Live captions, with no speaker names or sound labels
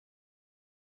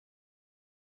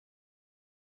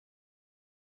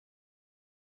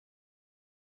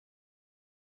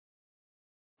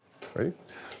Ready?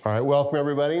 All right, welcome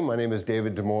everybody. My name is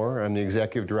David Demore. I'm the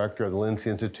Executive Director of the Lincy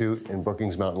Institute in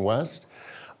Brookings Mountain West.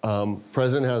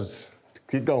 President has to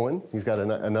keep going. He's got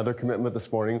another commitment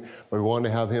this morning, but we wanted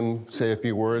to have him say a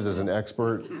few words as an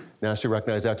expert, nationally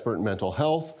recognized expert in mental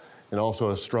health, and also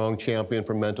a strong champion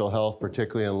for mental health,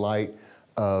 particularly in light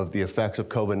of the effects of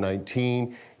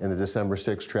COVID-19 and the December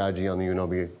 6th tragedy on the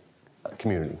UNLV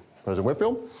community. President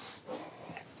Whitfield.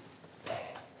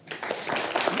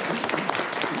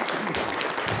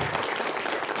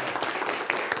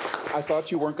 I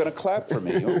thought you weren't going to clap for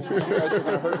me. You guys were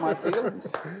going to hurt my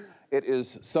feelings. It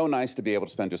is so nice to be able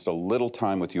to spend just a little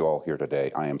time with you all here today.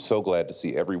 I am so glad to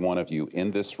see every one of you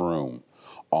in this room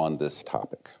on this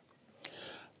topic.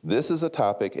 This is a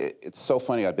topic, it's so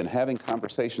funny, I've been having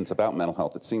conversations about mental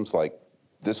health, it seems like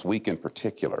this week in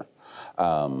particular.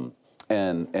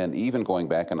 And even going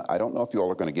back, and I don't know if you all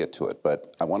are going to get to it,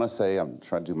 but I want to say, I'm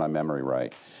trying to do my memory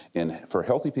right, for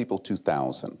Healthy People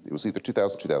 2000, it was either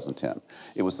 2000 or 2010,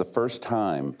 it was the first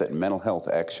time that mental health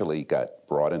actually got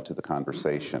brought into the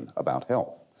conversation about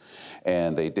health.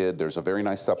 And there's a very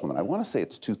nice supplement, I want to say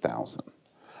it's 2000.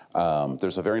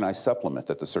 There's a very nice supplement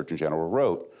that the Surgeon General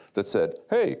wrote that said,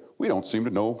 hey, we don't seem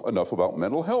to know enough about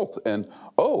mental health. And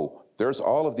oh, there's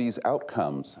all of these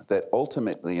outcomes that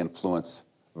ultimately influence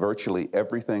virtually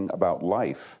everything about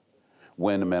life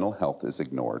when mental health is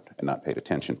ignored and not paid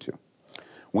attention to.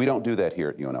 We don't do that here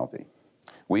at UNLV.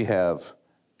 We have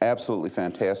absolutely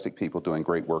fantastic people doing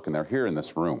great work, and they're here in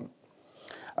this room.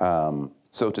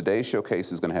 So today's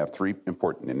showcase is going to have three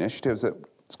important initiatives that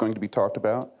it's going to be talked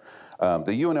about.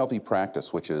 The UNLV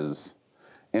practice, which is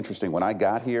interesting. When I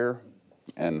got here,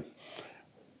 and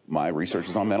my research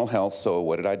is on mental health, so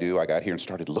what did I do? I got here and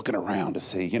started looking around to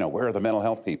see, where are the mental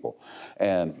health people?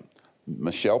 And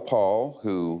Michelle Paul,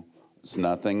 who is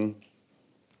nothing,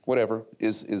 whatever,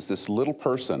 is this little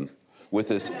person with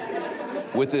this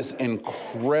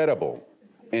incredible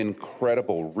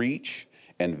reach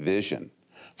and vision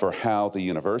for how the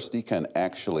university can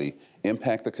actually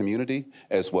impact the community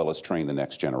as well as train the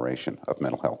next generation of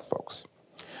mental health folks.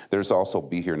 There's also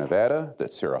BeHERE Nevada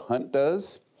that Sarah Hunt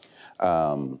does.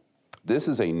 This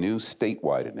is a new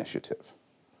statewide initiative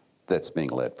that's being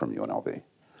led from UNLV.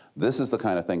 This is the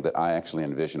kind of thing that I actually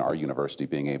envision our university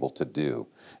being able to do,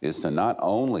 is to not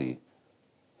only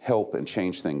help and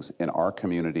change things in our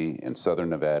community in Southern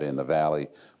Nevada, in the Valley,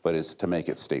 but is to make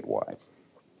it statewide.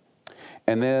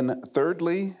 And then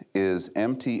thirdly is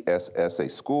MTSS, a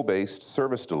school-based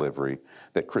service delivery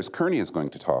that Chris Kearney is going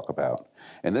to talk about.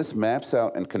 And this maps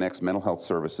out and connects mental health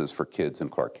services for kids in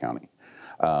Clark County.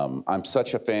 I'm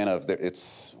such a fan of,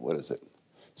 what is it?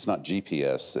 It's not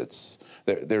GPS,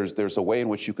 there's a way in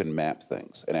which you can map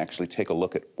things and actually take a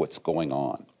look at what's going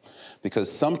on.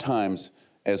 Because sometimes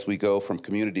as we go from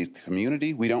community to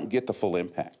community, we don't get the full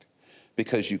impact,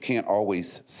 because you can't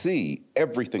always see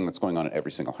everything that's going on in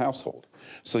every single household.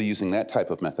 So using that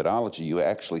type of methodology, you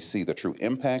actually see the true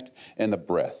impact and the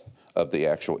breadth of the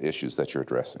actual issues that you're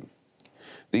addressing.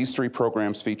 These three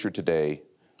programs featured today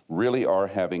really are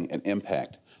having an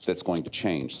impact that's going to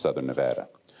change Southern Nevada.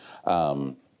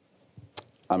 I'm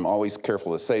always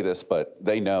careful to say this, but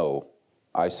they know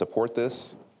I support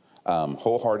this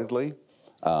wholeheartedly.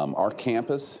 Our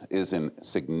campus is in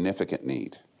significant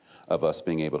need of us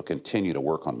being able to continue to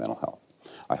work on mental health.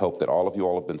 I hope that all of you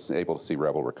all have been able to see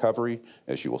Rebel Recovery,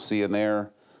 as you will see in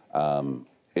there.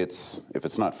 If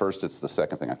it's not first, it's the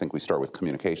second thing. I think we start with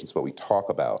communications, but we talk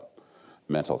about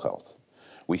mental health.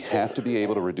 We have to be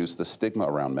able to reduce the stigma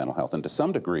around mental health, and to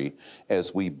some degree,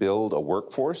 as we build a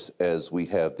workforce, as we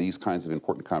have these kinds of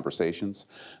important conversations,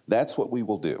 that's what we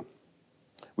will do.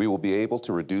 We will be able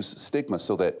to reduce stigma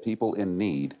so that people in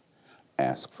need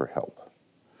ask for help.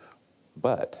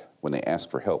 But when they ask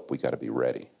for help, we got to be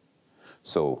ready.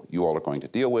 So you all are going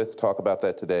to talk about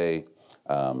that today,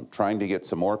 trying to get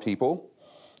some more people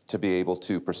to be able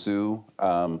to pursue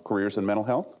careers in mental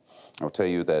health. I'll tell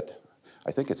you that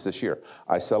I think it's this year,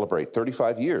 I celebrate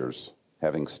 35 years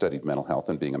having studied mental health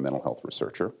and being a mental health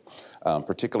researcher,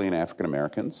 particularly in African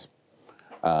Americans.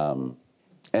 And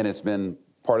it's been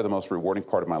part of the most rewarding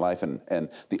part of my life. And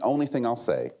the only thing I'll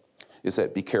say is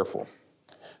that be careful,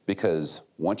 because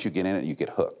once you get in it, you get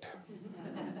hooked.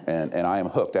 And I am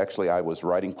hooked. Actually, I was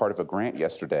writing part of a grant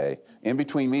yesterday in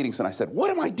between meetings, and I said,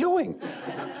 what am I doing?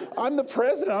 I'm the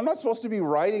president. I'm not supposed to be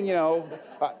writing,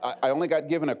 I only got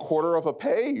given a quarter of a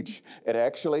page. And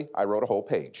actually, I wrote a whole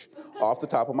page off the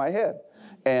top of my head.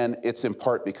 And it's in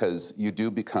part because you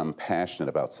do become passionate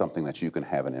about something that you can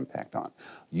have an impact on.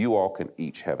 You all can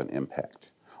each have an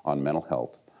impact on mental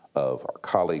health of our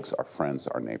colleagues, our friends,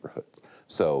 our neighborhood.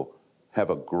 So have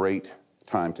a great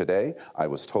time today. I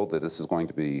was told that this is going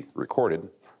to be recorded.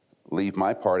 Leave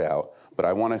my part out, but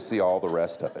I want to see all the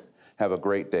rest of it. Have a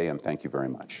great day, and thank you very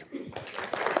much.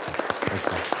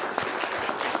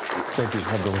 Thank you.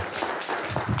 Have a good one.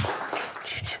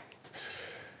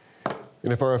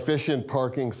 And if our efficient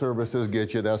parking services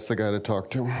get you, that's the guy to talk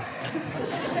to.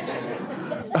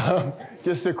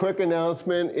 Just a quick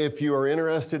announcement, if you are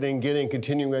interested in getting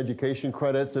continuing education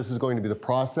credits, this is going to be the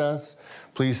process.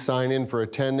 Please sign in for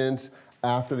attendance.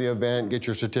 After the event, get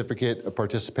your certificate of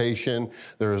participation.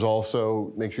 There is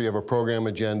also, make sure you have a program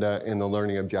agenda and the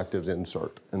learning objectives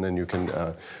insert, and then you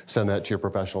can send that to your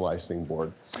professional licensing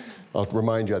board. I'll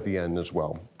remind you at the end as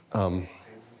well.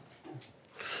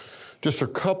 Just a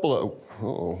couple of,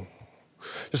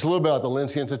 just a little bit about the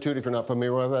Lincy Institute, if you're not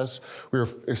familiar with us. We were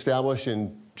established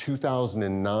in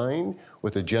 2009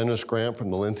 with a generous grant from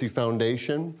the Lincy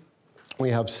Foundation. We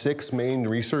have 6 main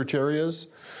research areas: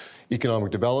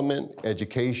 economic development,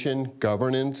 education,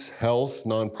 governance, health,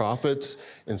 nonprofits,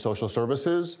 and social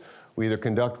services. We either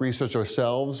conduct research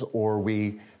ourselves or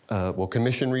we will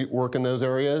commission work in those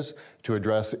areas to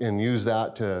address and use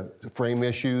that to frame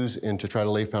issues and to try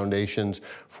to lay foundations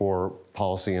for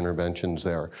policy interventions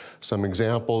there. Some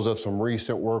examples of some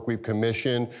recent work we've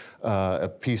commissioned, a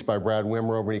piece by Brad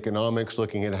Wimmer over in economics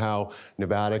looking at how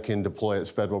Nevada can deploy its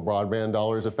federal broadband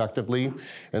dollars effectively.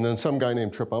 And then some guy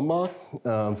named Trip Umbach,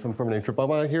 some firm named Trip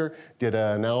Umbach here, did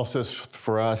an analysis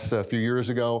for us a few years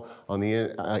ago on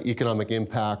the economic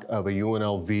impact of a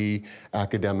UNLV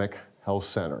academic health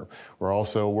center. We're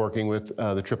also working with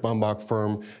the Trip Umbach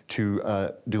firm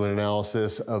to do an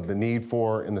analysis of the need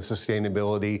for and the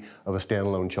sustainability of a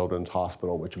standalone children's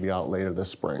hospital, which will be out later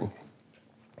this spring.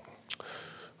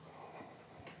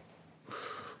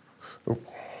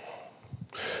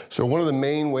 So one of the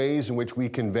main ways in which we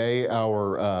convey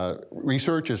our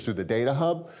research is through the Data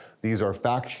Hub. These are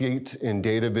fact sheets and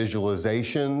data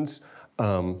visualizations.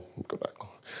 Go back.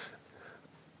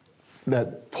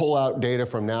 That pull out data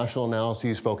from national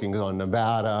analyses focusing on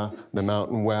Nevada, the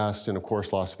Mountain West, and of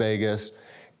course Las Vegas.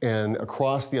 And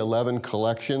across the 11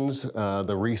 collections,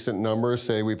 the recent numbers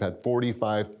say we've had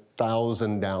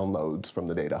 45,000 downloads from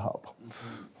the Data Hub.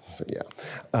 So, yeah.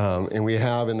 And we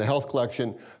have in the health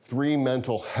collection 3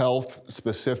 mental health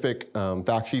specific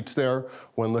fact sheets there,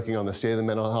 one looking on the state of the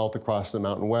mental health across the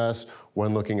Mountain West,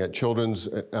 one looking at children's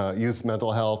youth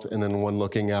mental health, and then one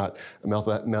looking at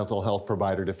mental health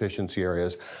provider deficiency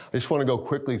areas. I just want to go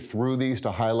quickly through these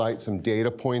to highlight some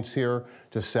data points here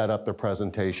to set up the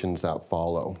presentations that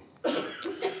follow.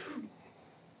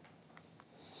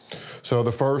 So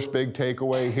the first big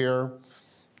takeaway here,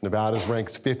 Nevada's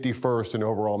ranks 51st in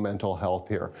overall mental health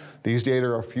here. These data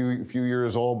are a few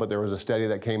years old, but there was a study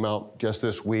that came out just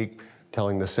this week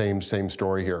telling the same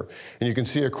story here. And you can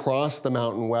see across the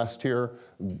Mountain West here,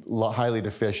 highly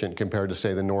deficient compared to,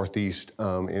 say, the Northeast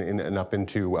and up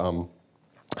into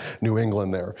New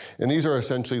England there. And these are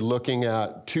essentially looking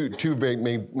at two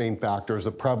main factors: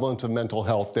 the prevalence of mental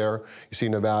health there. You see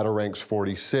Nevada ranks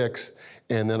 46th,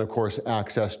 and then of course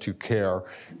access to care.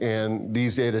 And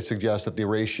these data suggest that the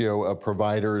ratio of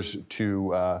providers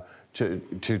to the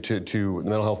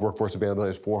mental health workforce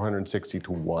availability is 460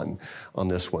 to 1 on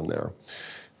this one there.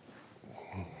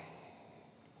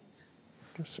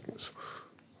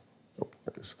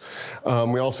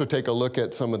 We also take a look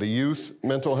at some of the youth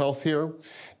mental health here.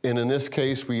 And in this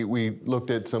case, we looked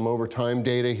at some overtime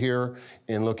data here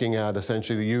and looking at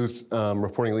essentially the youth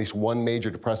reporting at least one major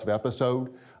depressive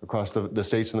episode across the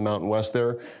states in the Mountain West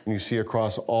there. And you see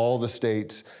across all the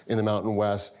states in the Mountain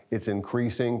West, it's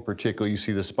increasing. Particularly, you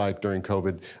see the spike during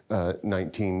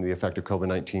COVID-19, the effect of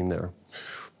COVID-19 there.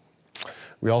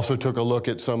 We also took a look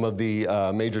at some of the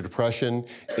major depression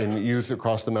in youth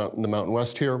across the Mountain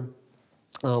West here.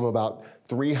 About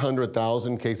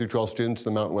 300,000 K-12 students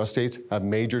in the Mountain West states have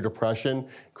major depression,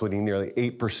 including nearly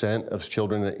 8% of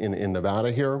children in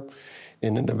Nevada here.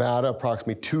 And in Nevada,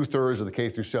 approximately 2/3 of the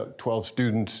K-12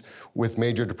 students with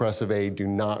major depressive aid do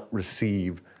not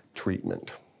receive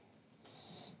treatment.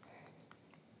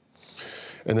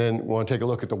 And then we want to take a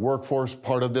look at the workforce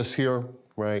part of this here,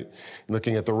 right?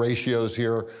 Looking at the ratios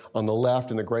here. On the left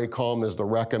in the gray column is the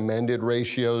recommended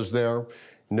ratios there.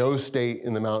 No state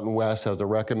in the Mountain West has the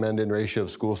recommended ratio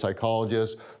of school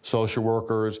psychologists, social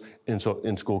workers, and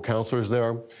school counselors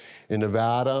there. In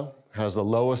Nevada, has the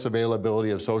lowest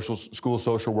availability of school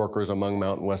social workers among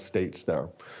Mountain West states there.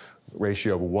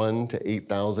 Ratio of 1 to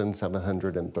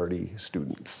 8,730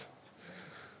 students.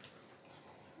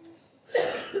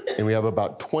 And we have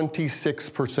about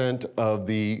 26% of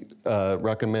the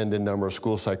recommended number of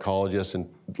school psychologists and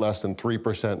less than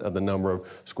 3% of the number of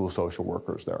school social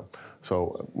workers there.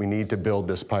 So we need to build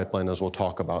this pipeline, as we'll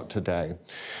talk about today.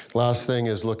 Last thing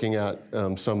is looking at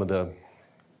some of the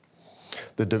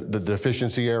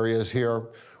deficiency areas here,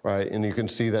 right? And you can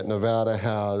see that Nevada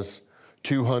has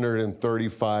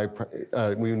 235,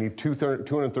 we need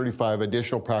 235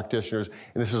 additional practitioners,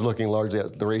 and this is looking largely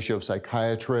at the ratio of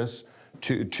psychiatrists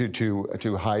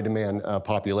to high demand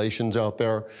populations out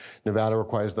there. Nevada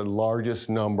requires the largest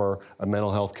number of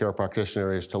mental health care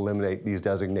practitioners to eliminate these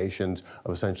designations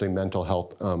of essentially mental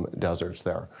health deserts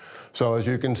there. So as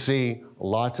you can see,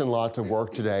 lots and lots of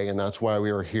work today, and that's why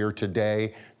we are here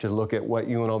today to look at what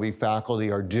UNLV faculty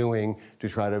are doing to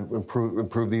try to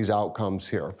improve these outcomes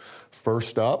here.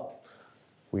 First up,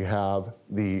 we have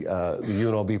the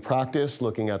UNLV practice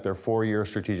looking at their 4-year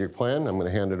strategic plan. I'm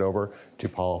going to hand it over to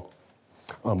Paul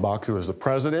Umbach, who is the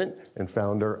president and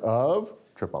founder of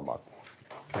Trip Umbach.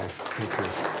 Okay, thank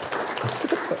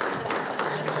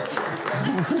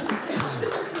you.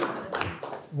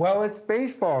 Well, it's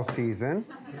baseball season,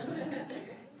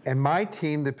 and my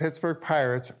team, the Pittsburgh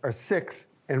Pirates, are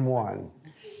 6-1.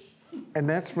 And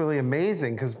that's really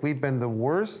amazing because we've been the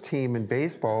worst team in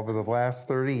baseball over the last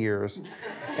 30 years.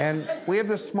 And we have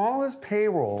the smallest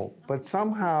payroll, but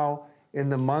somehow in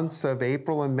the months of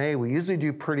April and May, we usually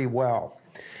do pretty well.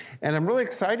 And I'm really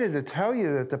excited to tell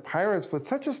you that the Pirates, with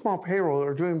such a small payroll,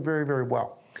 are doing very, very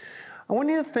well. I want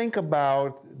you to think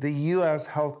about the U.S.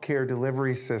 healthcare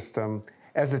delivery system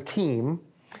as a team.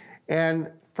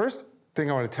 And first thing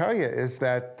I want to tell you is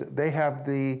that they have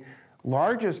the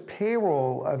largest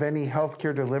payroll of any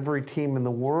healthcare delivery team in the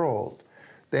world.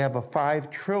 They have a $5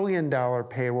 trillion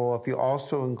payroll if you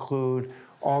also include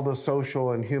all the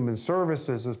social and human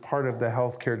services as part of the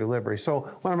healthcare delivery. So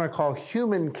what I'm going to call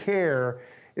human care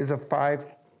is a $5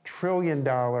 trillion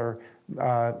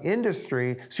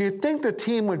industry, so you'd think the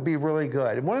team would be really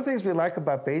good. And one of the things we like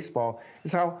about baseball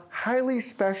is how highly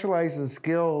specialized and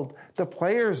skilled the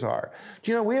players are.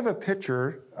 Do you know, we have a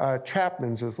pitcher,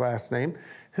 Chapman's his last name,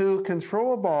 who can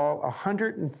throw a ball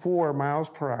 104 miles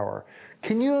per hour.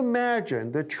 Can you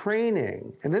imagine the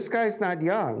training? And this guy's not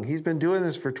young. He's been doing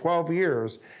this for 12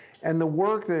 years. And the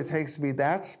work that it takes to be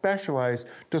that specialized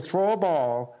to throw a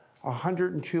ball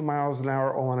 102 miles an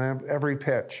hour on every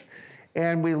pitch.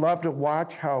 And we love to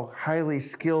watch how highly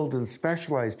skilled and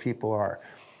specialized people are.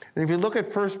 And if you look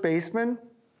at first baseman,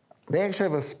 they actually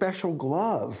have a special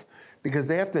glove because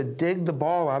they have to dig the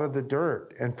ball out of the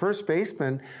dirt. And first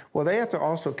baseman, well, they have to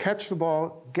also catch the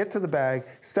ball, get to the bag,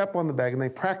 step on the bag, and they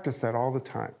practice that all the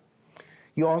time.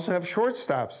 You also have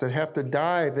shortstops that have to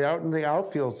dive out in the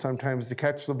outfield sometimes to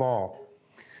catch the ball.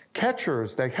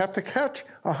 Catchers that have to catch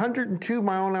a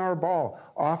 102-mile-an-hour ball,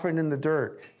 often in the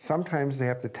dirt. Sometimes they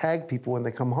have to tag people when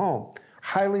they come home.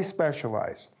 Highly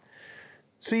specialized.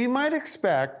 So you might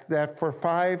expect that for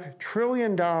 $5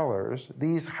 trillion,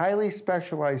 these highly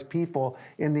specialized people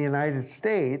in the United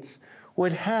States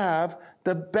would have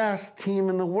the best team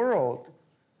in the world.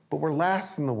 But we're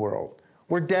last in the world.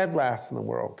 We're dead last in the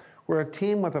world. We're a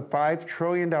team with a $5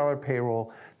 trillion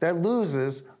payroll that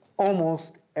loses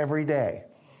almost every day.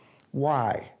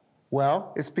 Why?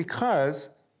 Well, it's because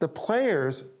the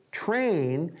players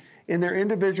train in their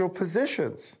individual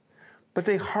positions, but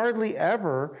they hardly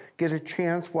ever get a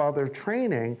chance while they're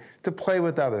training to play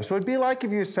with others. So it'd be like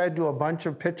if you said to a bunch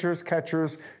of pitchers,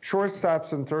 catchers,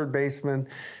 shortstops, and third basemen,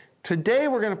 today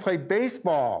we're going to play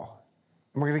baseball,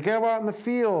 and we're going to get out in the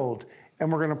field, and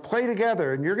we're going to play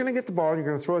together, and you're going to get the ball, and you're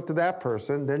going to throw it to that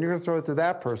person, then you're going to throw it to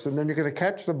that person, then you're going to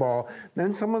catch the ball,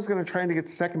 then someone's going to try to get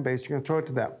to second base, you're going to throw it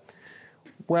to them.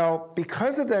 Well,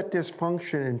 because of that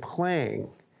dysfunction in playing,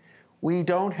 we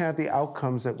don't have the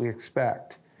outcomes that we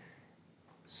expect.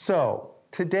 So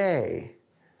today,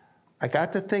 I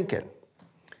got to thinking,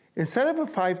 instead of a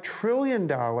 $5 trillion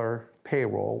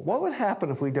payroll, what would happen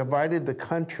if we divided the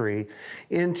country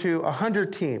into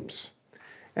 100 teams?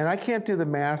 And I can't do the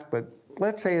math, but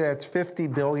let's say that's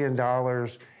 $50 billion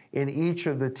in each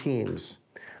of the teams.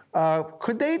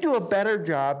 Could they do a better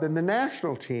job than the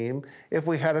national team if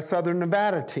we had a Southern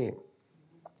Nevada team?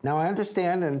 Now, I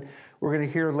understand, and we're going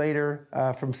to hear later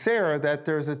from Sarah, that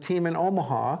there's a team in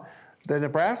Omaha. The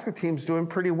Nebraska team's doing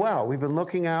pretty well. We've been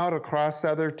looking out across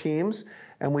other teams,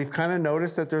 and we've kind of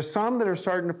noticed that there's some that are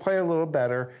starting to play a little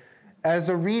better as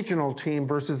a regional team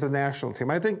versus the national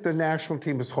team. I think the national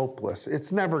team is hopeless.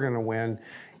 It's never going to win.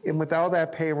 And with all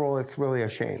that payroll, it's really a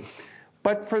shame.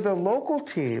 But for the local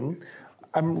team,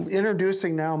 I'm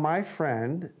introducing now my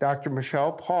friend, Dr.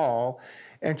 Michelle Paul,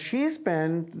 and she's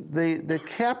been the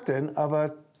captain of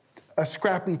a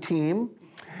scrappy team.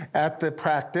 at the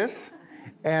practice,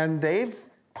 and they've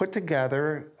put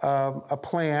together a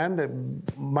plan that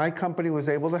my company was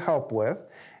able to help with.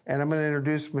 And I'm going to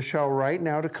introduce Michelle right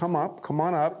now to come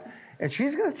on up. And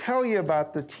she's going to tell you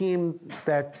about the team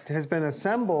that has been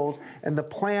assembled and the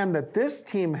plan that this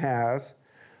team has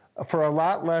for a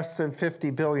lot less than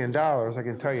 $50 billion, I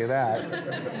can tell you that,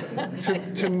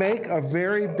 to make a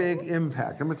very big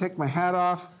impact. I'm going to take my hat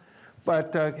off,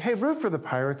 but hey, root for the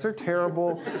Pirates. They're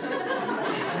terrible.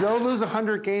 They'll lose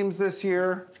 100 games this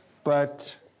year,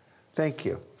 but thank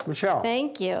you. Michelle.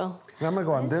 Thank you. And I'm going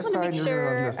to go on this side. I just want to make and you're going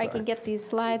to go on sure this I side. can get these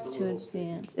slides to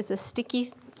advance. It's a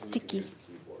sticky.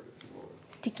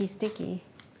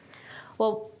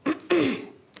 Well,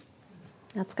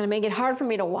 that's going to make it hard for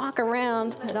me to walk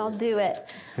around, but I'll do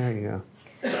it. There you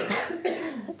go.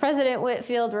 President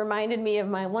Whitfield reminded me of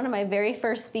one of my very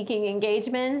first speaking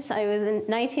engagements. I was in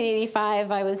 1985.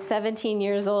 I was 17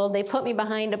 years old. They put me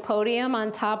behind a podium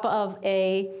on top of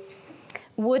a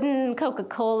wooden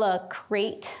Coca-Cola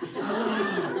crate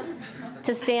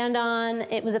to stand on.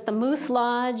 It was at the Moose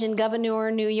Lodge in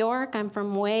Gouverneur, New York. I'm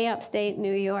from way upstate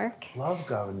New York. Love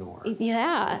Gouverneur.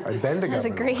 Yeah. I've been to There's a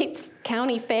Gouverneur. great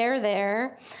county fair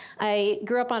there. I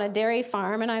grew up on a dairy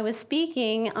farm, and I was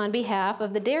speaking on behalf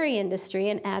of the dairy industry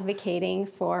and advocating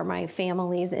for my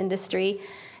family's industry.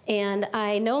 And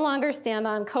I no longer stand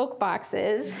on Coke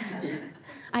boxes.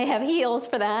 I have heels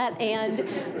for that,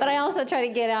 but I also try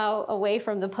to get out away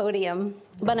from the podium.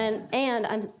 But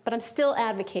I'm still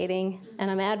advocating, and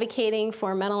I'm advocating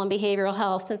for mental and behavioral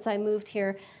health since I moved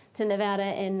here to Nevada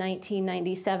in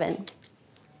 1997.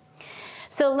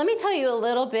 So let me tell you a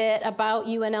little bit about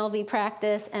UNLV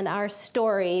Practice and our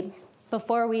story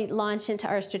before we launch into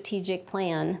our strategic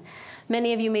plan.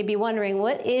 Many of you may be wondering,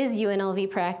 what is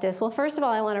UNLV Practice? Well, first of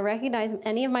all, I want to recognize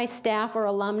any of my staff or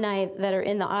alumni that are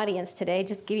in the audience today.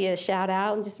 Just give you a shout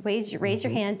out and just raise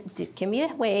your hand. Give me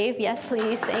a wave. Yes,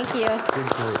 please. Thank you.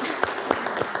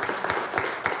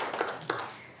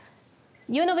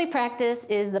 UNLV Practice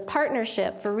is the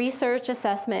partnership for research,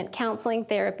 assessment, counseling,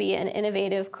 therapy, and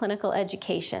innovative clinical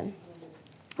education.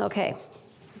 Okay.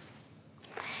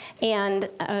 And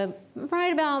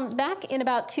back in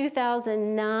about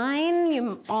 2009,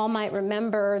 you all might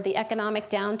remember the economic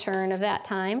downturn of that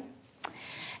time.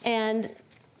 And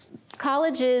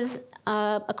colleges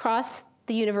across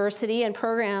the university and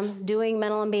programs doing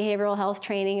mental and behavioral health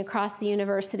training across the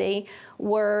university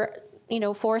were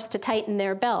forced to tighten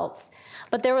their belts.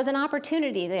 But there was an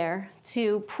opportunity there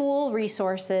to pool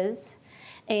resources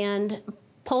and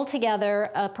pull together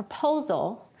a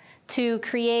proposal to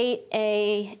create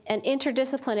an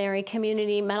interdisciplinary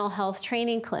community mental health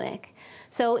training clinic.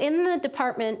 So in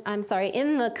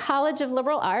the College of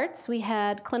Liberal Arts, we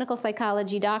had clinical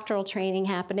psychology doctoral training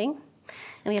happening.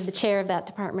 And we have the chair of that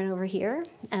department over here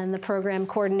and the program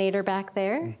coordinator back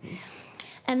there. Mm-hmm.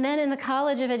 And then in the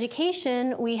College of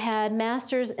Education, we had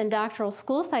master's and doctoral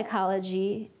school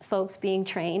psychology folks being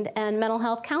trained and mental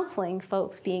health counseling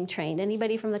folks being trained.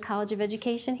 Anybody from the College of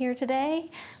Education here today?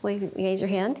 Raise your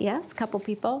hand. Yes, a couple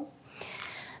people.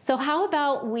 So how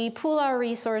about we pool our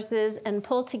resources and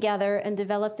pull together and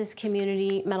develop this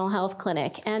community mental health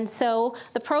clinic? And so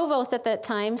the provost at that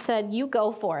time said, you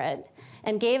go for it,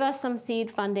 and gave us some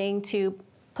seed funding to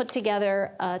put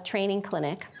together a training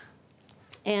clinic.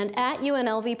 And at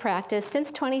UNLV Practice,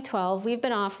 since 2012, we've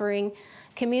been offering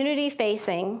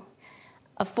community-facing,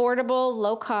 affordable,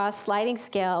 low-cost, sliding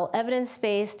scale,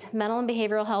 evidence-based mental and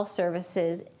behavioral health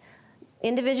services,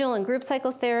 individual and group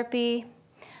psychotherapy,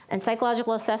 and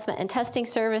psychological assessment and testing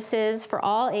services for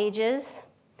all ages,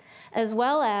 as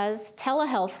well as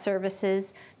telehealth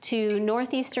services to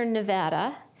northeastern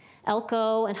Nevada,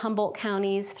 Elko and Humboldt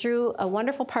counties through a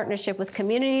wonderful partnership with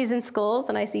Communities and Schools,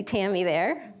 and I see Tammy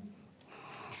there.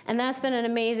 And that's been an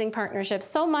amazing partnership,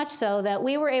 so much so that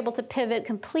we were able to pivot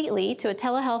completely to a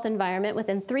telehealth environment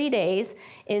within 3 days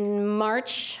in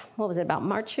March, March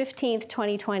 15th,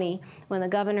 2020, when the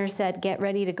governor said, get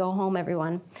ready to go home,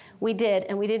 everyone. We did,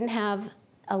 and we didn't have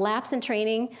a lapse in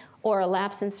training or a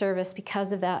lapse in service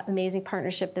because of that amazing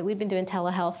partnership that we've been doing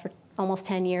telehealth for almost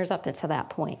 10 years up to that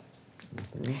point.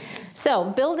 Mm-hmm. So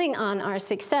building on our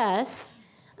success,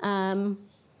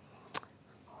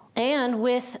 and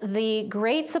with the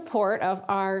great support of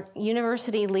our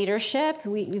university leadership,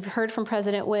 we've heard from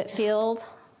President Whitfield,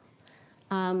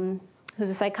 who's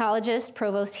a psychologist,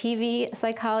 Provost Heavey, a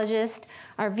psychologist,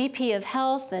 our VP of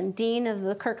Health and Dean of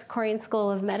the Kirk-Kerkorian School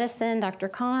of Medicine, Dr.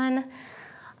 Kahn.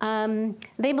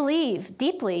 They believe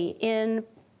deeply in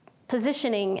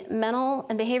positioning mental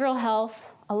and behavioral health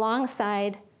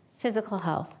alongside physical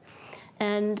health.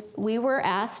 And we were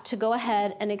asked to go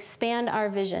ahead and expand our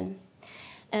vision.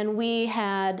 And we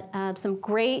had some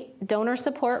great donor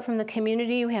support from the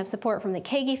community. We have support from the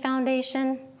Kagi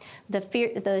Foundation,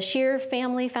 the Shear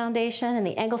Family Foundation, and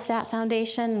the Engelstadt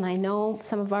Foundation. And I know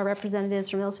some of our representatives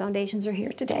from those foundations are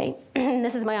here today.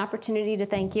 This is my opportunity to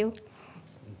thank you.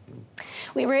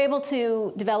 We were able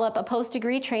to develop a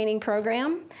post-degree training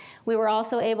program. We were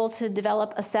also able to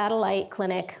develop a satellite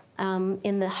clinic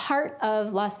in the heart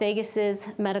of Las Vegas's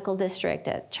medical district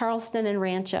at Charleston and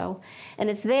Rancho. And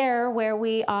it's there where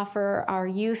we offer our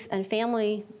youth and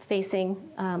family-facing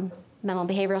mental and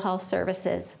behavioral health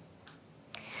services.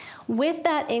 With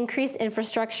that increased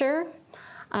infrastructure,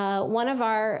 one of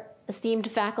our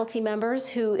esteemed faculty members,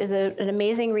 who is an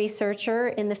amazing researcher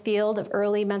in the field of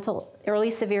early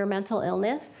severe mental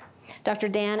illness, Dr.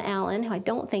 Dan Allen, who I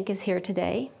don't think is here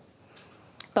today,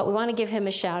 but we want to give him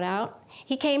a shout out.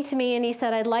 He came to me and he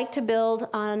said, I'd like to build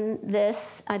on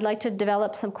this. I'd like to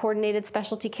develop some coordinated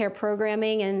specialty care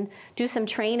programming and do some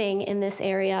training in this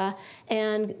area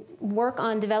and work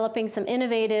on developing some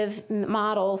innovative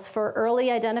models for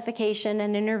early identification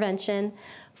and intervention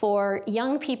for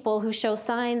young people who show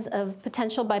signs of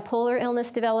potential bipolar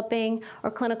illness developing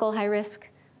or clinical high risk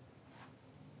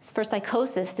for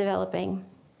psychosis developing.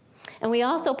 And we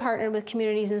also partnered with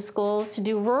communities and schools to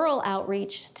do rural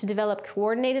outreach to develop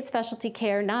coordinated specialty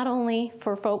care, not only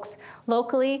for folks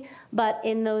locally, but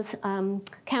in those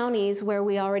counties where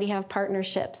we already have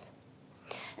partnerships.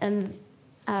 And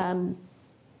I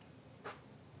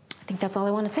think that's all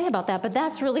I want to say about that, but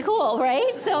that's really cool,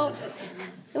 right? So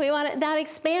we want that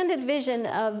expanded vision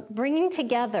of bringing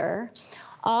together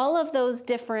all of those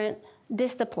different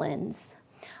disciplines.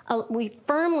 We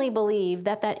firmly believe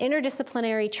that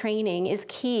interdisciplinary training is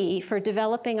key for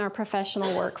developing our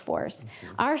professional workforce.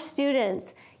 Our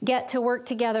students get to work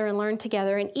together and learn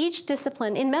together in each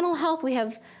discipline. In mental health, we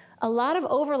have a lot of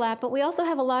overlap, but we also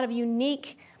have a lot of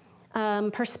unique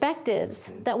perspectives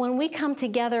that when we come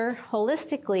together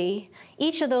holistically,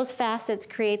 each of those facets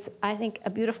creates, I think, a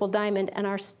beautiful diamond, and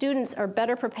our students are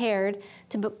better prepared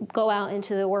to go out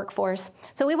into the workforce.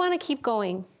 So we want to keep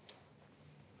going.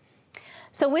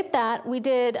 So with that, we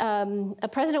did,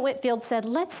 President Whitfield said,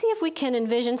 let's see if we can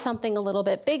envision something a little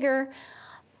bit bigger,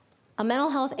 a mental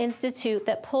health institute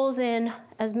that pulls in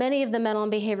as many of the mental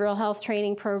and behavioral health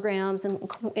training programs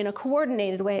in a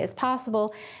coordinated way as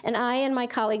possible. And I and my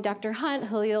colleague, Dr. Hunt,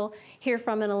 who you'll hear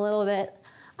from in a little bit,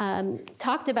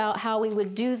 talked about how we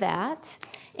would do that.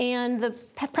 And the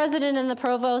president and the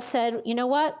provost said, you know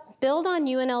what, build on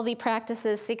UNLV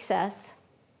Practice's success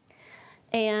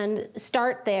and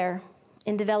start there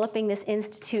in developing this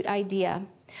institute idea.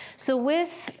 So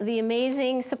with the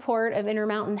amazing support of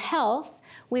Intermountain Health,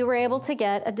 we were able to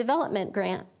get a development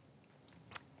grant.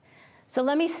 So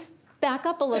let me back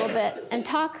up a little bit and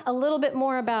talk a little bit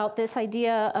more about this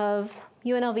idea of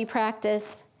UNLV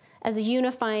Practice as a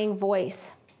unifying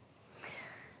voice.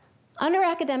 Under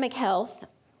academic health,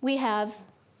 we have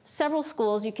several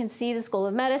schools. You can see the School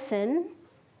of Medicine,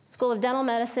 School of Dental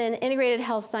Medicine, Integrated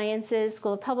Health Sciences,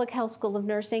 School of Public Health, School of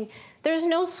Nursing. There's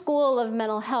no school of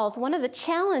mental health. One of the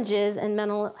challenges in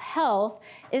mental health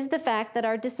is the fact that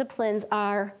our disciplines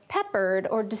are peppered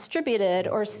or distributed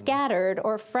or scattered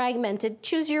or fragmented.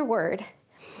 Choose your word.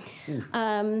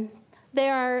 They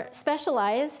are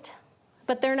specialized,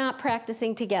 but they're not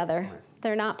practicing together.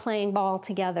 They're not playing ball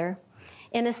together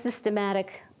in a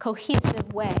systematic,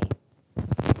 cohesive way.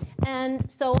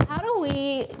 And so how do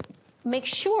we make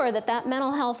sure that that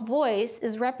mental health voice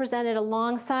is represented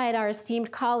alongside our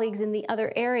esteemed colleagues in the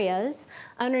other areas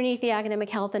underneath the Academic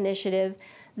Health Initiative?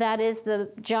 That is the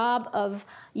job of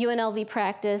UNLV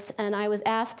Practice, and I was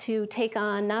asked to take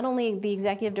on not only the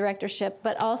executive directorship,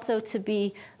 but also to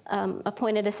be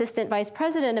appointed Assistant Vice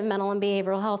President of Mental and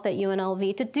Behavioral Health at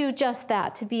UNLV to do just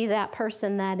that, to be that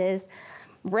person that is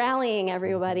rallying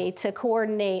everybody to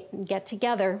coordinate and get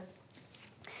together.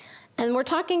 And we're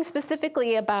talking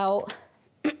specifically about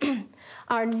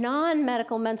our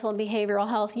non-medical mental and behavioral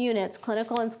health units,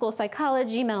 clinical and school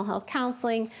psychology, mental health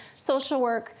counseling, social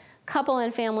work, couple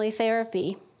and family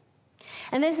therapy.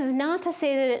 And this is not to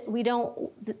say that we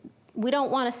don't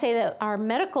want to say that our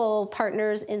medical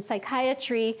partners in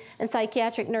psychiatry and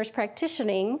psychiatric nurse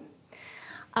practitioning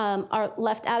are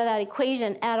left out of that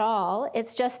equation at all.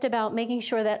 It's just about making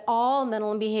sure that all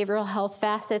mental and behavioral health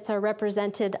facets are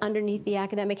represented underneath the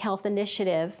Academic Health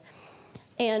Initiative.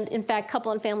 And in fact,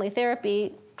 couple and family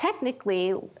therapy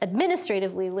technically,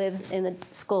 administratively lives in the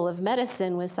School of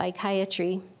Medicine with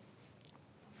psychiatry.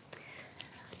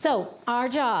 So our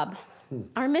job,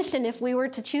 our mission, if we were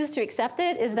to choose to accept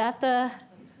it, is that the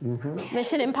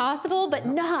mission impossible? But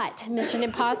not mission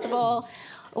impossible.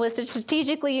 was to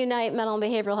strategically unite mental and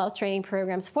behavioral health training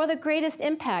programs for the greatest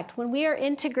impact. When we are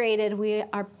integrated, we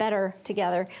are better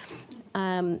together.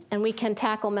 And we can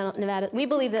tackle Nevada. We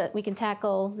believe that we can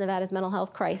tackle Nevada's mental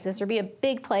health crisis or be a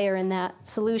big player in that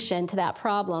solution to that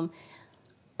problem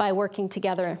by working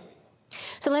together.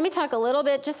 So let me talk a little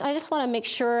bit. I just want to make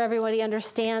sure everybody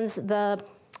understands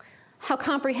how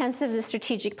comprehensive the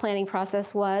strategic planning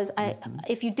process was.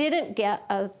 If you didn't get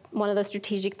one of those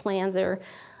strategic plans, they're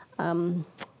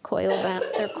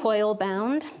coil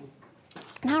bound.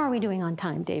 And how are we doing on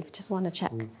time, Dave? Just want to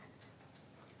check.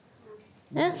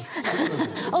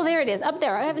 Oh, there it is, up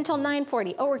there. I have until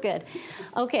 9:40. Oh, we're good.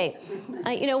 Okay.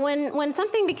 You know, when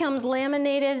something becomes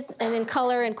laminated and in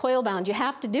color and coil bound, you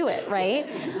have to do it, right?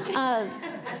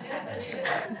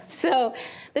 So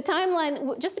the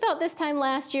timeline, just about this time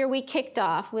last year, we kicked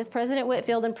off with President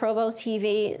Whitfield and Provost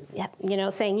Heavey, you know,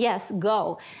 saying, yes,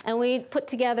 go. And we put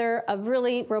together a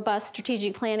really robust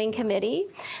strategic planning committee.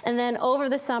 And then over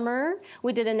the summer,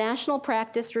 we did a national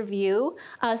practice review.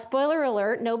 Spoiler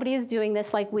alert, nobody is doing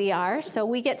this like we are, so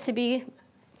we get to be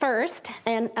first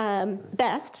and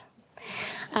best,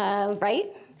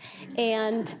 right?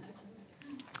 And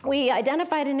we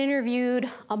identified and interviewed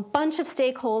a bunch of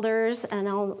stakeholders, and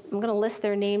I'm going to list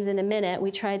their names in a minute. We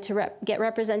tried to get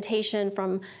representation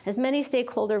from as many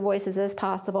stakeholder voices as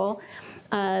possible.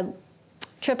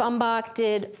 Trip Umbach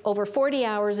did over 40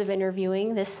 hours of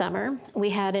interviewing this summer.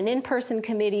 We had an in-person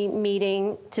committee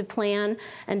meeting to plan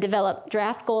and develop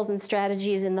draft goals and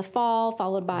strategies in the fall,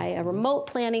 followed by a remote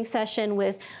planning session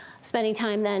with spending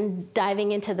time then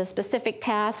diving into the specific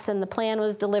tasks, and the plan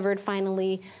was delivered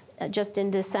finally just in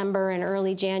December and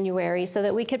early January so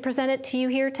that we could present it to you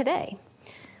here today.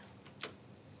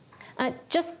 I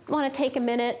just want to take a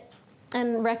minute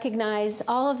and recognize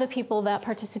all of the people that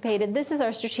participated. This is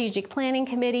our strategic planning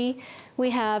committee.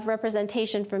 We have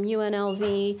representation from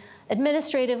UNLV,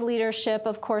 administrative leadership,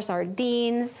 of course, our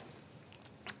deans,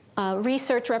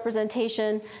 research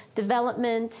representation,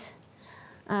 development,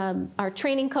 our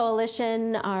training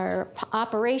coalition, our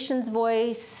operations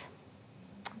voice,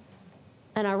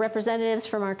 and our representatives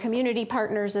from our community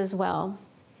partners as well.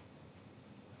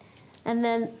 And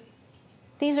then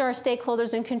these are our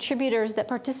stakeholders and contributors that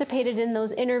participated in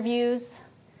those interviews.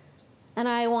 And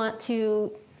I want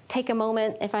to take a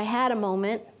moment, if I had a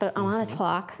moment, but I'm on a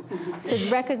clock, to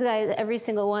recognize every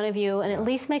single one of you and at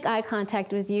least make eye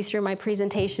contact with you through my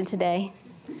presentation today.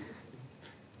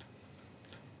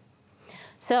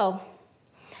 So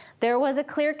there was a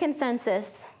clear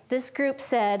consensus. This group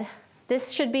said,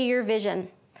 this should be your vision.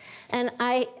 And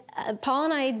Paul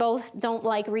and I both don't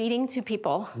like reading to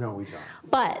people. No, we don't.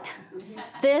 But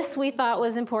this we thought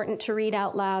was important to read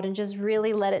out loud and just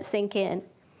really let it sink in.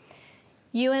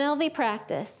 UNLV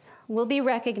Practice will be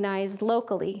recognized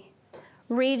locally,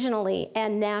 regionally,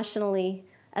 and nationally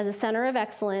as a center of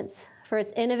excellence for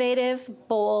its innovative,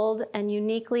 bold, and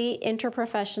uniquely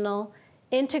interprofessional,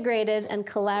 integrated, and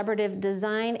collaborative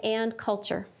design and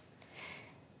culture.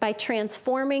 By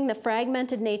transforming the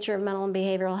fragmented nature of mental and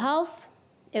behavioral health,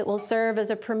 it will serve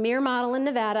as a premier model in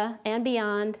Nevada and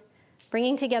beyond,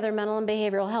 bringing together mental and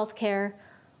behavioral health care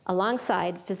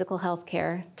alongside physical health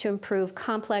care to improve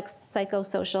complex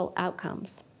psychosocial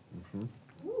outcomes. Mm-hmm.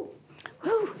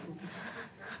 Woo.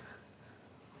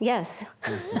 Yes.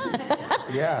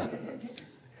 Yes.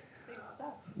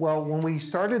 Well, when we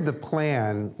started the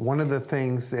plan, one of the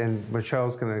things, and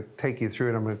Michelle's going to take you through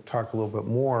it, I'm going to talk a little bit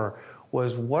more,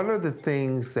 was what are the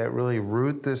things that really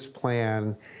root this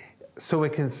plan so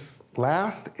it can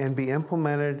last and be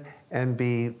implemented and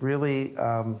be really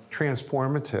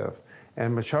transformative.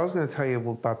 And Michelle's going to tell you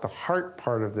about the heart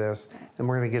part of this, and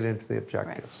we're going to get into the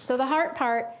objectives. Right. So the heart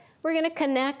part, we're going to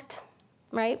connect,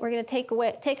 right? We're going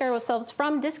to take ourselves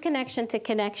from disconnection to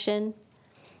connection.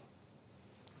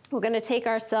 We're going to take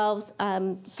ourselves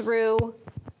through.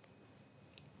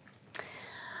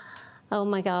 Oh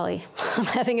my golly, I'm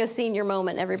having a senior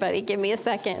moment, everybody. Give me a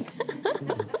second.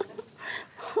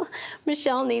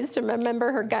 Michelle needs to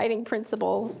remember her guiding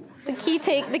principles. The key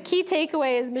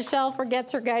takeaway is Michelle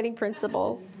forgets her guiding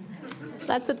principles.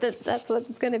 That's what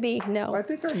it's going to be. No. I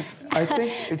think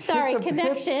it's sorry,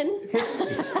 connection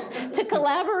to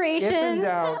collaboration. If in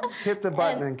doubt, hit the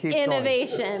button and keep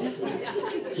innovation.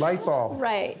 going. Light bulb.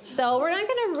 Right. So we're not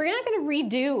going to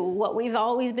redo what we've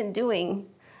always been doing.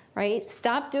 Right?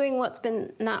 Stop doing what's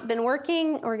not been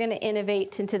working. We're going to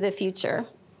innovate into the future.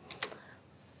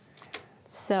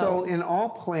 So in all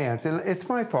plans, and it's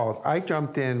my fault, I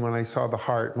jumped in when I saw the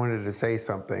heart, wanted to say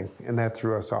something, and that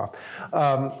threw us off.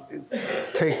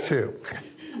 Take two.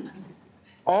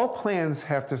 All plans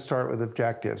have to start with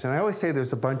objectives. And I always say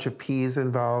there's a bunch of P's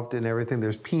involved in everything.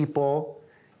 There's people,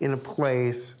 in a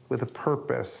place with a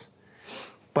purpose.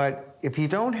 But if you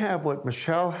don't have what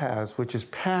Michelle has, which is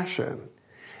passion,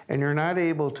 and you're not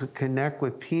able to connect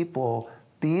with people,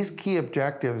 these key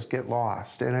objectives get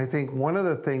lost. And I think one of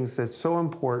the things that's so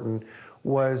important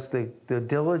was the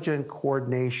diligent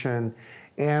coordination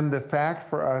and the fact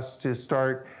for us to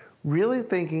start really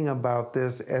thinking about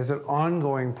this as an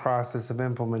ongoing process of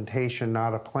implementation,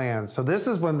 not a plan. So this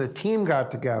is when the team got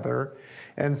together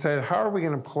and said, how are we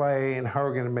going to play and how are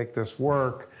we going to make this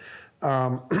work?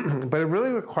 But it really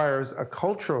requires a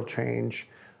cultural change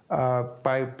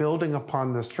by building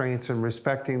upon the strengths and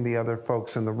respecting the other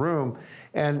folks in the room.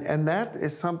 And that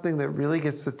is something that really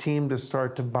gets the team to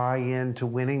start to buy into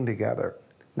winning together.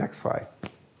 Next slide.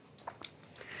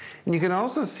 And you can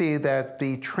also see that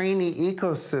the trainee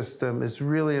ecosystem is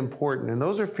really important. And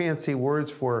those are fancy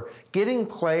words for getting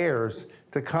players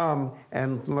to come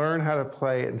and learn how to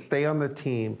play and stay on the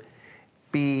team,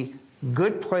 be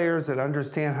good players that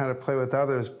understand how to play with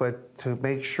others, but to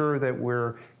make sure that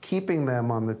we're keeping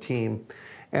them on the team.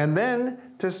 And then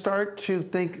to start to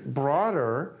think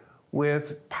broader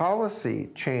with policy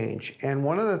change. And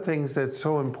one of the things that's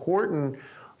so important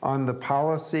on the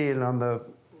policy and on the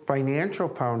financial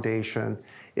foundation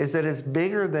is that it's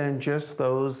bigger than just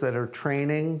those that are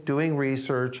training, doing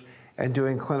research, and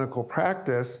doing clinical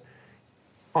practice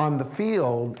on the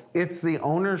field. It's the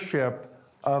ownership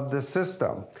of the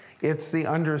system. It's the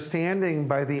understanding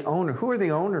by the owner. Who are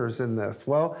the owners in this?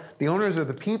 Well, the owners are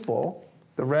the people,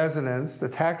 the residents, the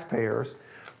taxpayers,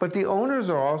 but the owners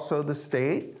are also the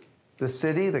state, the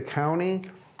city, the county.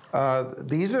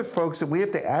 These are folks that we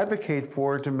have to advocate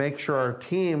for to make sure our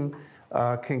team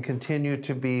can continue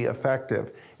to be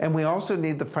effective. And we also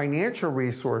need the financial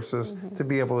resources to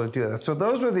be able to do that. So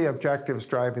those were the objectives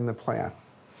driving the plan.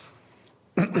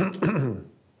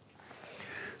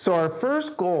 So our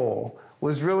first goal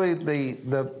was really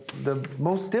the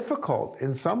most difficult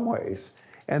in some ways,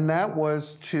 and that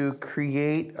was to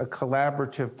create a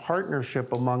collaborative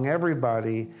partnership among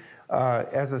everybody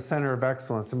as a center of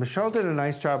excellence. And Michelle did a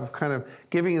nice job of kind of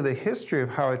giving you the history of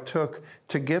how it took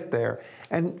to get there.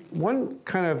 And one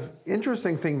kind of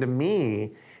interesting thing to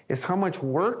me is how much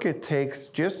work it takes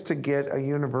just to get a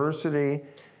university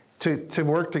to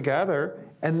work together,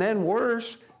 and then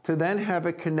worse, to then have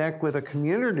it connect with a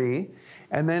community,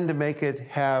 and then to make it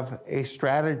have a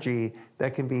strategy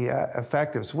that can be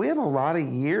effective. So we have a lot of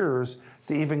years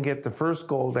to even get the first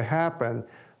goal to happen.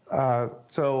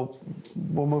 So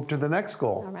we'll move to the next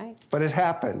goal. All right. But it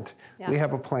happened. Yeah. We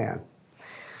have a plan.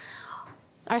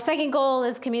 Our second goal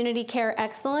is community care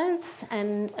excellence,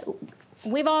 and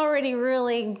we've already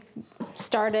really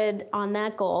started on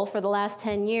that goal for the last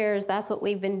 10 years. That's what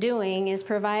we've been doing, is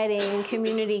providing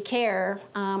community care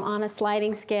on a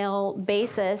sliding scale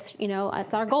basis. You know,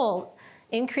 it's our goal.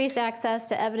 Increase access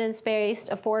to evidence-based,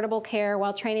 affordable care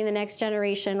while training the next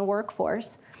generation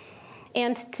workforce.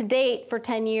 And to date, for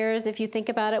 10 years, if you think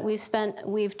about it,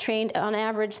 we've trained on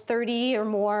average 30 or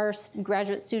more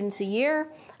graduate students a year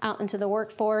out into the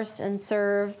workforce and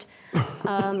served.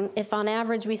 If on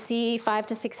average we see 500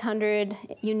 to 600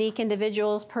 unique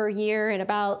individuals per year and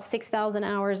about 6,000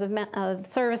 hours of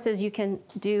services, you can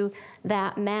do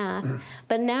that math.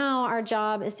 But now our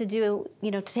job is to do,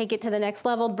 to take it to the next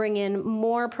level, bring in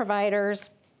more providers.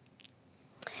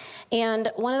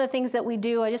 And one of the things that we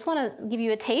do, I just want to give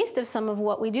you a taste of some of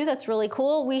what we do that's really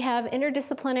cool. We have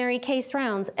interdisciplinary case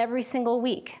rounds every single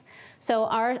week. So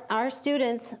our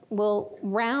students will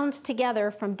round together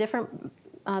from different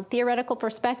theoretical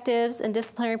perspectives and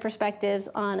disciplinary perspectives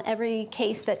on every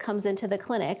case that comes into the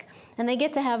clinic. And they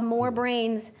get to have more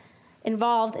brains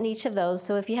involved in each of those.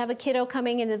 So if you have a kiddo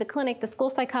coming into the clinic, the school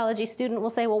psychology student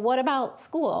will say, well, what about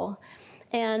school?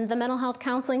 And the mental health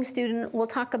counseling student will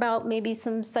talk about maybe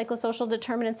some psychosocial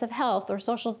determinants of health or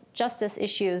social justice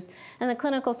issues. And the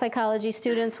clinical psychology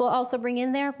students will also bring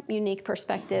in their unique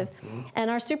perspective. And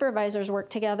our supervisors work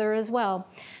together as well.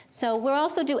 So we'll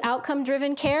also do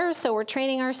outcome-driven care. So we're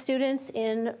training our students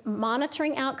in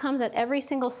monitoring outcomes at every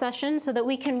single session so that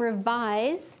we can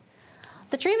revise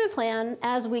the treatment plan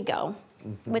as we go.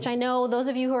 Which I know those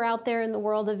of you who are out there in the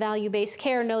world of value-based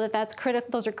care know that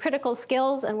those are critical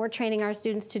skills, and we're training our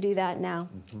students to do that now.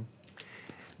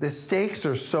 The stakes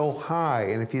are so high,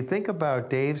 and if you think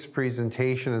about Dave's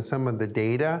presentation and some of the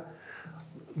data,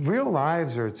 real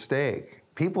lives are at stake.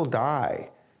 People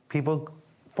die. People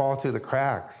fall through the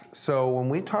cracks. So when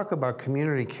we talk about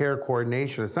community care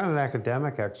coordination, it's not an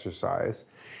academic exercise.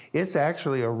 It's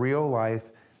actually a real-life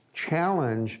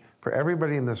challenge for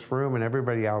everybody in this room and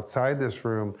everybody outside this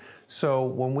room. So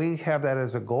when we have that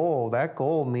as a goal, that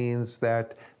goal means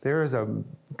that there is a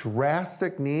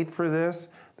drastic need for this,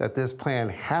 that this plan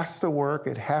has to work,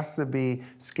 it has to be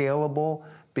scalable,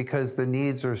 because the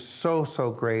needs are so, so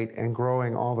great and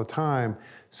growing all the time.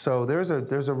 So there's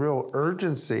a real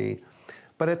urgency.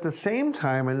 But at the same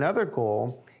time, another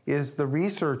goal is the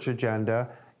research agenda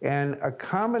and a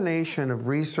combination of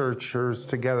researchers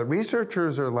together.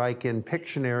 Researchers are like in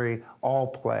Pictionary, all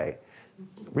play.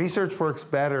 Research works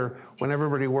better when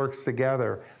everybody works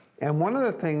together. And one of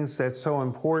the things that's so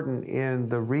important in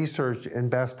the research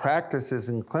and best practices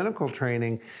in clinical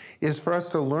training is for us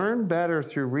to learn better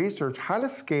through research how to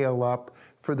scale up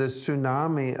for this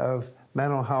tsunami of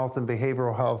mental health and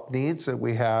behavioral health needs that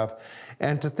we have,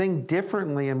 and to think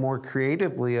differently and more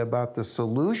creatively about the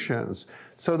solutions.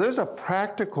 So there's a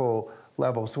practical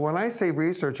level. So when I say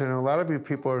research, I know a lot of you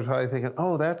people are probably thinking,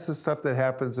 oh, that's the stuff that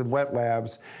happens in wet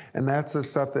labs, and that's the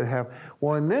stuff that happens.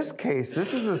 Well, in this case,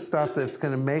 this is the stuff that's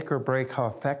going to make or break how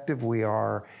effective we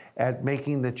are at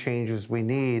making the changes we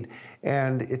need.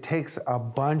 And it takes a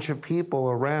bunch of people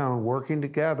around working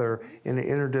together in an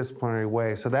interdisciplinary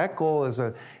way. So that goal is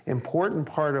an important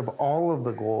part of all of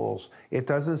the goals. It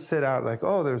doesn't sit out like,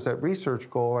 oh, there's that research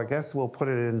goal, I guess we'll put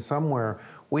it in somewhere.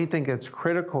 We think it's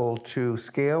critical to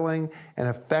scaling and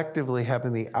effectively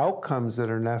having the outcomes that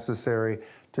are necessary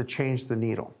to change the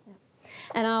needle.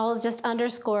 And I'll just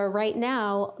underscore right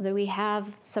now that we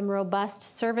have some robust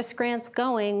service grants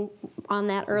going on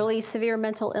that early severe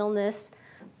mental illness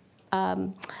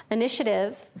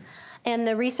initiative, and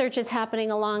the research is happening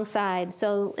alongside.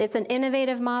 So it's an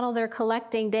innovative model. They're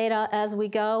collecting data as we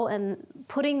go and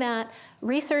putting that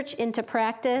research into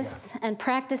practice and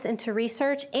practice into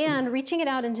research and reaching it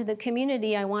out into the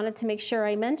community. I wanted to make sure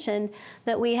I mentioned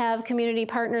that we have community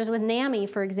partners with NAMI,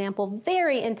 for example,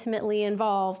 very intimately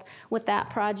involved with that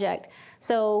project.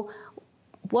 So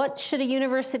what should a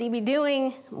university be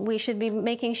doing? We should be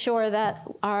making sure that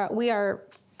we are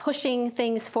pushing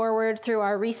things forward through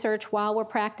our research while we're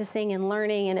practicing and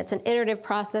learning, and it's an iterative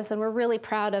process, and we're really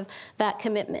proud of that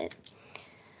commitment.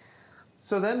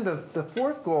 So then the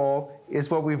fourth goal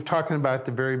is what we were talking about at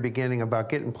the very beginning, about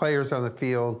getting players on the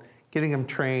field, getting them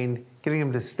trained, getting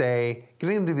them to stay,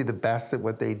 getting them to be the best at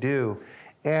what they do.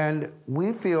 And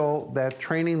we feel that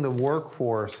training the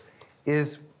workforce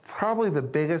is probably the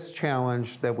biggest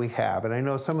challenge that we have. And I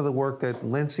know some of the work that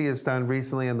Lincy has done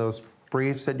recently in those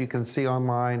briefs that you can see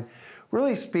online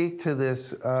really speak to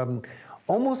this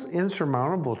almost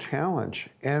insurmountable challenge.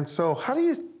 And so how do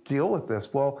you deal with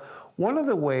this? Well, one of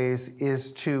the ways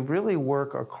is to really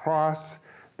work across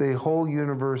the whole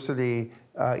university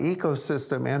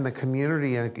ecosystem and the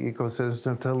community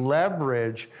ecosystem to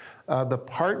leverage the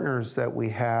partners that we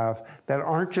have that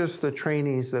aren't just the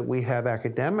trainees that we have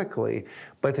academically,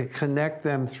 but to connect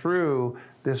them through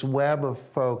this web of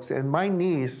folks. And my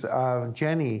niece,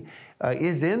 Jenny,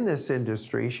 is in this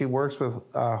industry. She works with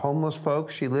homeless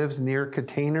folks. She lives near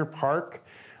Container Park.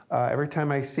 Every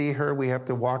time I see her, we have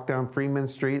to walk down Freeman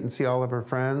Street and see all of her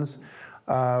friends.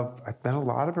 I've met a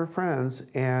lot of her friends,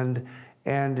 and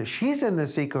she's in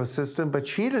this ecosystem, but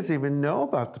she doesn't even know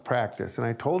about the practice. And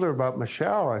I told her about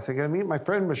Michelle. I said, I gotta meet my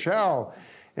friend Michelle.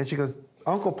 And she goes,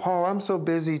 Uncle Paul, I'm so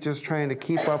busy just trying to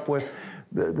keep up with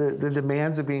the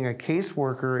demands of being a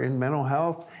caseworker in mental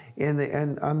health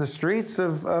and on the streets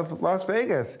of Las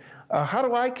Vegas. How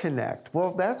do I connect?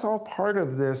 Well, that's all part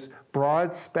of this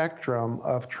broad spectrum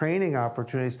of training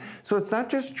opportunities. So it's not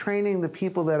just training the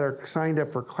people that are signed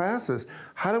up for classes.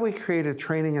 How do we create a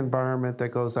training environment that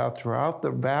goes out throughout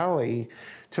the valley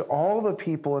to all the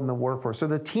people in the workforce? So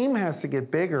the team has to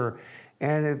get bigger,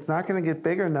 and it's not going to get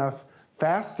big enough,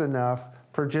 fast enough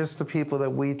for just the people that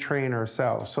we train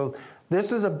ourselves. So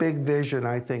this is a big vision,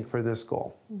 I think, for this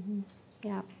goal. Mm-hmm.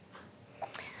 Yeah.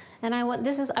 And I want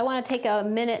to take a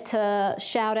minute to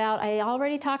shout out, I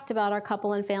already talked about our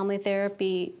couple and family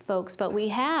therapy folks, but we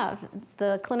have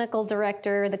the clinic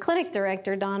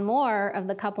director, Don Moore, of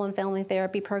the couple and family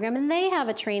therapy program, and they have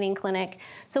a training clinic.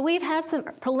 So we've had some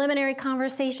preliminary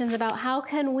conversations about how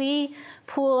can we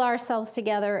pool ourselves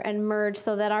together and merge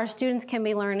so that our students can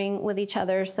be learning with each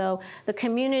other. So the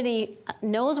community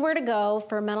knows where to go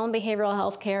for mental and behavioral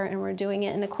health care, and we're doing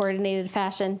it in a coordinated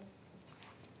fashion.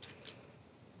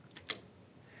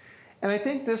 And I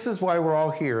think this is why we're all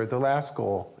here, the last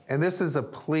goal. And this is a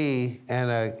plea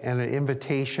and an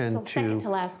invitation to... second to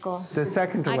last goal. The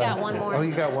second to last goal. I got one more. Oh,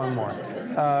 you got one more.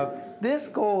 This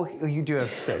goal, oh, you do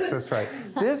have 6, that's right.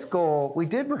 This goal, we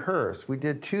did rehearse. We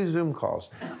did 2 Zoom calls.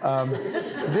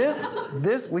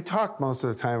 We talked most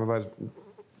of the time about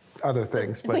other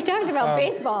things. But, we talked about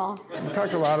baseball. We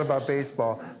talked a lot about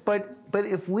baseball. But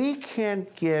if we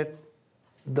can't get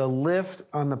the lift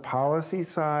on the policy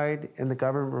side and the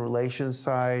government relations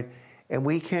side and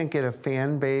we can't get a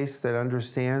fan base that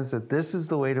understands that this is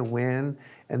the way to win,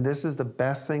 and this is the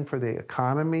best thing for the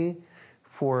economy,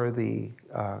 for the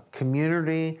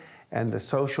community, and the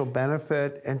social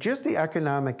benefit, and just the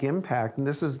economic impact, and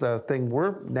this is the thing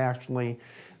we're nationally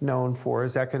known for,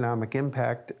 is economic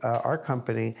impact, our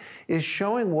company, is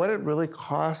showing what it really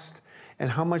costs and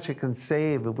how much it can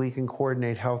save if we can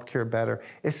coordinate healthcare better,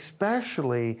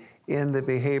 especially in the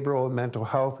behavioral and mental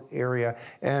health area.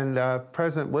 And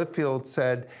President Whitfield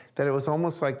said that it was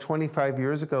almost like 25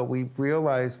 years ago we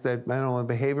realized that mental and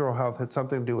behavioral health had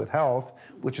something to do with health,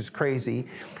 which is crazy.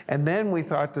 And then we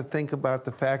thought to think about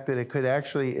the fact that it could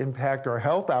actually impact our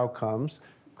health outcomes,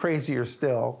 crazier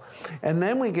still. And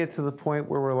then we get to the point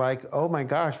where we're like, oh my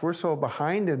gosh, we're so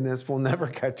behind in this, we'll never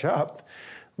catch up.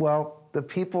 Well, the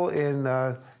people in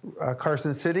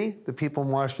Carson City, the people in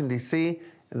Washington, D.C.,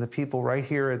 and the people right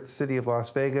here at the City of Las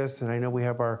Vegas, and I know we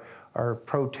have our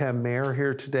pro tem mayor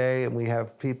here today, and we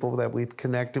have people that we've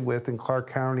connected with in Clark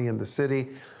County and the city.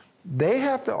 They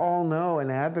have to all know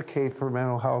and advocate for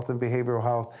mental health and behavioral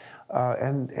health,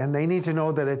 and they need to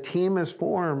know that a team is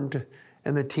formed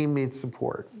and the team needs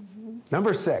support. Mm-hmm.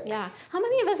 Number 6. Yeah. How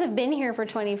many of us have been here for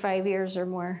 25 years or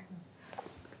more?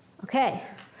 Okay.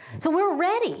 So we're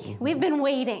ready. We've been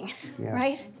waiting,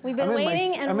 right? We've been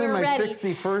waiting and we're ready. I'm in my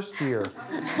 61st year.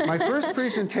 My first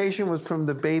presentation was from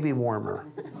the baby warmer.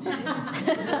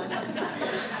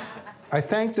 I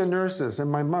thank the nurses and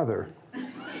my mother.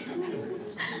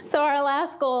 So our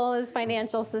last goal is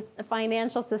financial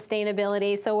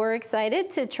sustainability. So we're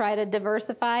excited to try to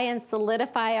diversify and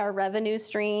solidify our revenue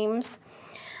streams.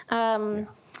 You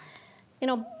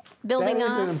know, building That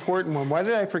is an important one. Why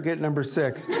did I forget number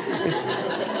 6?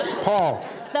 It's Paul.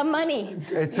 The money.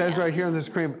 It says right here on the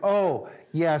screen, oh,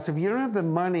 yes, if you don't have the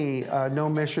money, no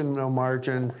mission, no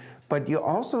margin, but you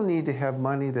also need to have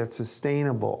money that's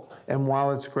sustainable. And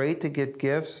while it's great to get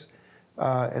gifts,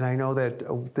 and I know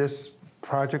that this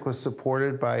project was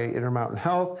supported by Intermountain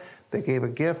Health, they gave a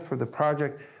gift for the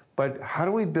project, but how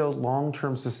do we build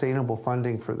long-term sustainable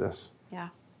funding for this? Yeah.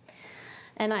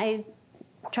 And I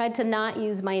tried to not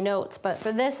use my notes, but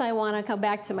for this I want to come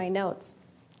back to my notes.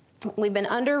 We've been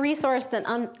under-resourced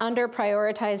and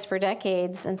under-prioritized for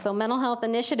decades, and so mental health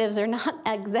initiatives are not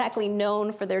exactly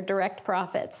known for their direct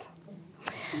profits.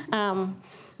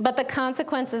 But the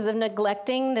consequences of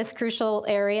neglecting this crucial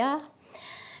area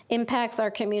impacts our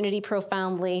community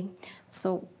profoundly.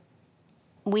 So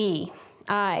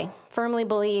I firmly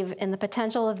believe in the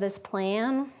potential of this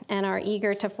plan and are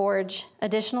eager to forge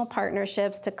additional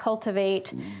partnerships to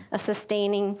cultivate a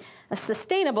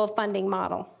sustainable funding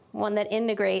model, one that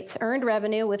integrates earned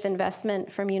revenue with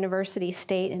investment from university,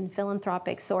 state, and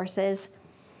philanthropic sources,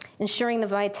 ensuring the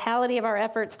vitality of our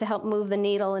efforts to help move the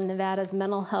needle in Nevada's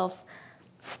mental health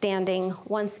standing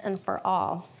once and for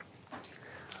all.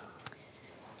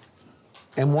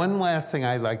 And one last thing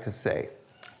I'd like to say.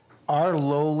 Our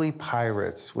lowly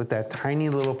pirates with that tiny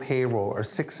little payroll are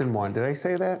 6-1. Did I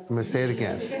say that? I'm going to say it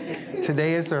again.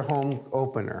 Today is their home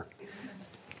opener.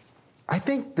 I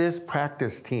think this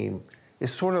practice team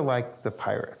is sort of like the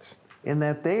Pirates in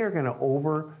that they are going to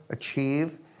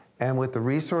overachieve and with the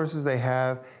resources they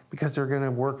have because they're going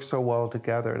to work so well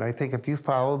together. And I think if you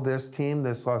followed this team,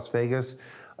 this Las Vegas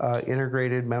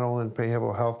integrated mental and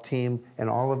behavioral health team, and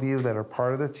all of you that are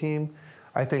part of the team,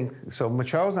 I think, so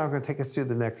Michelle's now going to take us through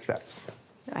the next steps.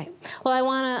 Right. Well, I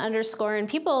want to underscore, and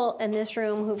people in this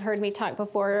room who've heard me talk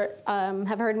before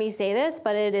have heard me say this,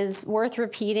 but it is worth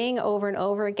repeating over and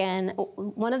over again.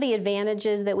 One of the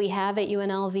advantages that we have at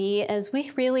UNLV is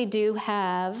we really do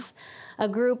have a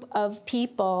group of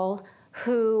people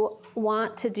who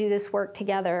want to do this work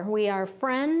together. We are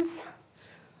friends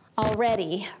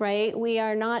already, right? We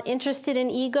are not interested in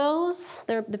egos.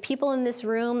 They're the people in this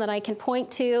room that I can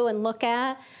point to and look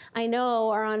at, I know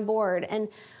are on board. And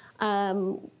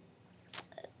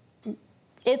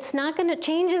it's not going to,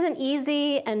 change isn't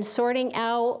easy, and sorting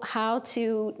out how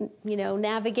to,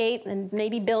 navigate and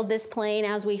maybe build this plane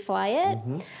as we fly it.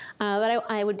 Mm-hmm. But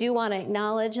I do want to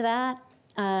acknowledge that.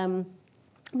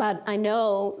 But I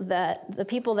know that the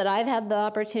people that I've had the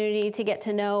opportunity to get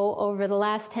to know over the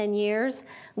last 10 years,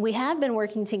 we have been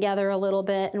working together a little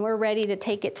bit, and we're ready to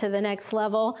take it to the next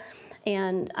level.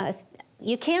 And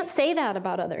you can't say that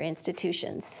about other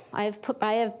institutions. I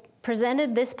have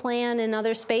presented this plan in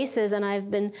other spaces, and I've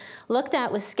been looked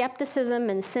at with skepticism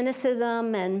and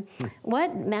cynicism and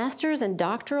what, masters and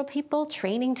doctoral people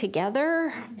training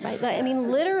together? Right? I mean,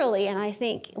 literally, and I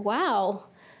think, wow,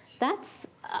 that's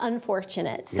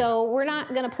unfortunate. Yeah. So we're not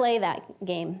going to play that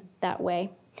game that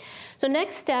way. So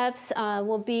next steps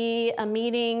will be a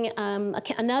meeting,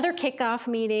 another kickoff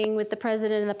meeting with the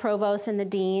president and the provost and the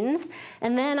deans.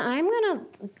 And then I'm gonna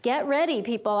get ready,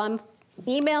 people. I'm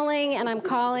emailing and I'm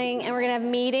calling, and we're gonna have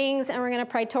meetings, and we're gonna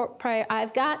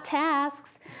I've got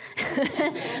tasks,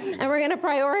 and we're gonna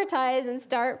prioritize and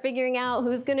start figuring out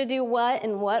who's gonna do what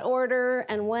in what order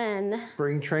and when.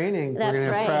 Spring training. That's we're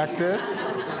gonna right. Practice.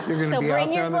 You're gonna So be bring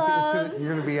out there your on gloves.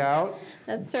 you're gonna be out.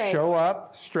 That's right. Show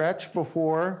up, stretch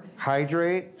before,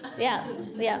 hydrate. Yeah,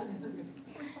 yeah.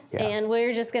 Yeah. And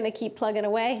we're just gonna keep plugging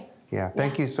away. Yeah,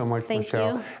 thank you so much, Thank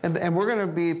Michelle. you. And we're going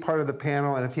to be part of the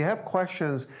panel, and if you have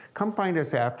questions, come find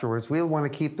us afterwards. We'll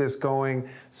want to keep this going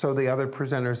so the other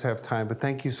presenters have time, but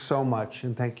thank you so much,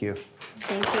 and thank you.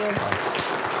 Thank you.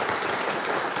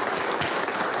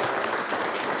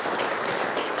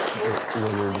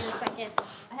 Wait a second.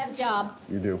 I have a job.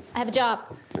 You do. I have a job.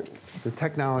 The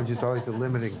technology is always a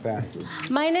limiting factor.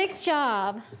 My next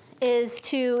job is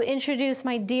to introduce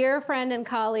my dear friend and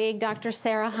colleague, Dr.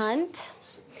 Sarah Hunt.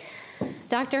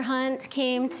 Dr. Hunt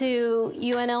came to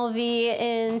UNLV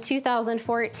in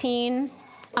 2014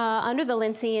 under the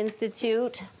Lincy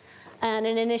Institute and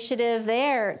an initiative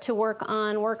there to work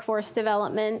on workforce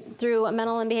development through a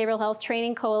mental and behavioral health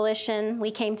training coalition.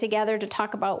 We came together to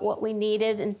talk about what we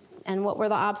needed and what were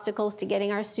the obstacles to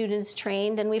getting our students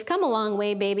trained. And we've come a long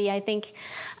way, baby, I think.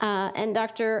 And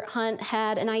Dr. Hunt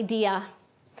had an idea.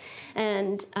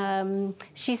 And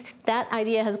that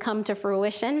idea has come to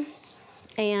fruition.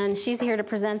 And she's here to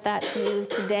present that to you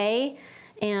today.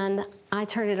 And I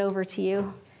turn it over to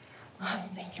you. Oh,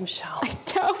 thank you, Michelle.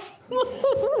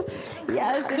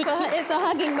 Yes, it's a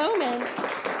hugging moment.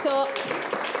 So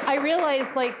I realize,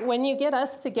 like, when you get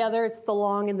us together, it's the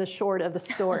long and the short of the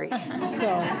story.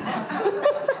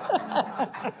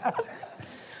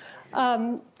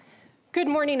 Good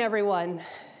morning, everyone.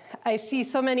 I see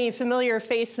so many familiar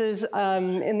faces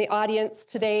in the audience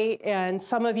today, and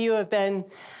some of you have been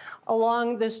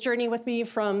along this journey with me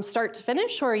from start to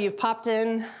finish, or you've popped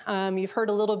in. You've heard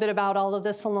a little bit about all of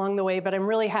this along the way, but I'm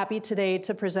really happy today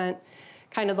to present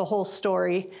kind of the whole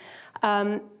story.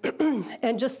 And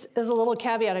just as a little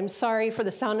caveat, I'm sorry for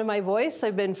the sound of my voice.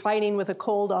 I've been fighting with a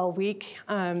cold all week.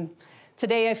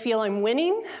 Today I feel I'm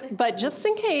winning, but just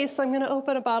in case, I'm gonna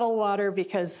open a bottle of water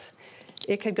because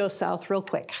it could go south real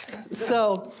quick.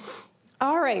 So,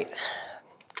 all right.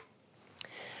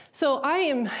 So I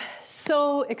am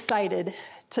so excited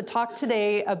to talk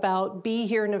today about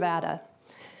BeHERE Nevada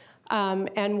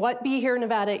and what BeHERE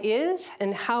Nevada is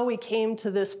and how we came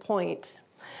to this point.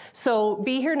 So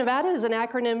BeHERE Nevada is an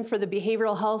acronym for the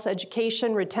Behavioral Health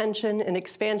Education, Retention, and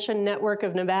Expansion Network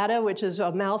of Nevada, which is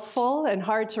a mouthful and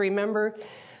hard to remember,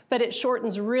 but it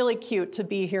shortens really cute to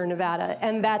BeHERE Nevada,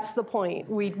 and that's the point.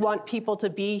 We want people to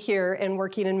be here and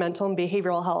working in mental and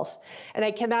behavioral health. And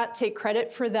I cannot take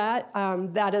credit for that.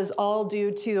 That is all due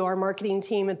to our marketing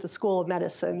team at the School of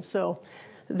Medicine, so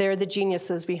they're the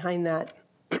geniuses behind that.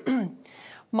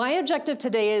 My objective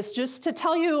today is just to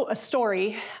tell you a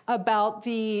story about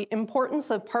the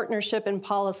importance of partnership and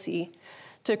policy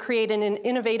to create an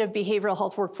innovative behavioral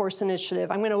health workforce initiative.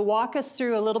 I'm going to walk us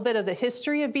through a little bit of the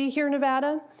history of BeHERE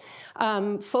Nevada,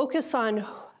 focus on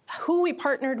who we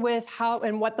partnered with, how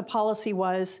and what the policy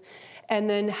was, and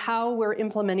then how we're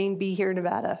implementing BeHERE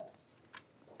Nevada.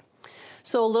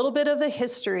 So a little bit of the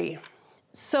history.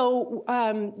 So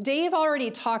Dave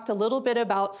already talked a little bit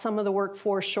about some of the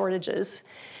workforce shortages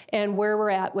and where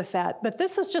we're at with that. But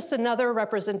this is just another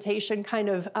representation kind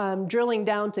of drilling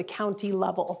down to county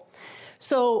level.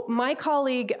 So my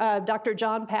colleague, Dr.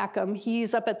 John Packham,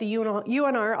 he's up at the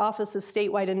UNR Office of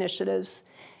Statewide Initiatives.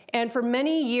 And for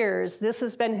many years, this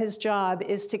has been his job,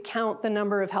 is to count the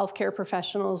number of healthcare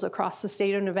professionals across the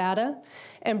state of Nevada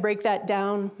and break that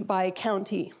down by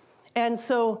county. And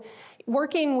so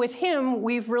working with him,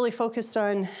 we've really focused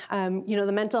on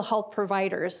the mental health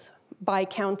providers by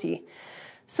county.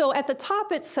 So at the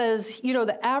top it says,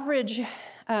 the average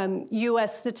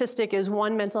US statistic is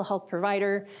one mental health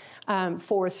provider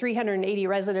for 380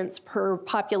 residents per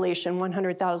population,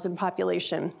 100,000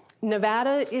 population.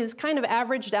 Nevada is kind of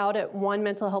averaged out at one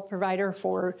mental health provider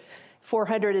for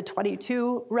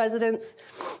 422 residents,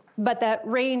 but that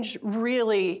range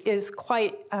really is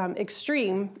quite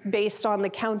extreme based on the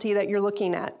county that you're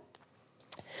looking at.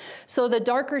 So the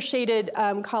darker shaded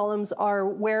columns are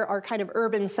where our kind of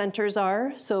urban centers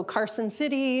are. So Carson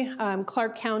City,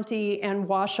 Clark County, and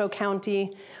Washoe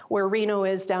County, where Reno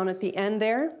is down at the end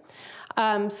there.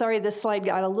 Sorry, this slide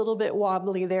got a little bit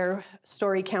wobbly there.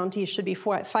 Story County should be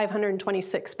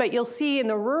 526. But you'll see in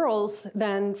the rurals,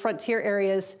 then frontier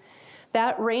areas,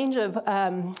 that range of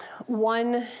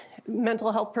one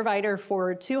mental health provider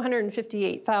for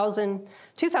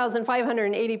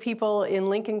 2,580 people in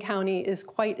Lincoln County is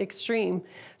quite extreme.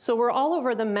 So we're all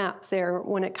over the map there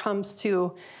when it comes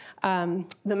to the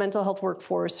mental health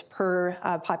workforce per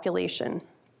population.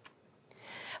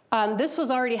 This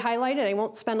was already highlighted. I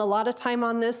won't spend a lot of time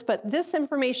on this, but this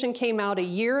information came out a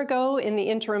year ago in the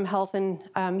Interim Health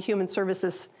and Human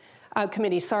Services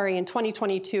Committee. Sorry, in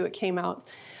 2022 it came out.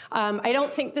 I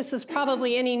don't think this is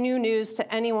probably any new news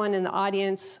to anyone in the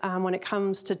audience when it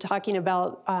comes to talking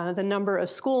about the number of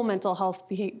school mental health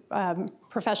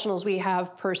professionals we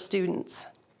have per students.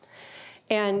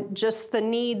 And just the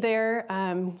need there,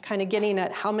 kind of getting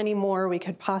at how many more we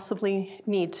could possibly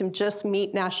need to just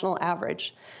meet national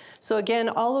average. So again,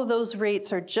 all of those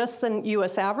rates are just the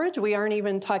US average. We aren't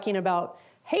even talking about,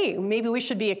 hey, maybe we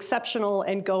should be exceptional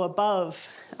and go above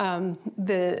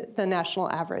the national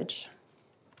average.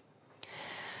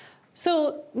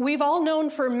 So we've all known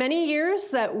for many years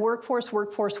that workforce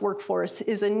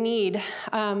is a need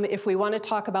if we want to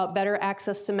talk about better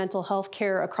access to mental health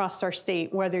care across our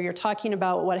state, whether you're talking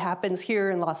about what happens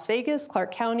here in Las Vegas,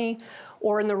 Clark County,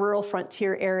 or in the rural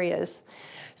frontier areas.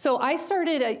 So I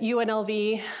started at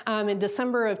UNLV in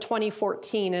December of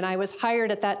 2014, and I was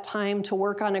hired at that time to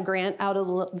work on a grant out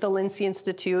of the Lincy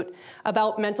Institute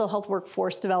about mental health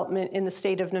workforce development in the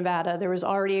state of Nevada. There was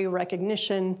already a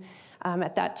recognition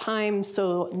at that time.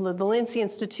 So the Lincy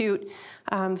Institute,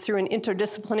 through an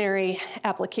interdisciplinary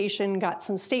application, got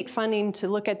some state funding to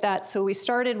look at that. So we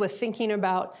started with thinking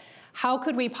about how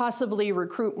could we possibly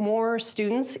recruit more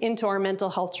students into our mental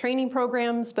health training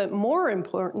programs, but more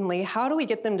importantly, how do we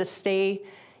get them to stay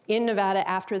in Nevada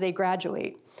after they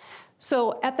graduate?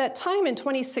 So at that time in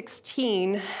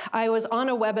 2016, I was on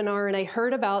a webinar and I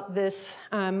heard about this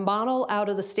model out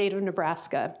of the state of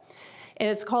Nebraska. And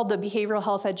it's called the Behavioral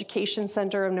Health Education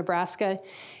Center of Nebraska.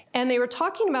 And they were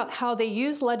talking about how they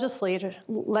use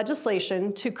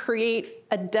legislation to create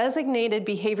a designated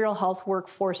behavioral health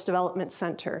workforce development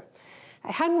center.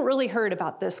 I hadn't really heard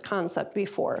about this concept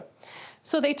before.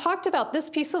 So they talked about this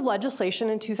piece of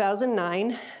legislation in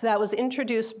 2009 that was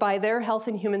introduced by their Health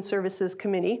and Human Services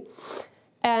Committee.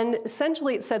 And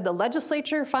essentially it said the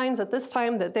legislature finds at this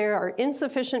time that there are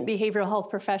insufficient behavioral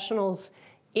health professionals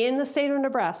in the state of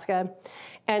Nebraska,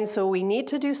 and so we need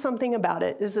to do something about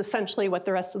it, is essentially what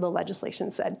the rest of the legislation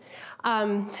said.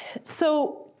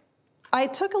 So I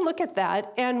took a look at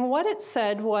that, and what it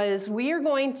said was we are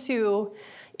going to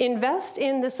invest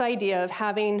in this idea of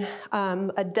having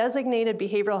a designated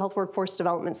behavioral health workforce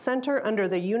development center under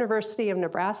the University of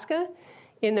Nebraska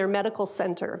in their medical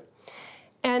center.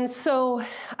 And so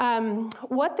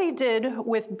what they did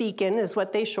with Beacon is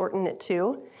what they shortened it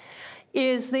to,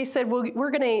 is they said, well,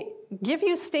 we're going to give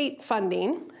you state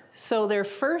funding. So their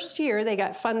first year, they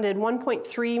got funded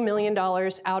 $1.3 million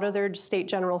out of their state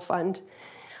general fund.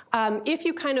 If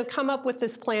you kind of come up with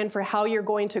this plan for how you're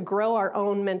going to grow our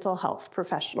own mental health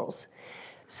professionals.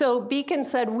 So Beacon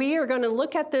said, we are going to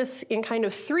look at this in kind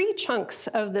of 3 chunks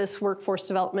of this workforce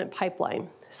development pipeline.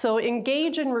 So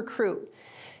engage and recruit.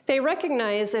 They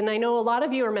recognize, and I know a lot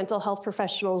of you are mental health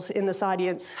professionals in this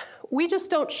audience, we just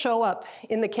don't show up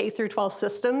in the K through 12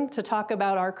 system to talk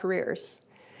about our careers.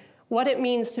 What it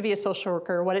means to be a social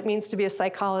worker, what it means to be a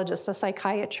psychologist, a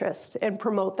psychiatrist, and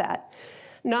promote that.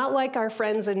 Not like our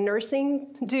friends in nursing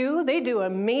do. They do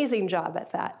an amazing job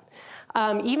at that.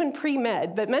 Even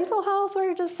pre-med, but mental health,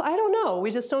 we're just, I don't know,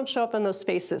 we just don't show up in those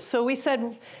spaces. So we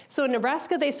said, so in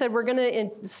Nebraska, they said we're gonna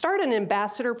start an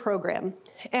ambassador program.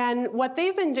 And what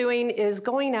they've been doing is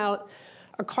going out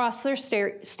across their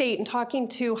state and talking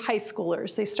to high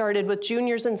schoolers. They started with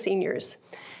juniors and seniors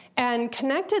and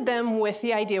connected them with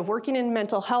the idea of working in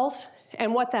mental health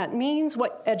and what that means,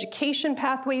 what education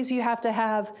pathways you have to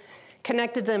have,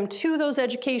 connected them to those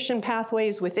education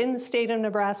pathways within the state of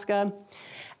Nebraska.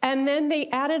 And then they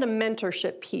added a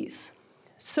mentorship piece.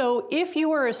 So if you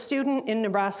were a student in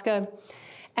Nebraska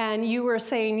and you were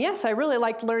saying, yes, I really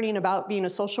liked learning about being a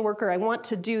social worker, I want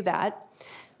to do that,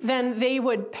 then they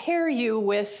would pair you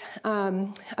with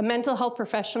a mental health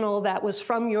professional that was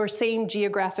from your same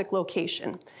geographic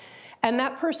location. And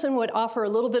that person would offer a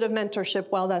little bit of mentorship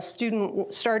while that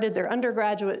student started their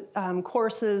undergraduate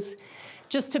courses,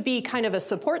 just to be kind of a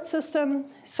support system,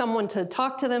 someone to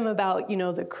talk to them about, you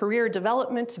know, the career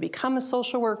development to become a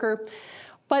social worker.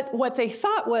 But what they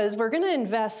thought was, we're gonna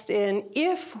invest in,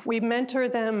 if we mentor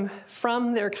them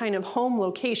from their kind of home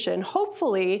location,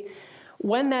 hopefully,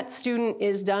 when that student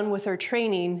is done with their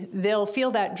training, they'll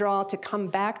feel that draw to come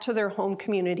back to their home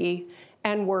community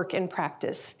and work and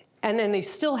practice. And then they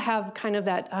still have kind of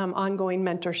that ongoing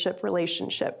mentorship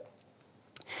relationship.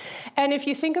 And if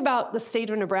you think about the state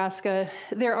of Nebraska,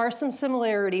 there are some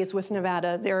similarities with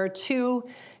Nevada. There are two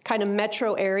kind of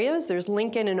metro areas. There's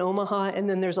Lincoln and Omaha, and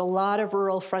then there's a lot of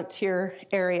rural frontier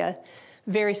area,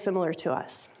 very similar to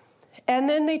us. And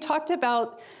then they talked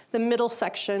about the middle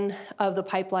section of the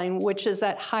pipeline, which is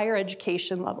that higher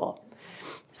education level.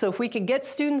 So if we could get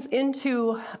students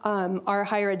into our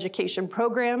higher education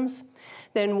programs,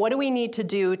 then what do we need to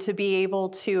do to be able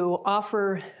to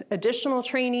offer additional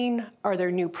training? Are there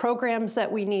new programs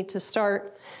that we need to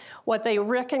start? What they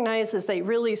recognize is they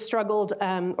really struggled,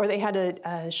 or they had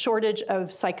a shortage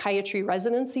of psychiatry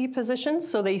residency positions,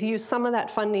 so they used some of that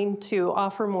funding to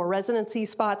offer more residency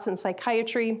spots in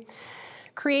psychiatry,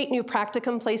 create new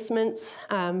practicum placements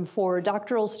for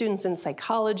doctoral students in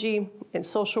psychology and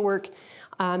social work,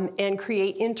 and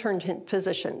create internship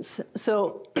positions.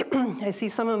 So I see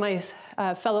some of my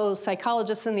fellow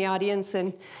psychologists in the audience,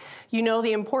 and you know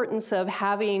the importance of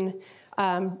having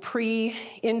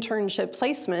pre-internship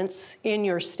placements in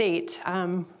your state,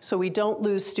 so we don't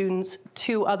lose students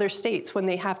to other states when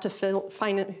they have to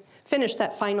finish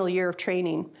that final year of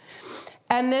training.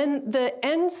 And then the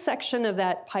end section of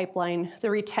that pipeline, the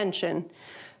retention.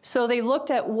 So they looked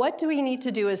at what do we need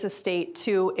to do as a state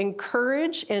to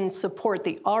encourage and support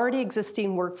the already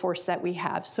existing workforce that we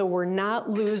have, so we're not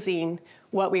losing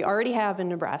what we already have in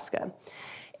Nebraska.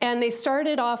 And they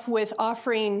started off with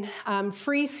offering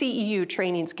free CEU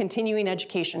trainings, continuing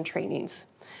education trainings,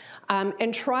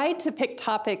 and tried to pick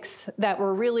topics that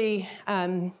were really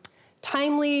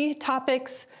timely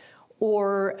topics,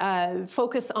 or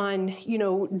focus on,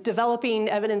 developing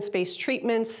evidence-based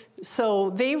treatments. So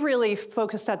they really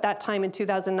focused at that time in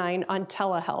 2009 on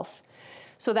telehealth.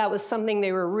 So that was something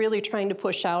they were really trying to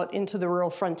push out into the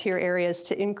rural frontier areas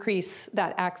to increase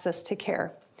that access to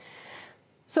care.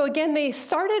 So again, they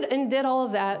started and did all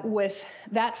of that with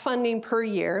that funding per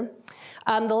year.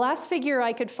 The last figure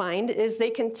I could find is they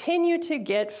continue to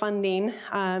get funding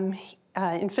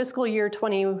in fiscal year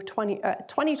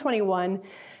 2021.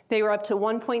 They were up to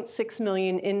 $1.6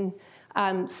 million in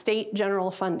state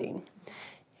general funding.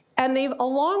 And they've,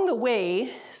 along the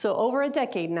way, so over a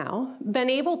decade now, been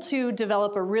able to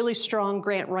develop a really strong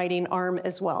grant writing arm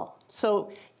as well.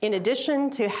 So in addition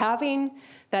to having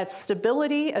that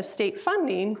stability of state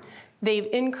funding, they've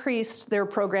increased their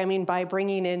programming by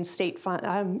bringing in state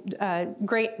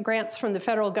grants from the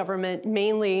federal government,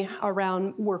 mainly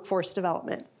around workforce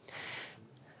development.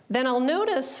 Then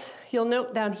you'll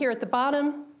note down here at the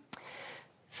bottom,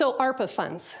 so ARPA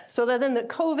funds. So then the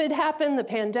COVID happened, the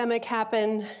pandemic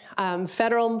happened,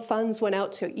 federal funds went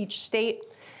out to each state,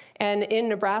 and in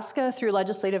Nebraska, through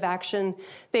legislative action,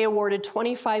 they awarded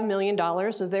 $25 million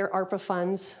of their ARPA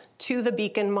funds to the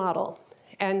Beacon model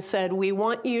and said, we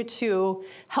want you to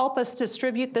help us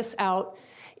distribute this out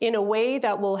in a way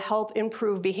that will help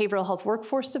improve behavioral health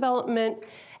workforce development,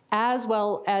 as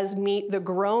well as meet the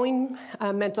growing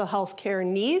mental health care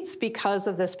needs because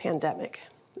of this pandemic.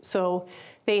 So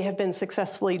they have been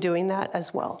successfully doing that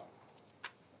as well.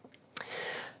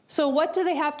 So what do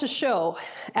they have to show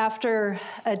after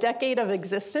a decade of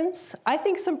existence? I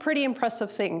think some pretty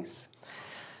impressive things.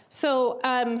 So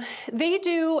they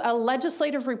do a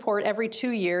legislative report every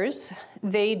 2 years.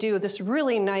 They do this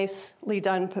really nicely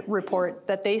done report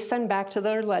that they send back to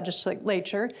their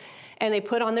legislature, and they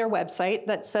put on their website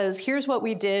that says, here's what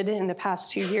we did in the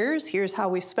past 2 years, here's how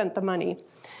we spent the money.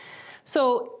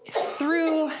 So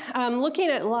through looking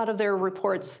at a lot of their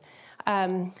reports,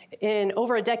 in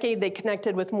over a decade, they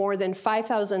connected with more than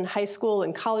 5,000 high school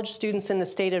and college students in the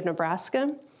state of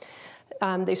Nebraska.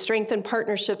 They strengthened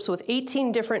partnerships with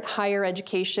 18 different higher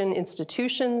education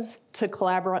institutions to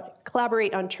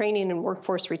collaborate on training and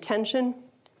workforce retention.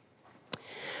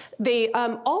 They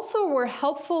also were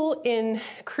helpful in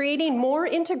creating more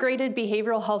integrated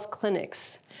behavioral health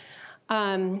clinics.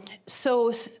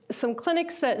 So some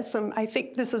clinics I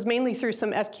think this was mainly through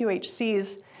some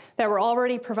FQHCs that were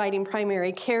already providing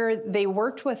primary care. They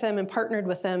worked with them and partnered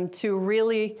with them to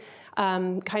really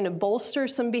kind of bolster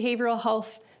some behavioral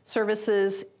health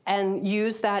services and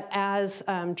use that as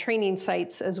training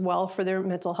sites as well for their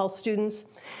mental health students.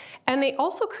 And they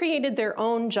also created their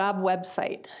own job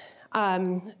website.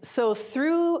 So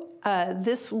through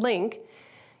this link,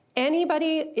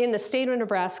 anybody in the state of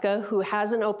Nebraska who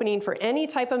has an opening for any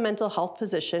type of mental health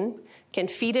position can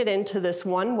feed it into this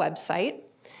one website.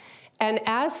 And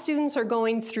as students are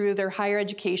going through their higher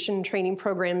education training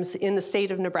programs in the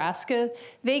state of Nebraska,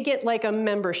 they get like a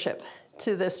membership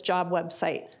to this job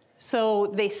website.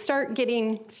 So they start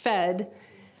getting fed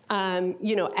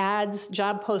ads,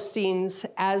 job postings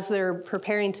as they're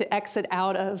preparing to exit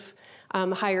out of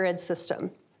higher ed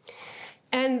system.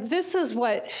 And this is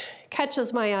what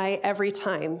catches my eye every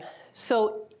time.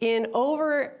 So in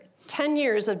over 10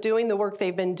 years of doing the work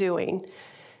they've been doing,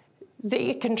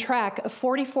 they can track a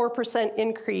 44%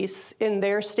 increase in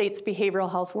their state's behavioral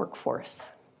health workforce.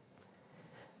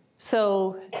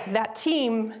 So that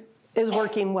team is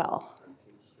working well.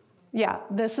 Yeah,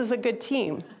 this is a good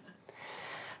team.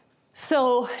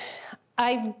 So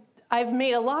I've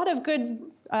made a lot of good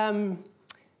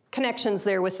connections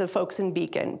there with the folks in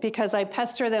Beacon, because I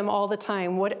pester them all the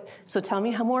time. So tell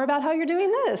me more about how you're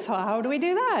doing this. How do we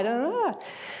do that?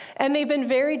 And they've been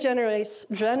very generous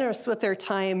with their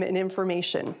time and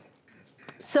information.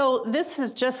 So this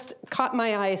has just caught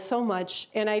my eye so much,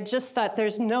 and I just thought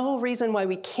there's no reason why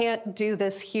we can't do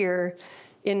this here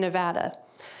in Nevada.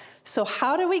 So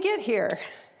how do we get here?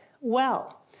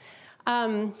 Well,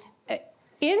 in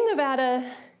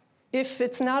Nevada, if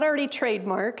it's not already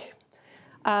trademark,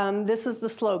 this is the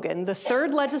slogan: the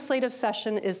third legislative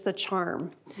session is the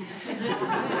charm.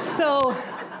 So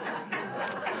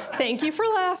thank you for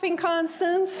laughing,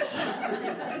 Constance.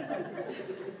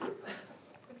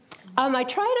 I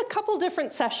tried a couple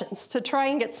different sessions to try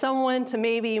and get someone to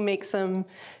maybe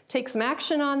take some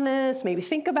action on this, maybe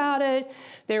think about it.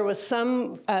 There was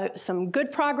some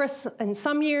good progress in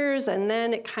some years, and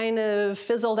then it kind of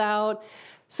fizzled out.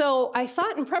 So I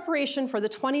thought, in preparation for the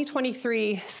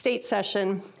 2023 state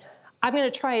session, I'm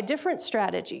going to try a different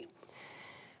strategy.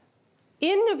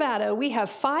 In Nevada, we have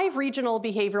 5 regional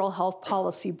behavioral health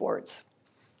policy boards.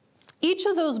 Each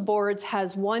of those boards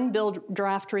has one bill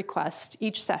draft request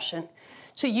each session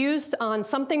to use on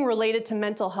something related to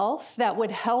mental health that would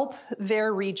help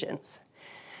their regions.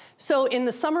 So in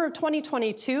the summer of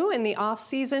 2022, in the off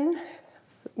season,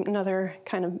 another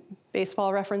kind of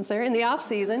baseball reference there, in the off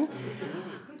season,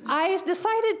 I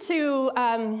decided to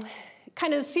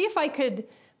kind of see if I could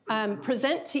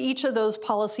present to each of those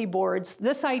policy boards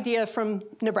this idea from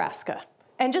Nebraska,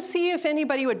 and just see if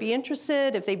anybody would be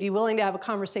interested, if they'd be willing to have a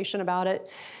conversation about it.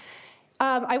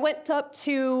 I went up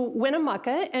to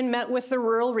Winnemucca and met with the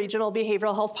Rural Regional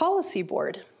Behavioral Health Policy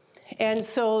Board. And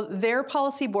so their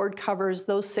policy board covers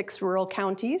those 6 rural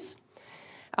counties.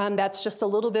 That's just a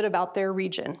little bit about their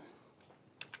region.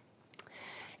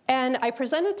 And I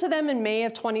presented to them in May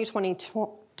of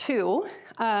 2022.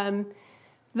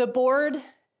 The board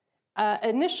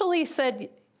initially said,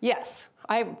 yes,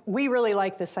 we really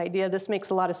like this idea. This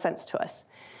makes a lot of sense to us.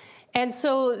 And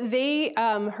so they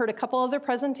heard a couple other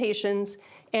presentations,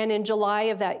 and in July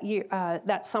of that year,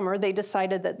 that summer, they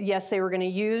decided that, yes, they were going to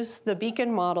use the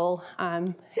Beacon model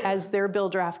as their bill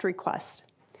draft request.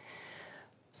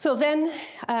 So then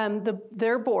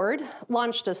their board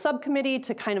launched a subcommittee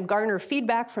to kind of garner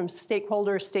feedback from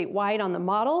stakeholders statewide on the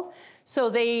model. So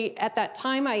at that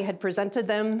time, I had presented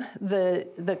them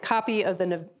the copy of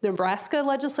the Nebraska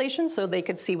legislation so they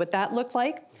could see what that looked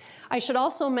like. I should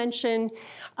also mention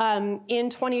in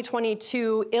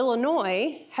 2022,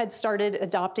 Illinois had started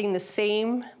adopting the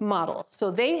same model.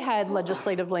 So they had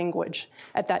legislative language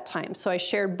at that time. So I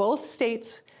shared both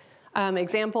states'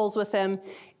 examples with them.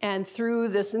 And through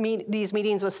these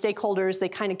meetings with stakeholders, they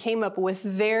kind of came up with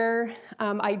their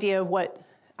idea of what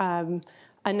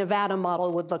a Nevada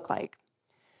model would look like.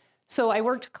 So I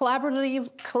worked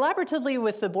collaboratively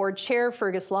with the board chair,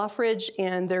 Fergus Loffridge,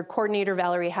 and their coordinator,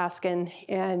 Valerie Haskin,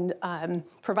 and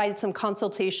provided some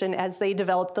consultation as they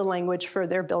developed the language for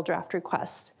their bill draft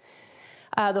request.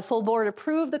 The full board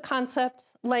approved the concept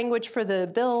language for the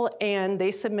bill, and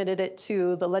they submitted it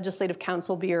to the Legislative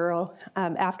Council Bureau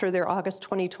after their August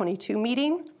 2022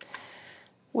 meeting,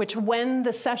 which when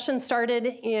the session started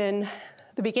in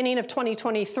the beginning of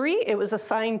 2023, it was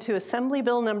assigned to Assembly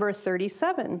Bill number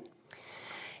 37.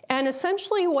 And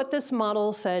essentially what this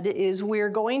model said is we're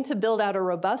going to build out a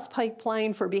robust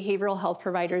pipeline for behavioral health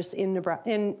providers in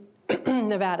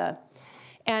Nevada.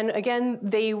 And again,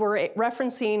 they were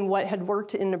referencing what had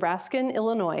worked in Nebraska and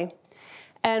Illinois.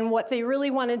 And what they really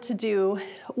wanted to do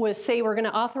was say, we're going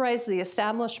to authorize the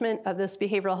establishment of this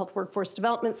Behavioral Health Workforce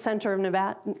Development Center of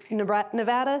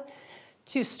Nevada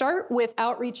to start with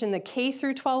outreach in the K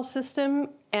through 12 system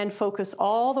and focus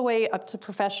all the way up to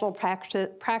professional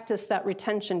practice, that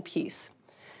retention piece.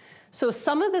 So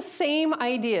some of the same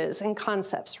ideas and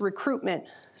concepts, recruitment.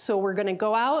 So we're going to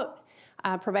go out,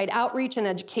 provide outreach and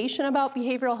education about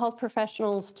behavioral health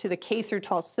professionals to the K through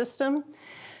 12 system.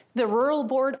 The rural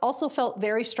board also felt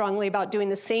very strongly about doing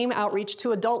the same outreach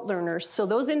to adult learners. So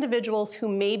those individuals who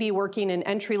may be working in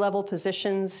entry-level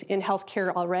positions in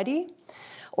healthcare already,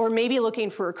 or maybe looking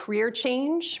for a career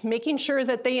change, making sure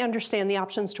that they understand the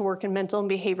options to work in mental and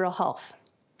behavioral health.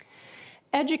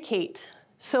 Educate.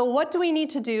 So what do we need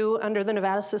to do under the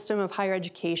Nevada system of higher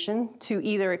education to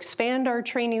either expand our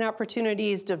training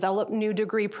opportunities, develop new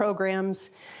degree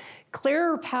programs,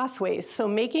 clearer pathways? So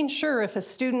making sure if a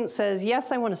student says,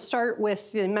 yes, I want to start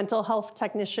with the mental health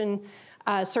technician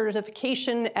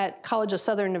certification at College of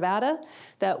Southern Nevada,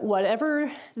 that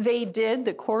whatever they did,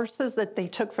 the courses that they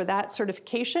took for that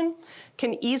certification,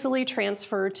 can easily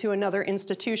transfer to another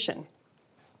institution.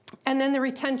 And then the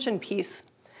retention piece.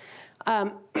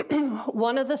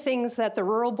 One of the things that the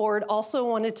Rural Board also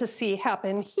wanted to see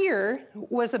happen here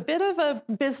was a bit of a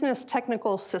business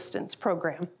technical assistance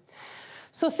program.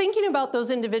 So thinking about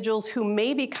those individuals who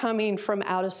may be coming from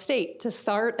out of state to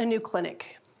start a new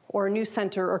clinic or a new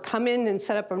center or come in and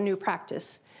set up a new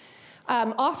practice.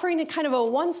 Offering a kind of a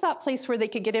one-stop place where they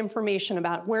could get information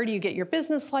about where do you get your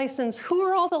business license, who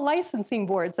are all the licensing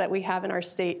boards that we have in our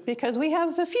state, because we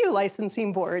have a few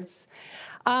licensing boards.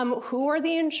 Who are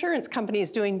the insurance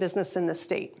companies doing business in the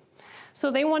state?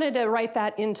 So they wanted to write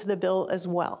that into the bill as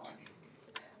well.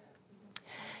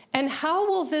 And how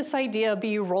will this idea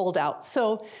be rolled out?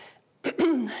 So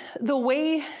the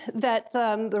way that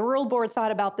the Rural Board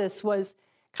thought about this was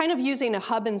kind of using a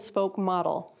hub and spoke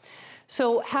model.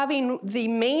 So having the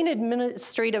main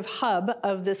administrative hub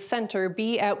of this center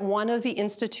be at one of the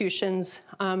institutions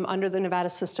under the Nevada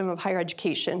system of higher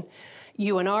education,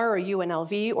 UNR or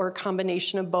UNLV, or a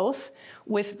combination of both,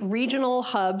 with regional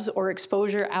hubs or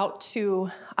exposure out to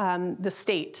the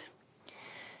state.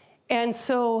 And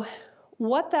so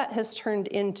what that has turned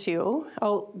into,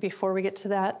 before we get to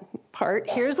that part,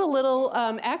 here's a little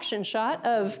action shot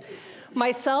of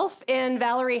myself and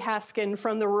Valerie Haskin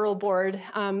from the Rural Board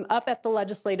up at the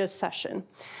legislative session.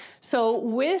 So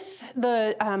with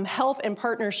the help and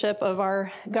partnership of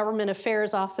our government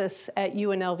affairs office at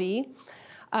UNLV,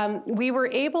 we were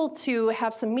able to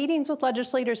have some meetings with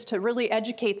legislators to really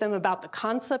educate them about the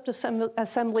concept of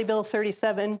Assembly Bill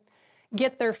 37,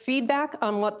 get their feedback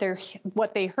on what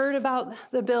they heard about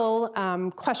the bill,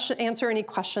 answer any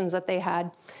questions that they had.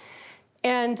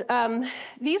 And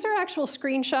these are actual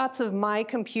screenshots of my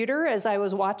computer as I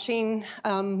was watching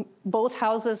both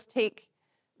houses take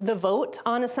the vote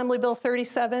on Assembly Bill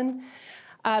 37.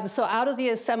 So out of the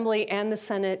Assembly and the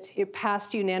Senate, it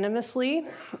passed unanimously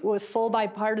with full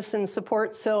bipartisan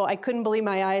support. So I couldn't believe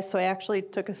my eyes, so I actually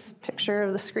took a picture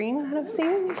of the screen that I'm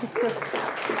seeing.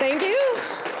 Thank you.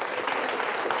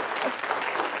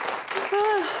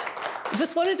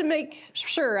 Just wanted to make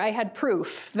sure I had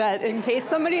proof that in case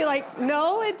somebody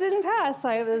no, it didn't pass,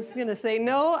 I was gonna say,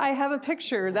 no, I have a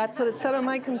picture. That's what it said on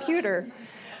my computer.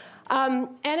 And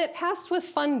it passed with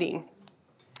funding.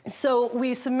 So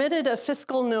we submitted a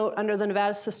fiscal note under the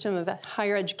Nevada system of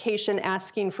higher education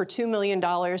asking for $2 million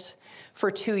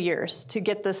for 2 years to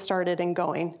get this started and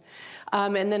going.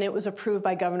 And then it was approved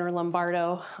by Governor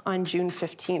Lombardo on June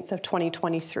 15th of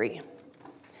 2023.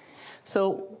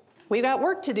 So we got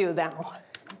work to do now.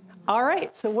 All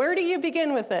right, so where do you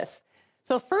begin with this?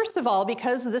 So first of all,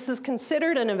 because this is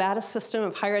considered a Nevada system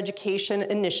of higher education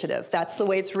initiative, that's the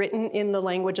way it's written in the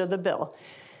language of the bill.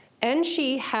 And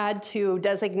she had to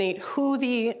designate who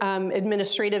the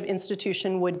administrative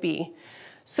institution would be.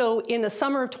 So in the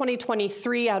summer of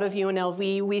 2023 out of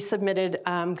UNLV, we submitted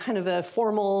kind of a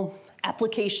formal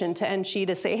application to NSHE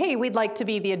to say, hey, we'd like to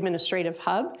be the administrative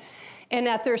hub. And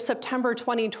at their September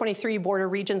 2023 Board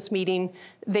of Regents meeting,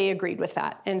 they agreed with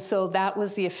that. And so that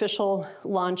was the official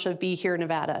launch of BeHERE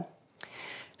Nevada.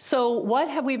 So what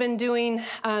have we been doing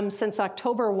since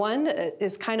October 1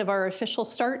 is kind of our official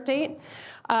start date.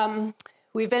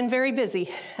 We've been very busy.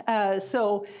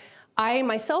 So I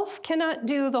myself cannot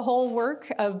do the whole work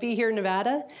of BeHERE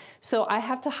Nevada, so I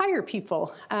have to hire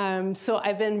people. So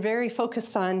I've been very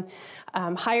focused on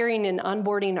hiring and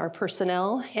onboarding our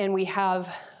personnel, and we have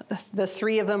the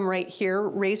 3 of them right here.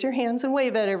 Raise your hands and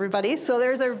wave at everybody. So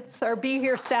there's our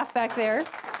BeHERE staff back there.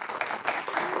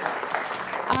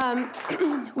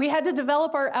 We had to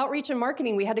develop our outreach and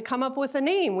marketing. We had to come up with a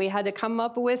name. We had to come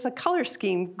up with a color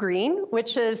scheme, green,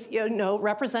 which is,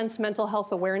 represents mental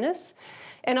health awareness,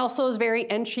 and also is very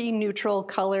entry neutral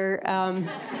color,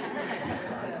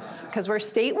 because we're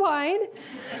statewide.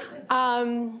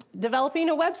 Developing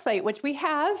a website, which we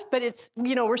have, but it's,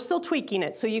 we're still tweaking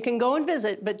it. So you can go and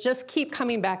visit, but just keep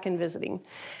coming back and visiting.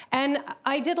 And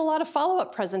I did a lot of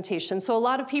follow-up presentations. So a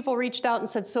lot of people reached out and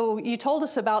said, so you told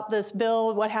us about this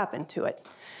bill, what happened to it?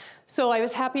 So I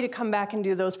was happy to come back and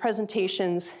do those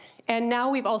presentations. And now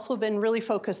we've also been really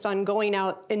focused on going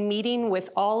out and meeting with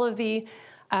all of the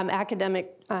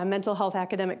mental health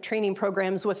academic training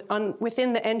programs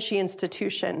within the NSHE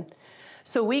institution.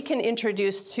 So we can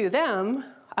introduce to them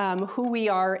who we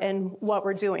are and what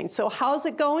we're doing. So how's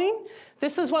it going?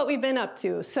 This is what we've been up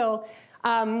to. So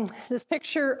this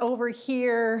picture over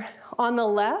here on the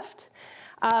left,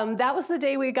 that was the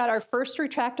day we got our first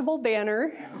retractable banner,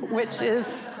 which is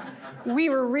we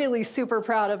were really super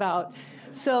proud about.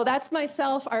 So that's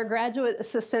myself, our graduate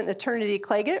assistant, Eternity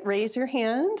Claggett. Raise your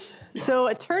hand. So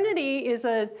Eternity is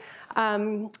a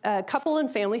couple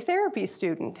and family therapy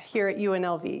student here at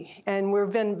UNLV. And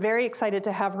we've been very excited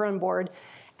to have her on board.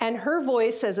 And her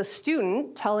voice as a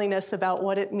student telling us about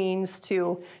what it means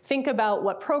to think about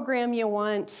what program you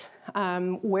want,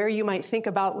 where you might think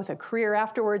about with a career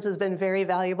afterwards has been very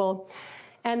valuable.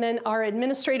 And then our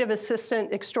administrative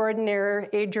assistant extraordinaire,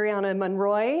 Adriana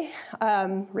Monroy,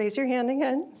 raise your hand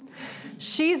again.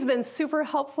 She's been super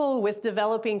helpful with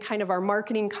developing kind of our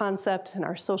marketing concept and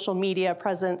our social media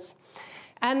presence.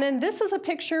 And then this is a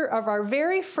picture of our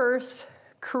very first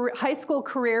high school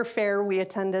career fair we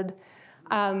attended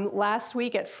last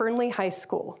week at Fernley High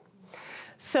School.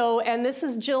 So, and this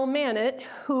is Jill Mannett,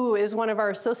 who is one of our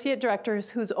associate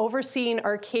directors who's overseeing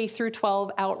our K through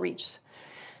 12 outreach.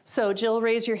 So Jill,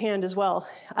 raise your hand as well.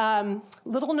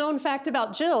 Little known fact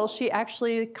about Jill, she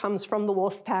actually comes from the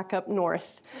Wolf Pack up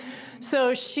north.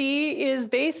 So she is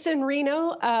based in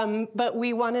Reno, but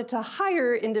we wanted to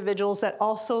hire individuals that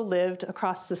also lived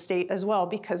across the state as well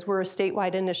because we're a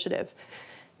statewide initiative.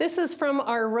 This is from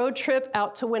our road trip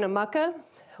out to Winnemucca,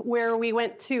 where we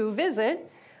went to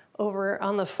visit over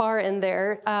on the far end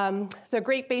there, the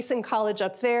Great Basin College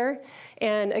up there,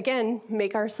 and again,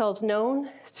 make ourselves known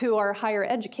to our higher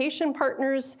education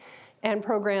partners and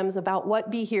programs about what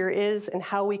BeHERE is and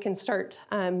how we can start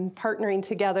partnering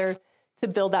together to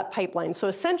build that pipeline. So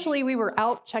essentially, we were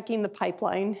out checking the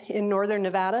pipeline in northern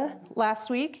Nevada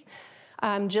last week.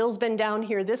 Jill's been down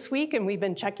here this week, and we've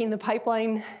been checking the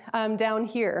pipeline down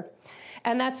here.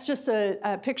 And that's just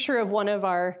a picture of one of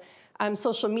our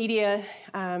social media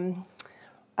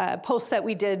posts that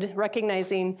we did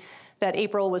recognizing that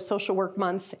April was Social Work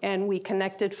Month, and we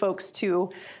connected folks to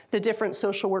the different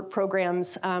social work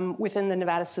programs within the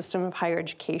Nevada system of higher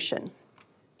education.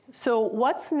 So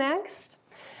what's next?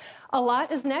 A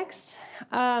lot is next.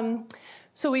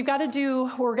 So we're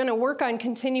gonna work on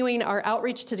continuing our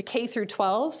outreach to the K through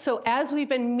 12. So as we've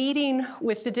been meeting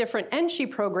with the different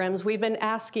NSHE programs, we've been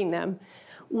asking them,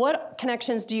 what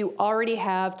connections do you already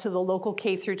have to the local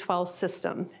K through 12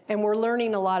 system? And we're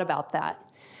learning a lot about that.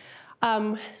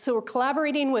 So we're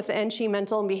collaborating with NSHE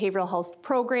mental and behavioral health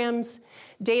programs,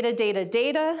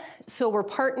 data. So we're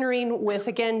partnering with,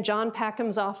 again, John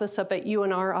Packham's office up at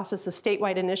UNR, Office of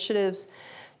Statewide Initiatives,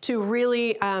 to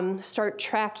really start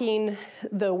tracking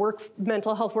the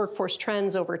mental health workforce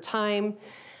trends over time.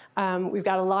 We've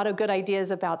got a lot of good ideas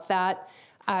about that.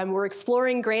 We're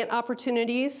exploring grant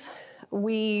opportunities.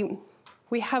 We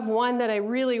have one that I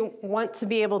really want to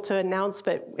be able to announce,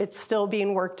 but it's still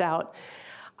being worked out.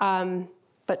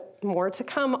 But more to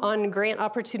come on grant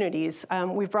opportunities.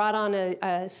 We've brought on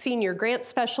a senior grant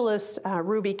specialist,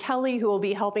 Ruby Kelly, who will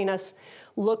be helping us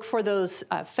look for those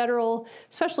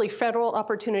especially federal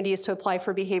opportunities to apply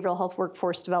for behavioral health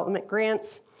workforce development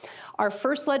grants. Our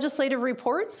first legislative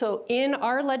report, so in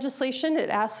our legislation, it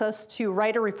asks us to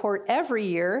write a report every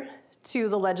year to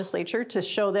the legislature to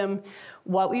show them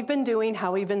what we've been doing,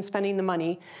 how we've been spending the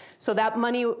money. So that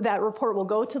report will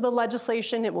go to the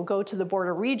legislation, it will go to the Board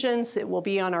of Regents, it will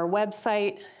be on our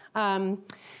website.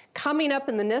 Coming up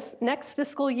in the next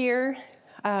fiscal year,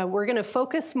 we're gonna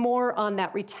focus more on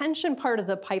that retention part of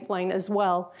the pipeline as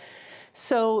well.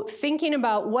 So thinking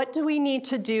about what do we need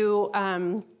to do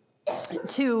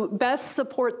to best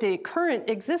support the current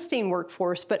existing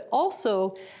workforce, but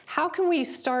also how can we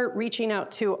start reaching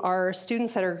out to our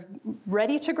students that are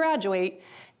ready to graduate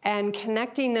and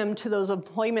connecting them to those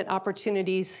employment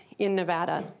opportunities in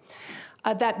Nevada.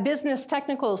 That Business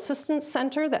Technical Assistance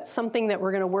Center, that's something that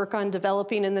we're gonna work on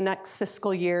developing in the next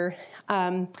fiscal year,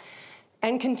 and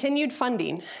continued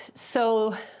funding.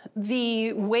 So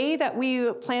the way that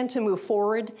we plan to move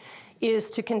forward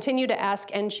is to continue to ask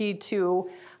NSHE to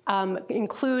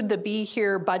include the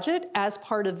BeHERE budget as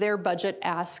part of their budget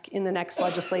ask in the next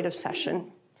legislative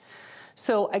session.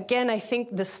 So again, I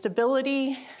think the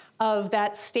stability of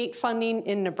that state funding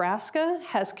in Nebraska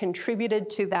has contributed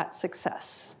to that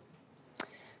success.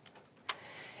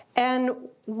 And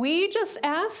we just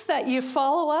ask that you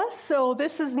follow us. So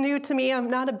this is new to me. I'm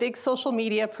not a big social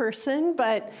media person,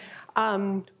 but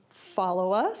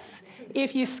follow us.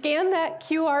 If you scan that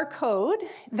QR code,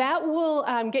 that will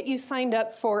get you signed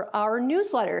up for our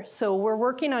newsletter. So we're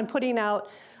working on putting out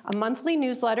a monthly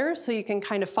newsletter so you can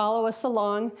kind of follow us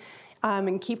along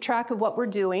and keep track of what we're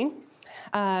doing.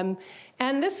 And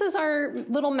this is our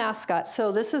little mascot.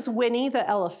 So this is Winnie the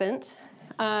elephant.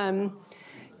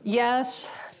 Yes,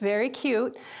 very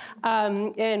cute.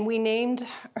 And we named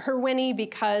her Winnie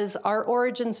because our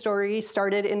origin story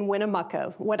started in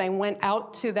Winnemucca when I went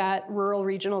out to that Rural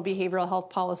Regional Behavioral Health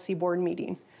Policy Board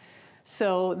meeting.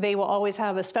 So they will always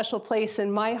have a special place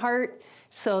in my heart.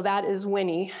 So that is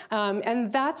Winnie.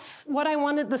 And that's what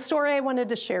the story I wanted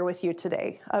to share with you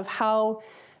today of how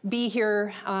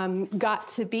BeHERE got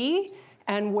to be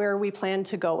and where we plan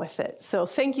to go with it. So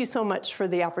thank you so much for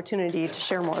the opportunity to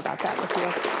share more about that with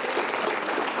you.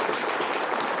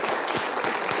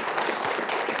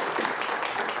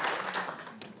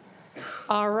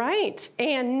 All right,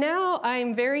 and now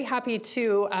I'm very happy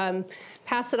to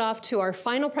pass it off to our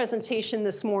final presentation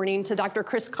this morning to Dr.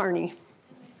 Chris Carney.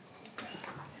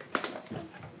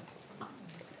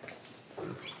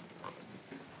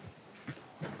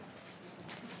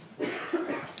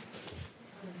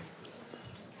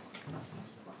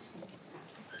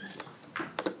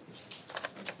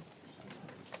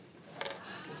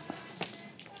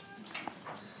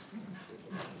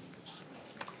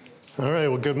 All right,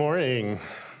 well, good morning.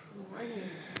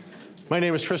 My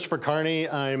name is Christopher Carney.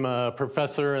 I'm a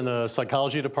professor in the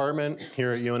psychology department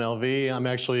here at UNLV. I'm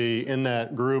actually in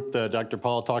that group that Dr.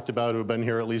 Paul talked about who've been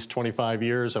here at least 25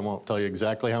 years. I won't tell you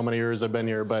exactly how many years I've been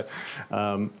here, but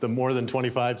the more than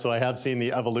 25. So I have seen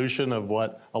the evolution of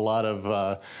what a lot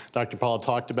of Dr. Paul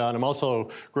talked about. I'm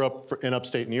also grew up in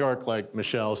upstate New York like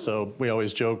Michelle, so we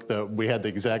always joke that we had the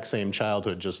exact same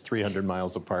childhood, just 300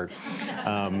 miles apart.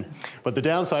 But the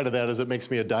downside of that is it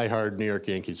makes me a diehard New York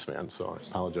Yankees fan, so I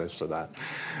apologize for that.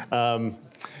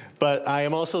 But I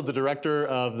am also the director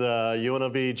of the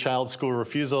UNLV Child School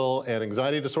Refusal and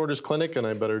Anxiety Disorders Clinic, and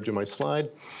I better do my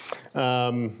slide.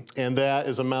 And that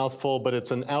is a mouthful, but it's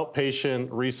an outpatient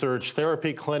research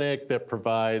therapy clinic that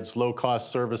provides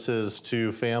low-cost services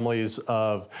to families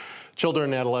of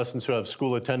children and adolescents who have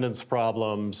school attendance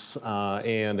problems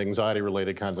and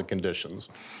anxiety-related kinds of conditions.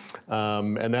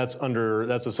 And that's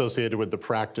associated with the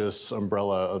practice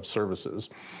umbrella of services.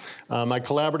 My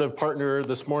collaborative partner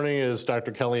this morning is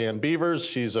Dr. Kellyanne Beavers.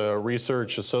 She's a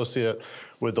research associate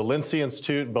with the Lincy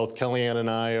Institute. Both Kellyanne and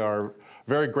I are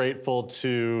very grateful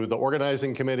to the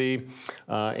organizing committee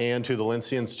and to the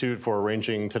Lincy Institute for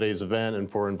arranging today's event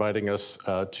and for inviting us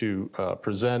to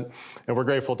present. And we're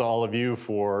grateful to all of you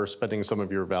for spending some of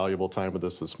your valuable time with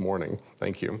us this morning.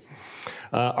 Thank you.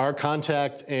 Our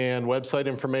contact and website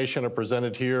information are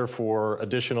presented here for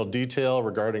additional detail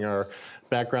regarding our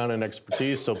background and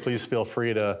expertise, so please feel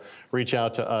free to reach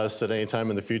out to us at any time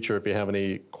in the future if you have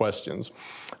any questions.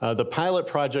 The pilot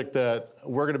project that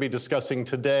we're going to be discussing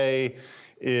today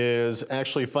is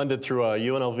actually funded through a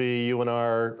UNLV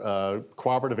UNR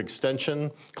cooperative extension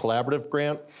collaborative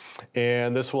grant,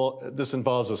 and this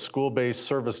involves a school-based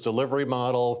service delivery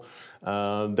model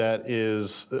that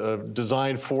is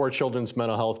designed for children's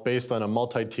mental health based on a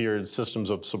multi-tiered systems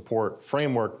of support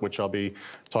framework, which I'll be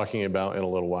talking about in a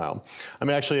little while. I'm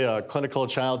actually a clinical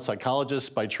child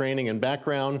psychologist by training and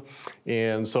background,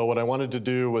 and so what I wanted to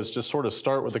do was just sort of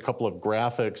start with a couple of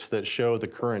graphics that show the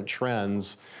current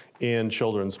trends in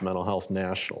children's mental health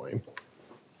nationally.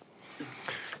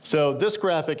 So this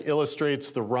graphic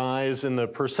illustrates the rise in the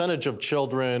percentage of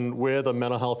children with a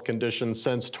mental health condition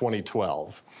since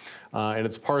 2012. And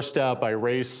it's parsed out by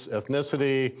race,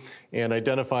 ethnicity, and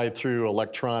identified through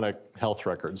electronic health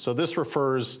records. So this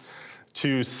refers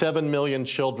to 7 million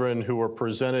children who were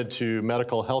presented to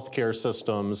medical health care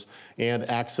systems and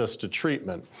access to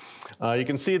treatment. You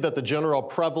can see that the general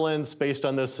prevalence based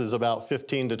on this is about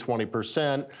 15 to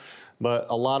 20%. But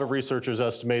a lot of researchers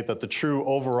estimate that the true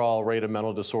overall rate of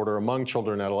mental disorder among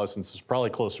children and adolescents is probably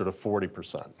closer to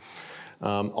 40%.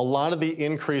 A lot of the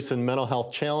increase in mental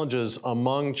health challenges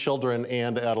among children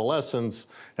and adolescents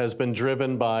has been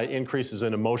driven by increases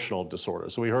in emotional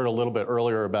disorders. So we heard a little bit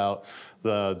earlier about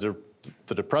the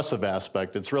depressive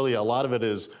aspect. It's really, a lot of it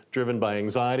is driven by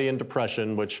anxiety and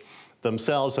depression, which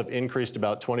themselves have increased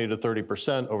about 20 to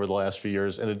 30% over the last few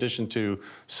years, in addition to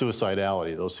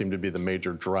suicidality. Those seem to be the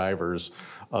major drivers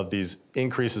of these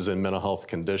increases in mental health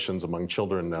conditions among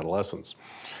children and adolescents.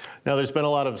 Now, there's been a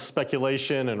lot of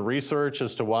speculation and research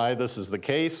as to why this is the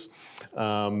case,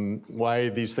 why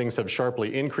these things have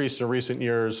sharply increased in recent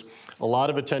years. A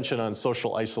lot of attention on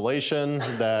social isolation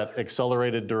that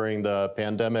accelerated during the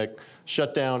pandemic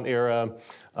shutdown era.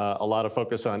 A lot of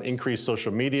focus on increased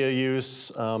social media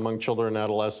use among children and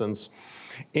adolescents,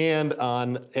 and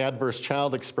on adverse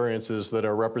child experiences that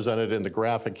are represented in the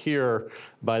graphic here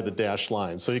by the dashed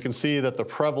line. So you can see that the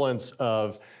prevalence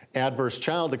of adverse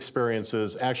child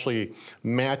experiences actually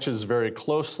matches very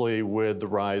closely with the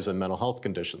rise in mental health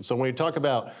conditions. So when we talk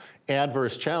about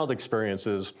adverse child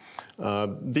experiences,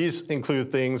 these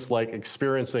include things like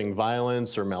experiencing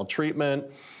violence or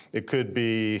maltreatment. It could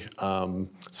be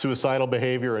suicidal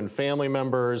behavior in family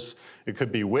members. It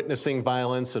could be witnessing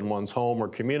violence in one's home or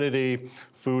community,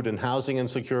 food and housing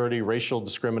insecurity, racial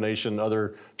discrimination,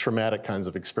 other traumatic kinds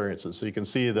of experiences. So you can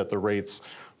see that the rates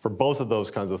for both of those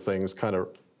kinds of things kind of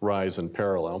rise in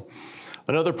parallel.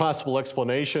 Another possible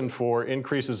explanation for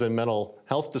increases in mental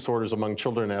health disorders among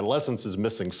children and adolescents is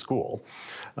missing school.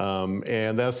 We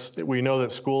know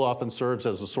that school often serves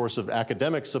as a source of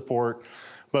academic support,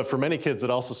 but for many kids, it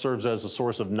also serves as a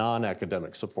source of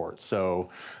non-academic support.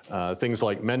 So things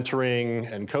like mentoring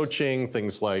and coaching,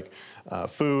 things like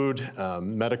food,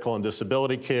 medical and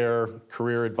disability care,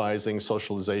 career advising,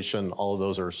 socialization, all of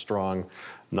those are strong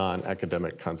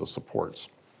non-academic kinds of supports.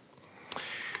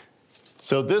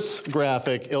 So this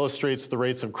graphic illustrates the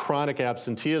rates of chronic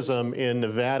absenteeism in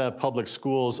Nevada public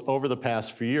schools over the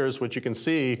past few years, which you can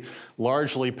see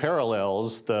largely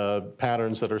parallels the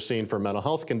patterns that are seen for mental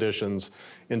health conditions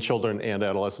in children and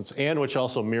adolescents, and which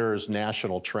also mirrors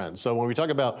national trends. So when we talk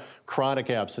about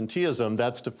chronic absenteeism,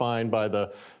 that's defined by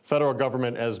the federal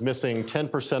government as missing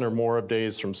 10% or more of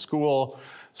days from school.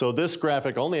 So this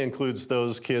graphic only includes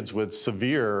those kids with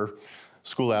severe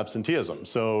school absenteeism.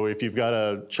 So if you've got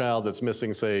a child that's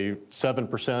missing, say, 7%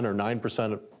 or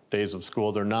 9% of days of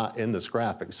school, they're not in this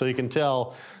graphic. So you can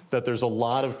tell that there's a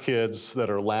lot of kids that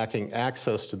are lacking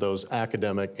access to those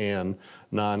academic and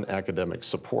non-academic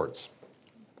supports.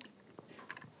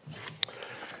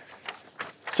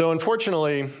 So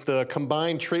unfortunately, the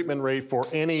combined treatment rate for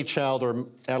any child or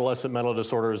adolescent mental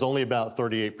disorder is only about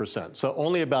 38%. So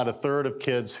only about a third of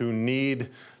kids who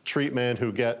need treatment,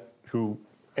 who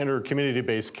enter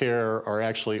community-based care are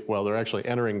actually, well, they're actually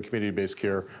entering community-based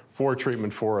care for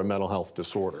treatment for a mental health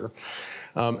disorder.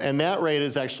 And that rate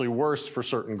is actually worse for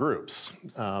certain groups.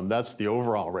 That's the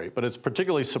overall rate, but it's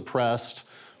particularly suppressed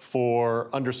for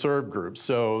underserved groups.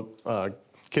 So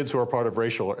kids who are part of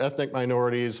racial or ethnic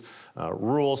minorities,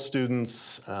 rural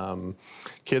students,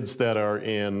 kids that are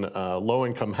in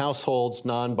low-income households,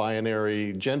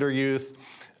 non-binary gender youth,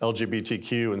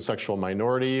 LGBTQ and sexual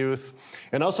minority youth,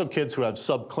 and also kids who have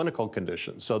subclinical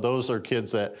conditions. So those are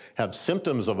kids that have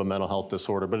symptoms of a mental health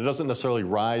disorder, but it doesn't necessarily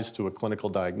rise to a clinical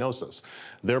diagnosis.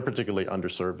 They're particularly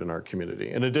underserved in our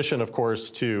community. In addition, of course,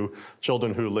 to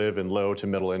children who live in low to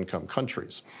middle income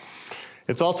countries.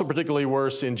 It's also particularly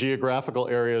worse in geographical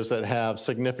areas that have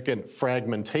significant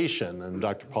fragmentation, and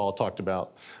Dr. Paul talked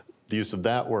about the use of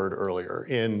that word earlier,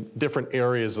 in different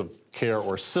areas of care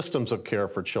or systems of care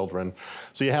for children.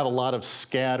 So you have a lot of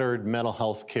scattered mental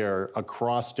health care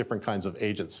across different kinds of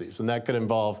agencies, and that could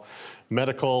involve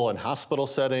medical and hospital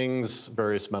settings,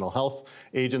 various mental health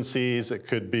agencies. It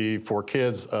could be for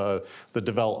kids, the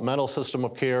developmental system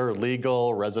of care,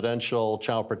 legal, residential,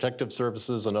 child protective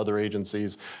services, and other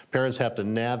agencies. Parents have to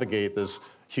navigate this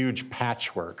huge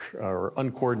patchwork or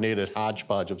uncoordinated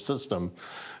hodgepodge of system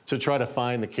to try to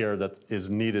find the care that is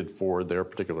needed for their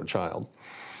particular child.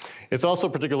 It's also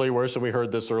particularly worse, and we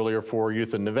heard this earlier, for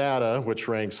youth in Nevada, which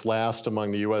ranks last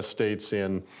among the US states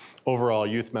in overall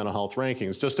youth mental health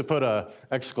rankings. Just to put an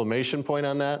exclamation point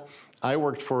on that, I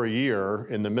worked for a year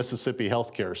in the Mississippi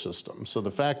healthcare system. So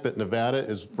the fact that Nevada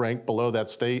is ranked below that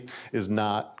state is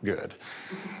not good.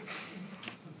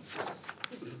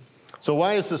 So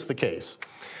why is this the case?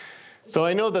 So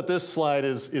I know that this slide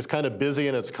is kind of busy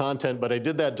in its content, but I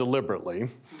did that deliberately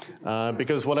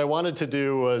because what I wanted to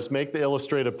do was make the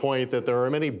illustrative point that there are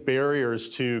many barriers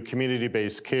to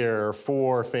community-based care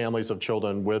for families of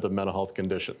children with a mental health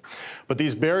condition. But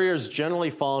these barriers generally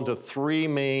fall into three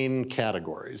main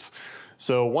categories.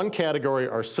 So one category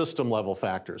are system-level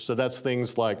factors. So that's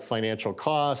things like financial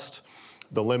cost,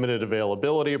 the limited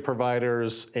availability of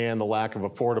providers, and the lack of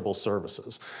affordable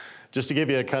services. Just to give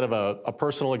you a kind of a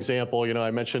personal example, you know,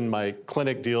 I mentioned my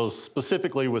clinic deals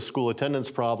specifically with school attendance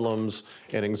problems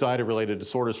and anxiety-related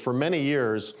disorders. For many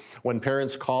years, when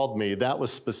parents called me, that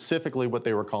was specifically what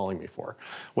they were calling me for.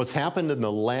 What's happened in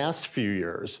the last few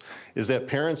years is that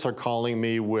parents are calling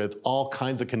me with all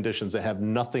kinds of conditions that have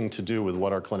nothing to do with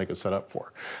what our clinic is set up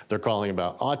for. They're calling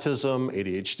about autism,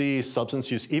 ADHD, substance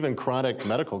use, even chronic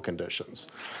medical conditions.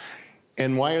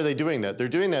 And why are they doing that? They're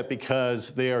doing that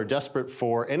because they are desperate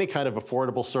for any kind of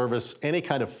affordable service, any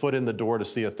kind of foot in the door to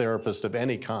see a therapist of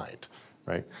any kind,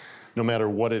 right? No matter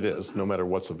what it is, no matter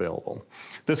what's available.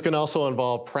 This can also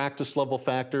involve practice level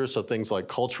factors, so things like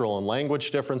cultural and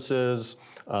language differences,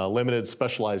 limited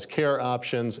specialized care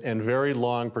options, and very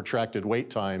long protracted wait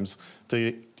times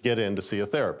to get in to see a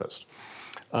therapist.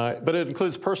 But it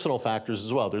includes personal factors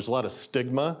as well. There's a lot of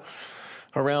stigma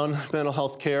around mental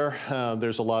health care.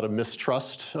 There's a lot of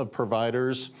mistrust of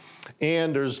providers,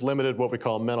 and there's limited what we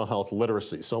call mental health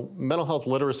literacy. So mental health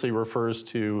literacy refers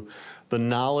to the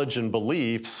knowledge and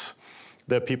beliefs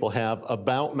that people have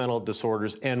about mental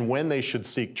disorders and when they should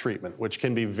seek treatment, which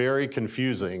can be very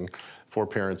confusing for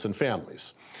parents and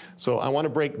families. So I want to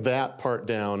break that part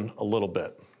down a little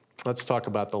bit. Let's talk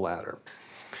about the latter.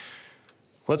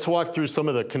 Let's walk through some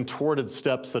of the contorted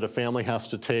steps that a family has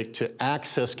to take to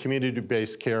access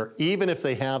community-based care, even if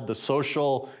they have the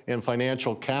social and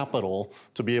financial capital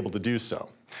to be able to do so.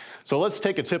 So let's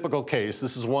take a typical case.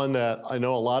 This is one that I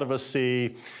know a lot of us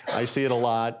see. I see it a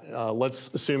lot. Let's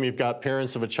assume you've got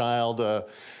parents of a child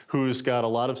who's got a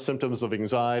lot of symptoms of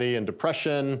anxiety and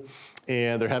depression,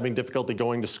 and they're having difficulty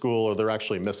going to school, or they're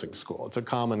actually missing school. It's a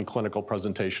common clinical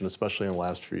presentation, especially in the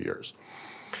last few years.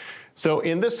 So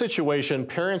in this situation,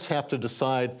 parents have to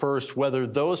decide first whether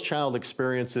those child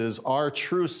experiences are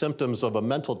true symptoms of a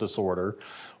mental disorder,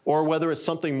 or whether it's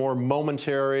something more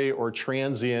momentary or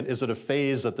transient. Is it a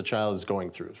phase that the child is going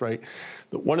through, right?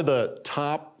 One of the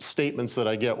top statements that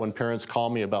I get when parents call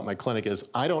me about my clinic is,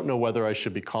 I don't know whether I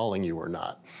should be calling you or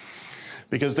not.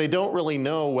 Because they don't really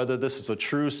know whether this is a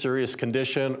true serious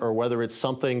condition or whether it's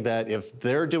something that if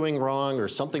they're doing wrong or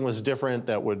something was different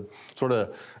that would sort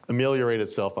of ameliorate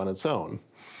itself on its own.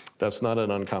 That's not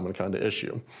an uncommon kind of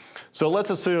issue. So let's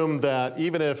assume that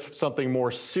even if something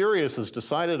more serious is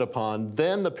decided upon,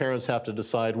 then the parents have to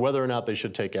decide whether or not they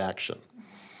should take action.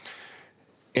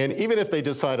 And even if they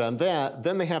decide on that,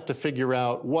 then they have to figure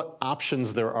out what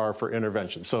options there are for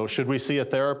intervention. So should we see a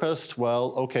therapist?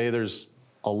 Well, okay, there's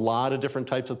a lot of different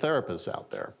types of therapists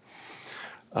out there.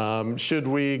 Should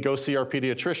we go see our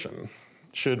pediatrician?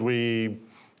 Should we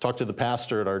talk to the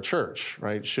pastor at our church,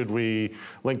 right? Should we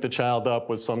link the child up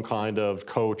with some kind of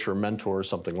coach or mentor or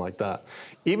something like that?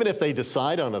 Even if they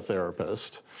decide on a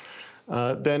therapist,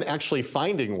 then actually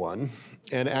finding one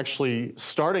and actually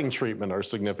starting treatment are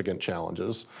significant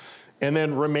challenges. And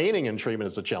then remaining in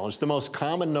treatment is a challenge. The most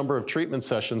common number of treatment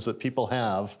sessions that people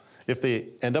have if they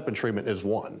end up in treatment is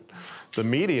 1. The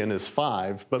median is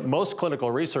 5, but most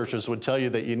clinical researchers would tell you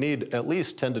that you need at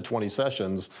least 10 to 20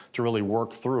 sessions to really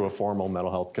work through a formal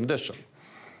mental health condition.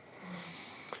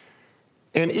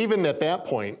 And even at that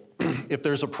point, if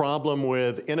there's a problem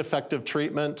with ineffective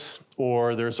treatment,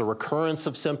 or there's a recurrence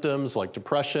of symptoms like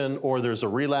depression, or there's a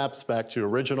relapse back to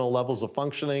original levels of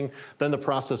functioning, then the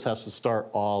process has to start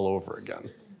all over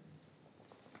again.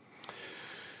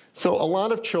 So a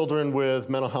lot of children with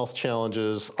mental health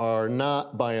challenges are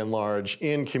not, by and large,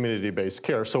 in community-based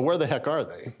care. So where the heck are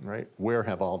they, right? Where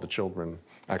have all the children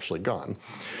actually gone?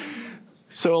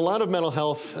 So a lot of mental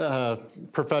health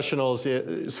professionals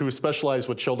who specialize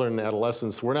with children and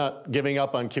adolescents, we're not giving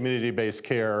up on community-based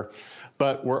care,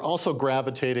 but we're also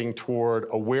gravitating toward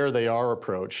a where they are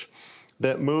approach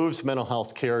that moves mental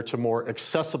health care to more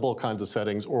accessible kinds of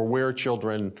settings, or where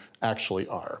children actually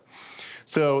are.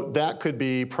 So that could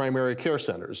be primary care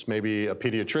centers, maybe a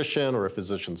pediatrician or a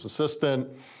physician's assistant.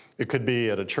 It could be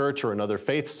at a church or another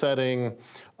faith setting,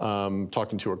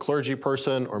 talking to a clergy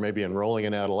person, or maybe enrolling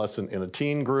an adolescent in a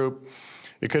teen group.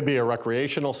 It could be a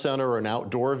recreational center or an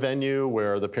outdoor venue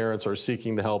where the parents are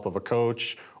seeking the help of a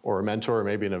coach or a mentor, or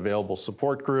maybe an available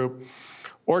support group.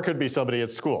 Or it could be somebody at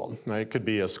school, right? It could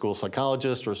be a school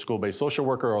psychologist or a school-based social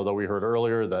worker, although we heard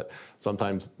earlier that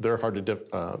sometimes they're hard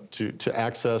to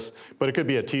access. But it could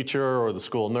be a teacher or the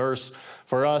school nurse.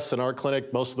 For us in our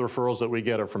clinic, most of the referrals that we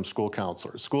get are from school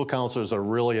counselors. School counselors are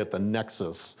really at the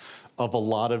nexus of a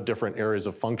lot of different areas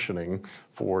of functioning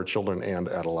for children and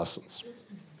adolescents.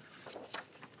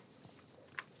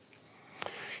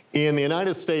 In the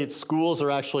United States, schools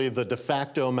are actually the de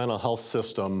facto mental health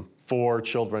system for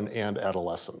children and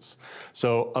adolescents.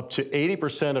 So up to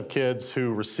 80% of kids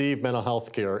who receive mental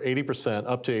health care, 80%,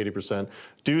 up to 80%,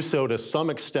 do so to some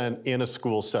extent in a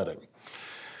school setting.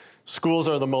 Schools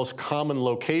are the most common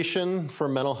location for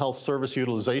mental health service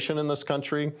utilization in this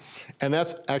country, and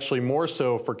that's actually more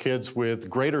so for kids with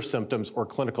greater symptoms or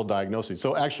clinical diagnoses.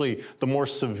 So actually, the more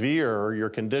severe your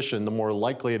condition, the more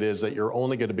likely it is that you're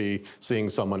only going to be seeing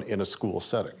someone in a school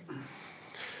setting.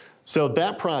 So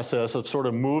that process of sort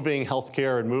of moving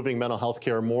healthcare and moving mental health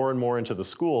care more and more into the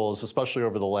schools, especially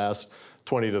over the last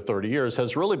 20 to 30 years,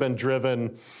 has really been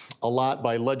driven a lot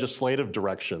by legislative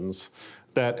directions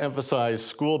that emphasize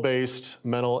school-based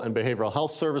mental and behavioral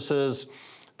health services,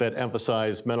 that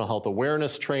emphasize mental health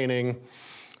awareness training,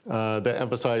 that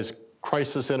emphasize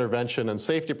crisis intervention and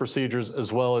safety procedures,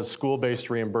 as well as school-based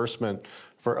reimbursement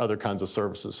for other kinds of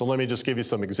services. So let me just give you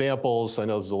some examples. I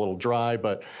know this is a little dry,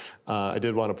 but I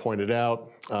did want to point it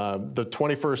out. The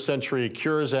 21st Century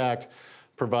Cures Act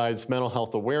provides mental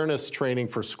health awareness training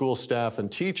for school staff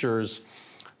and teachers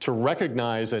to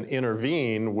recognize and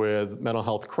intervene with mental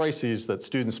health crises that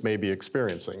students may be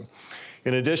experiencing.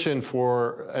 In addition,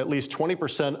 for at least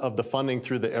 20% of the funding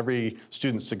through the Every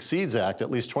Student Succeeds Act,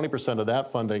 at least 20% of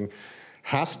that funding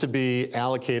has to be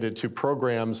allocated to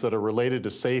programs that are related to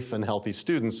safe and healthy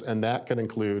students, and that can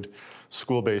include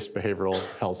school-based behavioral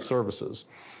health services.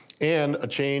 And a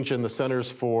change in the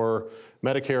Centers for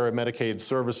Medicare and Medicaid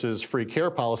Services free care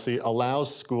policy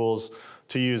allows schools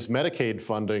to use Medicaid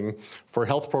funding for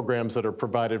health programs that are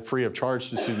provided free of charge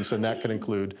to students, and that can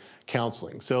include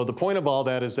counseling. So the point of all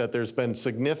that is that there's been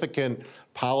significant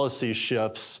policy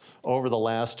shifts over the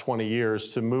last 20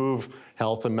 years to move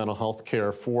health and mental health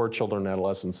care for children and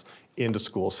adolescents into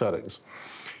school settings.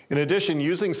 In addition,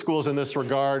 using schools in this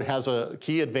regard has a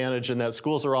key advantage in that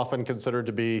schools are often considered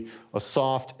to be a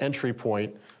soft entry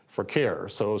point for care.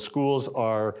 So schools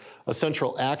are a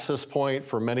central access point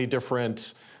for many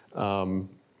different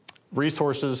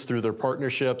resources through their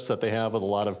partnerships that they have with a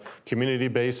lot of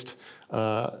community-based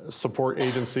support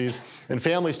agencies. And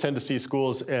families tend to see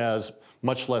schools as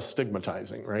much less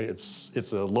stigmatizing, right?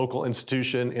 It's a local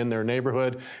institution in their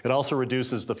neighborhood. It also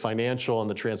reduces the financial and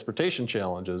the transportation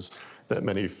challenges that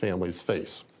many families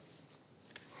face.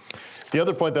 The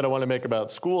other point that I want to make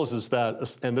about schools is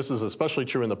that, and this is especially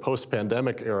true in the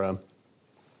post-pandemic era,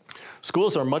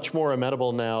 schools are much more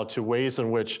amenable now to ways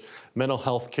in which mental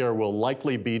health care will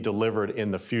likely be delivered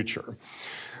in the future.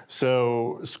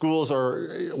 So schools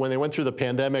are, when they went through the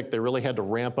pandemic, they really had to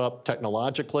ramp up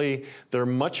technologically. They're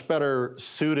much better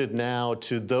suited now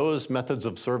to those methods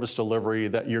of service delivery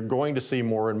that you're going to see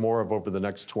more and more of over the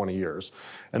next 20 years.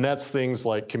 And that's things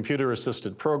like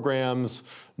computer-assisted programs,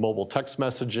 mobile text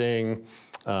messaging,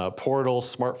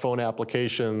 portals, smartphone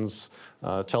applications,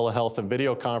 telehealth and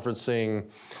video conferencing,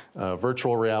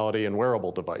 virtual reality, and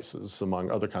wearable devices,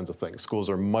 among other kinds of things. Schools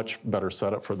are much better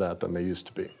set up for that than they used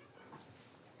to be.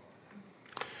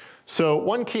 So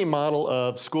one key model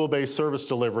of school-based service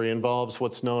delivery involves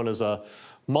what's known as a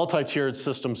multi-tiered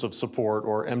systems of support,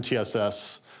 or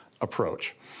MTSS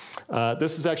approach.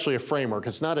 This is actually a framework.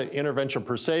 It's not an intervention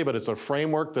per se, but it's a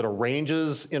framework that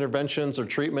arranges interventions or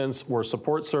treatments or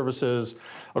support services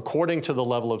according to the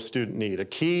level of student need. A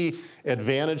key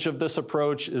advantage of this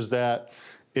approach is that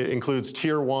it includes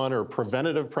tier 1 or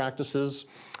preventative practices,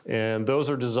 and those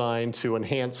are designed to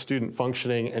enhance student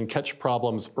functioning and catch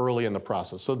problems early in the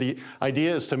process. So the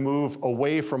idea is to move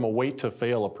away from a wait to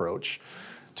fail approach,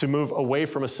 to move away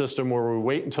from a system where we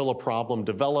wait until a problem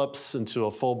develops into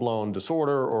a full-blown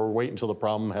disorder or wait until the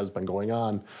problem has been going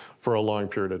on for a long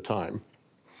period of time.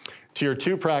 Tier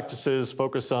 2 practices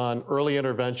focus on early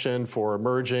intervention for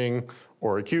emerging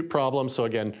or acute problems. So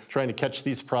again, trying to catch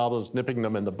these problems, nipping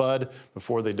them in the bud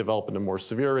before they develop into more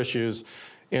severe issues.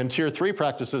 And tier 3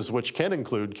 practices, which can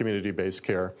include community-based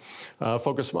care,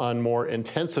 focus on more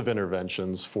intensive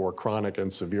interventions for chronic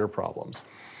and severe problems.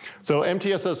 So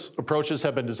MTSS approaches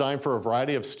have been designed for a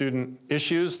variety of student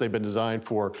issues. They've been designed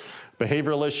for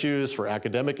behavioral issues, for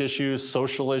academic issues,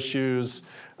 social issues,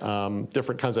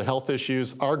 different kinds of health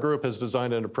issues. Our group has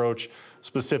designed an approach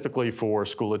specifically for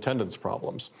school attendance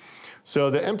problems.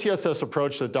 So the MTSS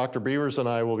approach that Dr. Beavers and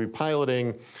I will be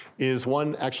piloting is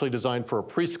one actually designed for a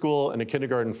preschool and a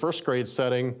kindergarten first grade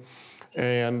setting.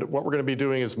 And what we're going to be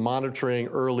doing is monitoring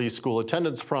early school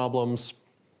attendance problems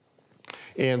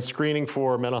and screening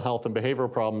for mental health and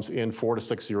behavioral problems in 4 to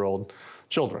 6-year-old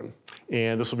children.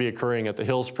 And this will be occurring at the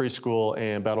Hills Preschool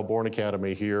and Battleborn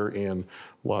Academy here in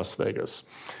Las Vegas.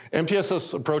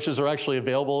 MTSS approaches are actually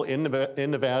available in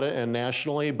Nevada and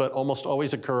nationally, but almost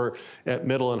always occur at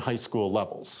middle and high school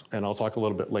levels. And I'll talk a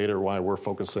little bit later why we're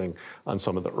focusing on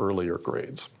some of the earlier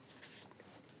grades.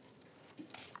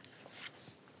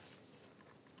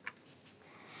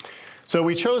 So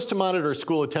we chose to monitor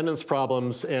school attendance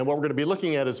problems, and what we're going to be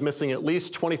looking at is missing at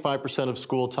least 25% of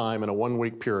school time in a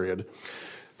 1-week period,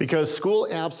 because school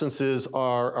absences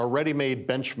are a ready-made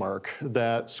benchmark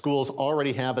that schools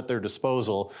already have at their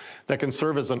disposal that can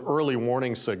serve as an early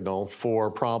warning signal for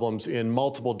problems in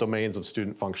multiple domains of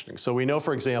student functioning. So we know,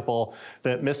 for example,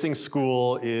 that missing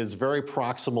school is very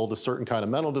proximal to certain kind of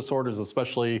mental disorders,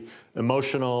 especially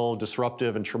emotional,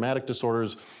 disruptive, and traumatic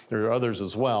disorders. There are others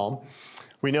as well.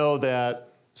 We know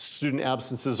that student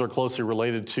absences are closely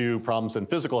related to problems in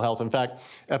physical health. In fact,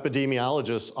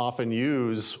 epidemiologists often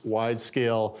use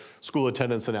wide-scale school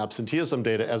attendance and absenteeism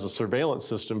data as a surveillance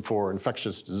system for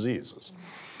infectious diseases.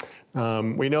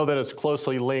 We know that it's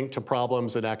closely linked to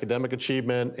problems in academic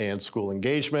achievement and school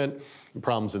engagement,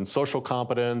 problems in social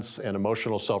competence and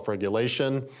emotional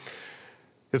self-regulation.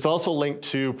 It's also linked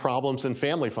to problems in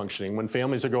family functioning. When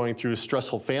families are going through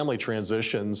stressful family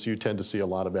transitions, you tend to see a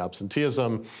lot of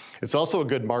absenteeism. It's also a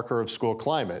good marker of school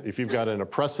climate. If you've got an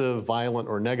oppressive, violent,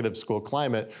 or negative school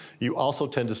climate, you also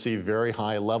tend to see very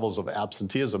high levels of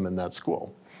absenteeism in that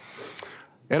school.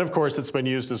 And of course, it's been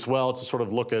used as well to sort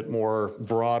of look at more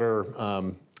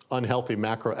broader unhealthy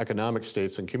macroeconomic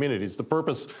states and communities. The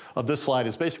purpose of this slide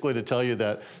is basically to tell you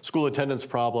that school attendance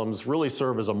problems really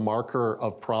serve as a marker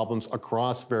of problems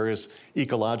across various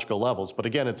ecological levels. But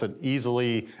again, it's an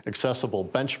easily accessible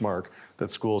benchmark that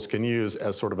schools can use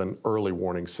as sort of an early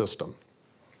warning system.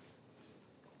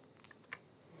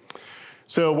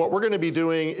 So what we're going to be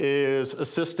doing is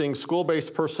assisting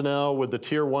school-based personnel with the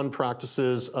Tier 1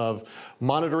 practices of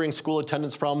monitoring school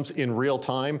attendance problems in real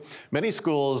time. Many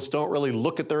schools don't really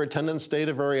look at their attendance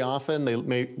data very often. They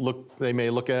may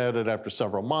look at it after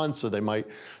several months, or they might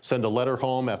send a letter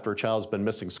home after a child's been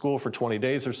missing school for 20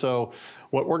 days or so.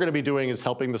 What we're going to be doing is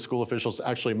helping the school officials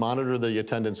actually monitor the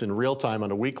attendance in real time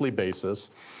on a weekly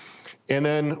basis. And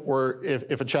then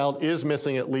if a child is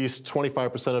missing at least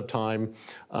 25% of time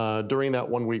during that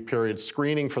 1 week period,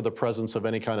 screening for the presence of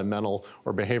any kind of mental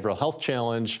or behavioral health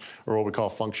challenge, or what we call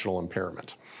functional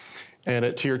impairment. And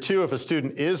at Tier 2, if a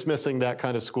student is missing that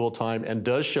kind of school time and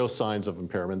does show signs of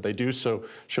impairment, they do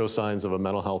show signs of a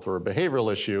mental health or a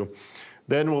behavioral issue,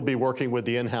 then we'll be working with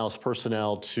the in-house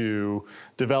personnel to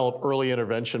develop early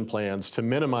intervention plans to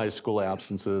minimize school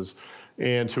absences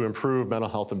and to improve mental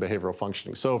health and behavioral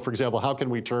functioning. So for example, how can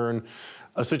we turn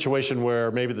a situation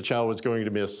where maybe the child was going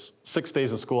to miss 6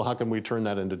 days of school, how can we turn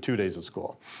that into 2 days of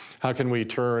school? How can we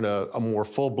turn a more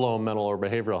full-blown mental or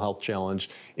behavioral health challenge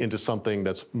into something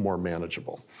that's more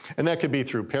manageable? And that could be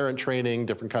through parent training,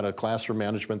 different kind of classroom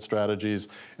management strategies,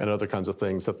 and other kinds of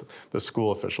things that the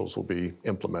school officials will be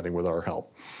implementing with our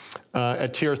help.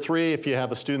 At Tier 3, if you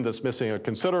have a student that's missing a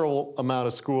considerable amount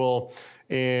of school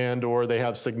or they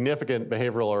have significant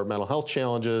behavioral or mental health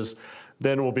challenges,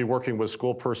 then we'll be working with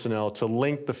school personnel to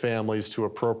link the families to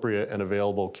appropriate and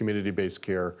available community-based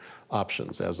care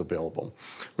options as available.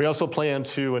 We also plan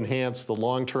to enhance the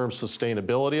long-term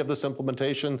sustainability of this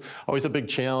implementation. Always a big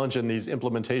challenge in these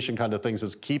implementation kind of things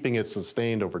is keeping it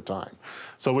sustained over time.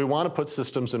 So we want to put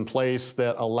systems in place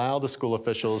that allow the school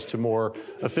officials to more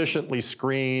efficiently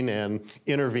screen and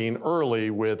intervene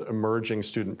early with emerging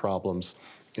student problems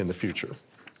in the future.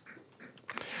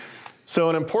 So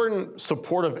an important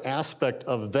supportive aspect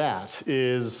of that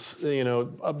is,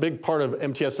 a big part of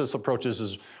MTSS approaches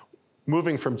is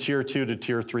moving from Tier 2 to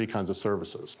Tier 3 kinds of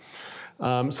services.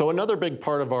 So another big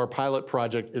part of our pilot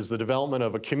project is the development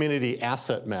of a community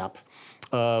asset map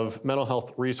of mental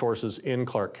health resources in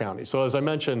Clark County. So as I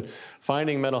mentioned,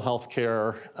 finding mental health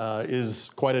care is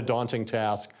quite a daunting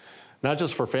task, not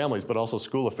just for families, but also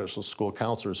school officials, school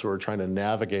counselors who are trying to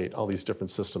navigate all these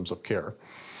different systems of care.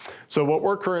 So what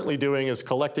we're currently doing is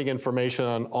collecting information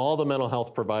on all the mental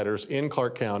health providers in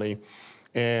Clark County,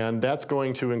 and that's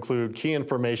going to include key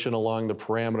information along the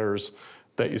parameters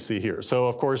that you see here. So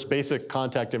of course, basic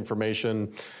contact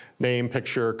information, name,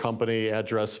 picture, company,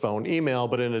 address, phone, email,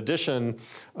 but in addition,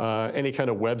 any kind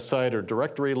of website or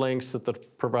directory links that the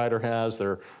provider has,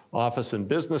 their office and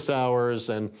business hours,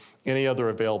 and any other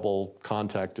available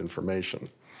contact information.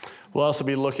 We'll also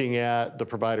be looking at the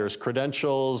provider's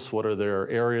credentials, what are their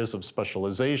areas of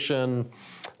specialization,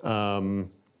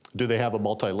 do they have a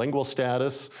multilingual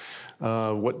status,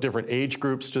 what different age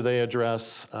groups do they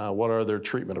address, what are their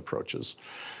treatment approaches.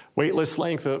 Waitlist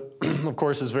length, of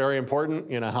course, is very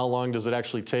important. How long does it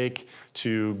actually take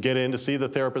to get in to see the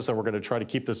therapist? And we're going to try to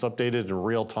keep this updated in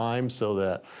real time so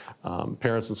that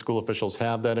parents and school officials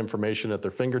have that information at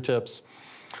their fingertips.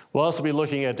 We'll also be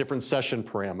looking at different session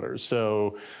parameters.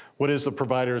 So what is the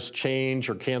provider's change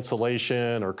or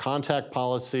cancellation or contact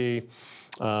policy?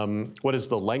 What is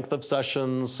the length of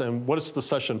sessions? And what is the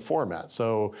session format?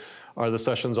 So are the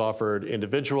sessions offered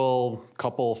individual,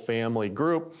 couple, family,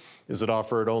 group? Is it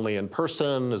offered only in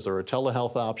person? Is there a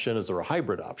telehealth option? Is there a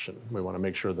hybrid option? We want to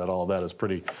make sure that all of that is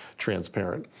pretty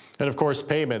transparent. And of course,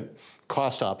 payment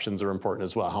cost options are important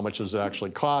as well. How much does it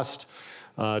actually cost?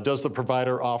 Does the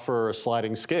provider offer a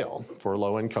sliding scale for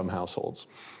low-income households?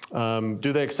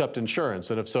 Do they accept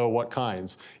insurance? And if so, what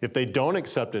kinds? If they don't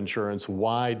accept insurance,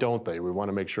 why don't they? We want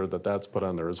to make sure that that's put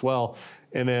on there as well.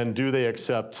 And then do they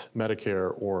accept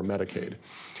Medicare or Medicaid?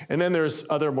 And then there's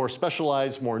other more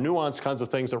specialized, more nuanced kinds of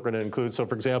things that we're going to include. So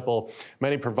for example,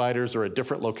 many providers are at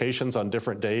different locations on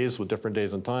different days with different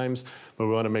days and times, but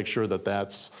we want to make sure that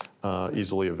that's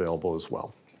easily available as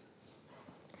well.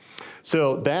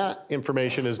 So that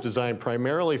information is designed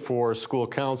primarily for school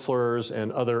counselors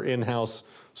and other in-house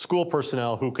school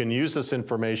personnel who can use this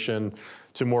information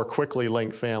to more quickly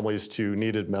link families to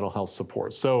needed mental health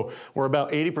support. So we're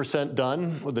about 80%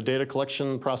 done with the data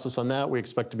collection process on that. We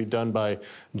expect to be done by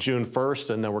June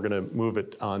 1st, and then we're going to move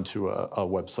it onto a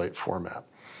website format.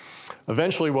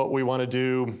 Eventually, what we want to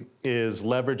do is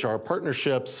leverage our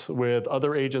partnerships with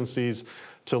other agencies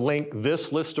to link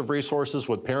this list of resources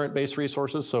with parent-based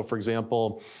resources. So for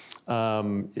example,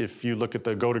 if you look at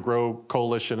the Go to Grow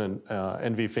Coalition and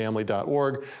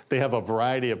nvfamily.org, they have a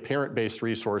variety of parent-based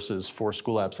resources for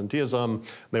school absenteeism.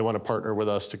 They want to partner with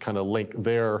us to kind of link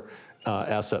their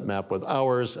asset map with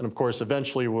ours. And of course,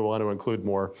 eventually we want to include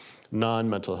more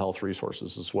non-mental health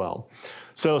resources as well.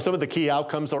 So some of the key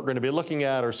outcomes that we're going to be looking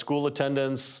at are school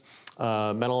attendance,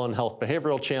 mental and health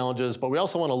behavioral challenges, but we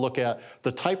also want to look at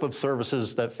the type of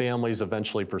services that families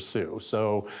eventually pursue.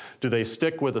 So do they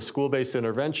stick with a school-based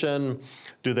intervention?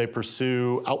 Do they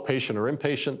pursue outpatient or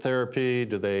inpatient therapy?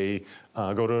 Do they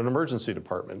go to an emergency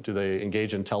department? Do they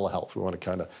engage in telehealth? We want to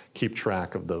kind of keep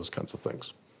track of those kinds of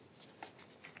things.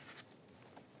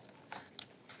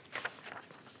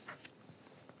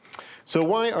 So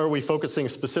why are we focusing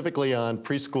specifically on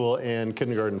preschool and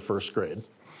kindergarten, first grade?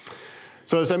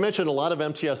 So as I mentioned, a lot of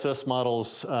MTSS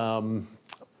models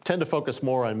tend to focus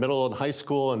more on middle and high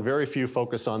school, and very few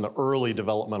focus on the early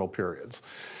developmental periods.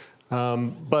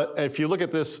 But if you look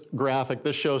at this graphic,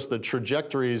 this shows the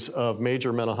trajectories of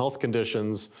major mental health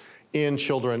conditions in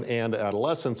children and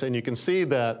adolescents, and you can see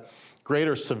that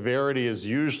greater severity is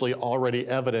usually already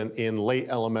evident in late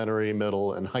elementary,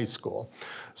 middle, and high school.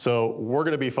 So we're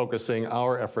going to be focusing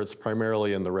our efforts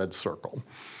primarily in the red circle.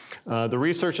 The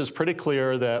research is pretty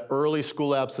clear that early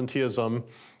school absenteeism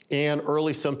and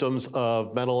early symptoms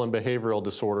of mental and behavioral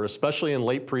disorder, especially in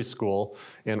late preschool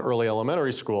and early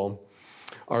elementary school,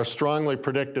 are strongly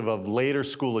predictive of later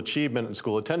school achievement and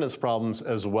school attendance problems,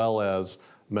 as well as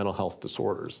mental health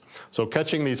disorders. So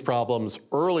catching these problems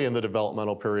early in the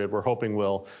developmental period, we're hoping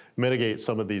will mitigate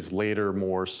some of these later,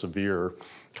 more severe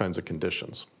kinds of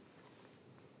conditions.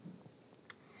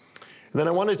 And then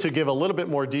I wanted to give a little bit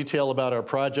more detail about our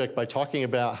project by talking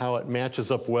about how it matches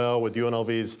up well with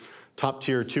UNLV's top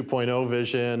tier 2.0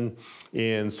 vision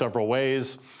in several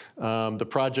ways. The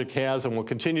project has and will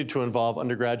continue to involve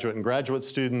undergraduate and graduate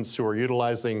students who are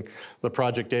utilizing the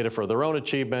project data for their own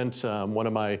achievement. One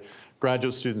of my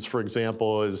graduate students, for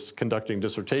example, is conducting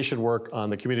dissertation work on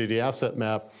the community asset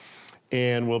map,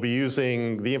 and we'll be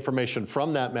using the information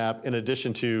from that map in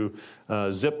addition to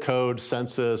zip code,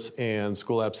 census, and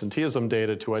school absenteeism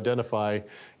data to identify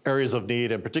areas of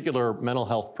need, in particular mental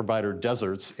health provider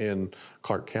deserts in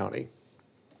Clark County.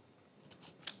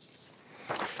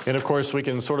 And of course, we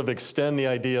can sort of extend the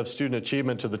idea of student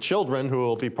achievement to the children who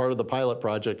will be part of the pilot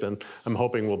project, and I'm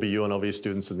hoping will be UNLV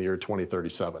students in the year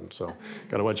 2037. So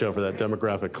gotta watch out for that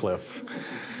demographic cliff.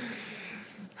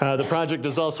 The project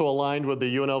is also aligned with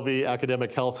the UNLV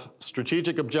academic health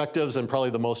strategic objectives, and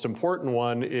probably the most important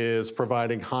one is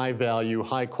providing high value,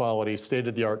 high quality,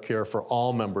 state-of-the-art care for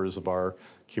all members of our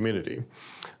community.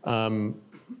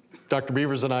 Dr.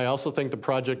 Beavers and I also think the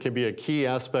project can be a key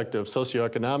aspect of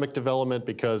socioeconomic development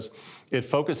because it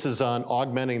focuses on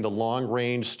augmenting the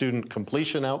long-range student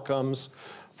completion outcomes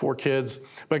for kids,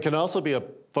 but it can also be a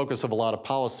focus of a lot of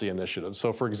policy initiatives.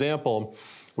 So for example,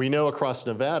 we know across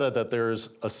Nevada that there's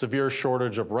a severe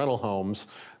shortage of rental homes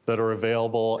that are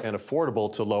available and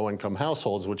affordable to low-income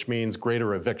households, which means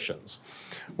greater evictions.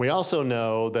 We also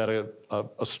know that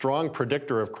a strong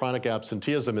predictor of chronic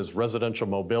absenteeism is residential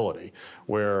mobility,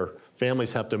 where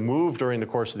families have to move during the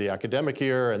course of the academic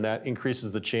year, and that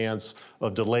increases the chance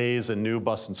of delays in new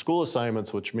bus and school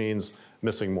assignments, which means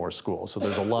missing more school. So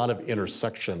there's a lot of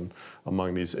intersection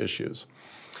among these issues.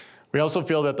 We also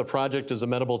feel that the project is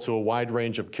amenable to a wide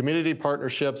range of community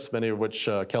partnerships, many of which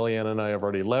Kellyanne and I have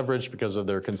already leveraged because of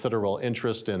their considerable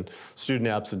interest in student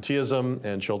absenteeism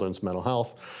and children's mental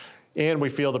health. And we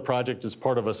feel the project is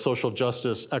part of a social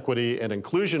justice, equity, and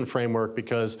inclusion framework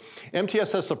because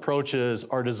MTSS approaches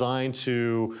are designed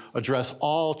to address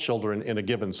all children in a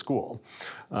given school.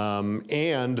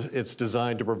 And it's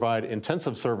designed to provide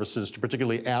intensive services to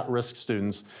particularly at-risk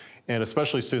students and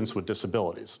especially students with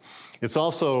disabilities. It's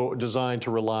also designed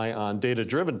to rely on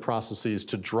data-driven processes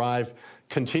to drive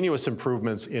continuous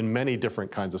improvements in many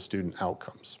different kinds of student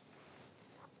outcomes.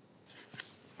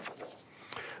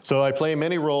 So I play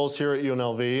many roles here at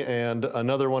UNLV, and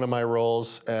another one of my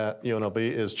roles at UNLV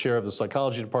is chair of the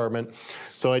psychology department.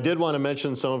 So I did want to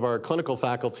mention some of our clinical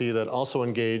faculty that also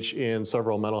engage in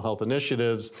several mental health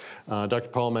initiatives. Dr.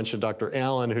 Paul mentioned Dr.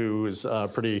 Allen, who is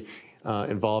pretty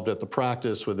involved at the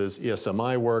practice with his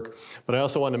ESMI work. But I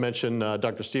also want to mention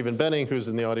Dr. Stephen Benning, who's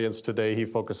in the audience today. He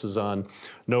focuses on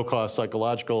no-cost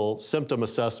psychological symptom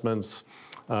assessments.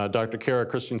 Dr. Kara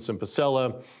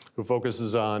Christensen-Pasella, who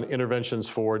focuses on interventions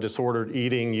for disordered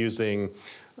eating using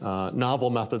novel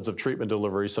methods of treatment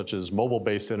delivery, such as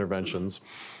mobile-based interventions.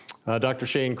 Dr.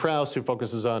 Shane Krause, who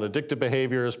focuses on addictive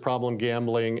behaviors, problem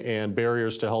gambling, and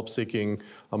barriers to help seeking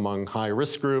among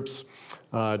high-risk groups.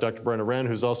 Dr. Brenna Wren,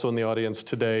 who's also in the audience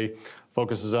today,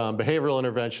 focuses on behavioral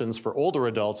interventions for older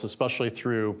adults, especially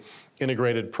through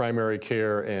integrated primary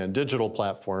care and digital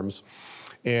platforms.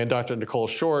 And Dr. Nicole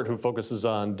Short, who focuses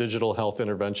on digital health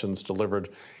interventions delivered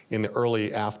in the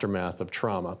early aftermath of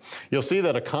trauma. You'll see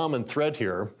that a common thread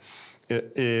here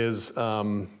is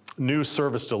new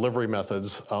service delivery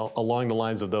methods along the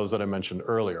lines of those that I mentioned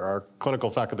earlier. Our clinical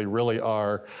faculty really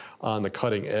are on the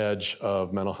cutting edge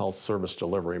of mental health service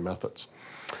delivery methods.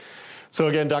 So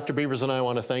again, Dr. Beavers and I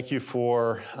want to thank you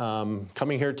for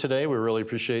coming here today. We really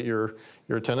appreciate your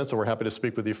attendance, and we're happy to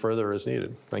speak with you further as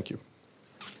needed. Thank you.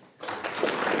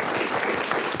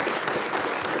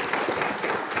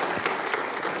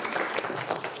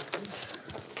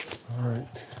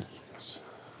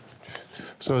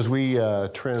 So as we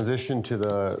transition to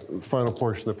the final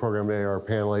portion of the program today, our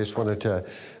panel, I just wanted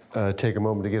to take a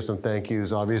moment to give some thank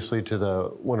yous, obviously, to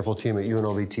the wonderful team at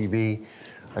UNLV TV.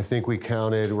 I think we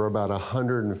counted, we're about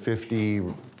 150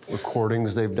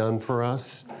 recordings they've done for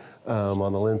us on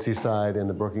the Lincy side and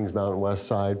the Brookings Mountain West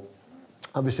side.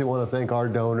 Obviously, I want to thank our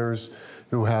donors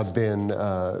who have been,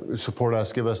 support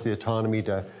us, give us the autonomy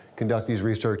to conduct these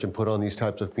research and put on these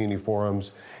types of community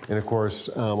forums. And of course,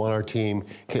 on our team,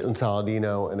 Caitlin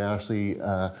Saladino and Ashley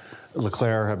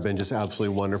LeClaire have been just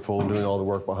absolutely wonderful doing all the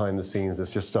work behind the scenes. It's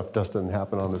just stuff just doesn't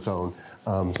happen on its own.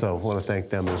 So I want to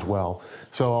thank them as well.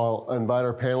 So I'll invite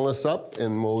our panelists up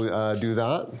and we'll do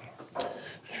that.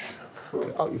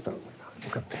 Oh, you found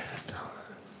it. Okay.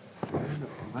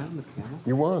 Am I on the panel?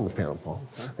 You were on the panel, Paul.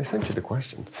 I sent you the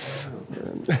questions.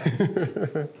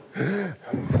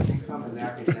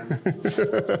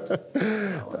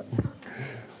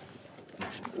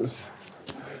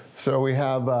 So we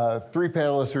have three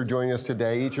panelists who are joining us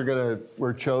today. Each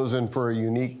were chosen for a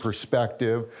unique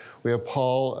perspective. We have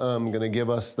Paul going to give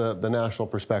us the national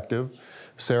perspective.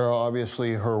 Sarah,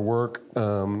 obviously, her work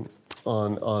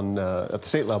at the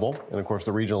state level, and of course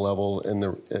the regional level in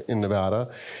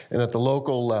Nevada, and at the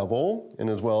local level, and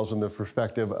as well as in the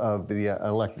perspective of the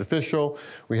elected official,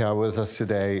 we have with us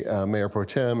today Mayor Pro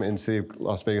Tem and City of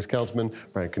Las Vegas Councilman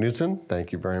Brian Knudsen.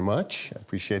 Thank you very much. I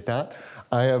appreciate that.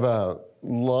 I have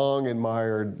long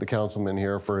admired the councilman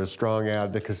here for his strong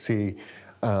advocacy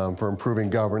for improving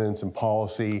governance and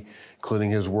policy,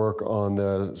 including his work on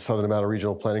the Southern Nevada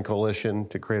Regional Planning Coalition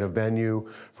to create a venue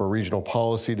for regional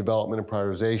policy development and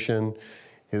prioritization,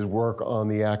 his work on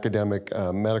the academic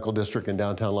medical district in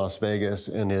downtown Las Vegas,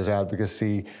 and his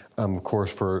advocacy, of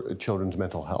course, for children's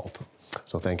mental health.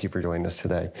 So thank you for joining us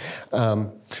today.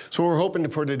 So what we're hoping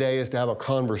for today is to have a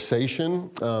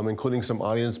conversation, including some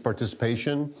audience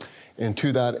participation. And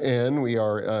to that end, we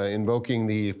are invoking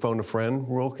the phone a friend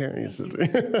rule, Karen,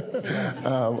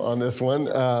 on this one.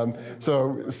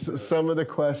 So some of the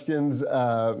questions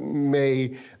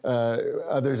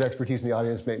others' expertise in the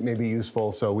audience may be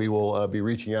useful, so we will be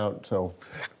reaching out for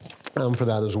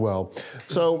that as well.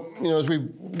 So, as we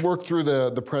work through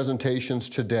the presentations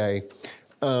today,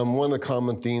 one of the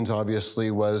common themes, obviously,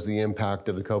 was the impact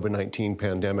of the COVID-19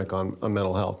 pandemic on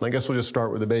mental health. And I guess we'll just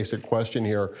start with a basic question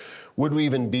here. Would we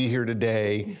even be here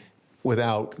today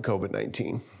without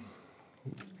COVID-19?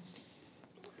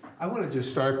 I want to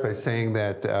just start by saying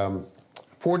that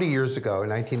 40 years ago, in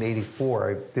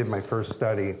 1984, I did my first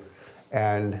study,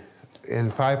 and in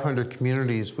 500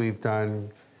 communities, we've done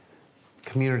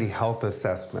community health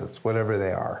assessments, whatever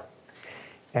they are.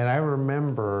 And I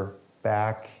remember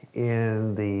back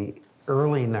in the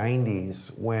early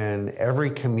 90s when every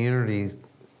community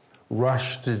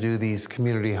rushed to do these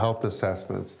community health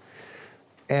assessments.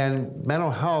 And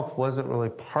mental health wasn't really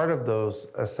part of those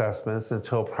assessments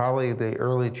until probably the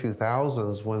early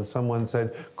 2000s when someone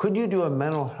said, could you do a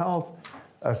mental health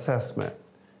assessment?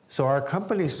 So our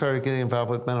company started getting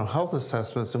involved with mental health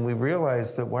assessments, and we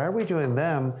realized that why are we doing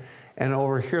them? And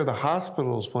over here, the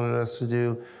hospitals wanted us to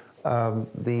do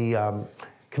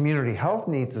community health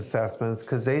needs assessments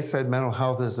because they said mental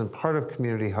health isn't part of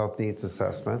community health needs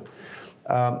assessment.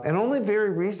 And only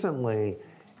very recently,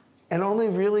 and only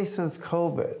really since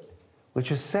COVID,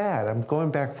 which is sad. I'm going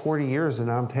back 40 years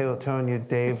and I'm telling you,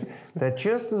 Dave, that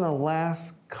just in the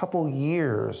last couple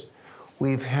years,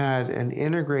 we've had an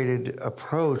integrated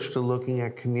approach to looking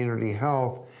at community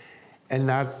health and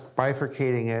not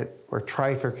bifurcating it or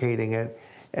trifurcating it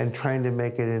and trying to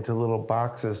make it into little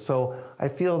boxes. So I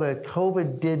feel that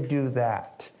COVID did do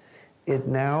that. It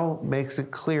now makes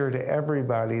it clear to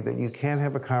everybody that you can't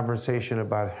have a conversation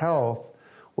about health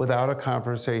without a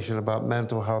conversation about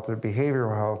mental health or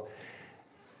behavioral health.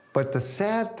 But the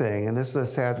sad thing, and this is the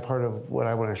sad part of what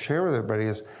I want to share with everybody,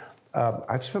 is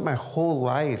I've spent my whole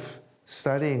life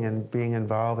studying and being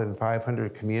involved in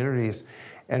 500 communities,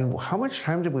 and how much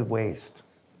time did we waste?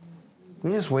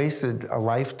 We just wasted a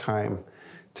lifetime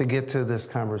to get to this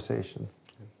conversation.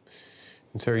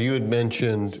 And Sarah, you had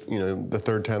mentioned, the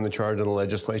third time the charge in the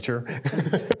legislature.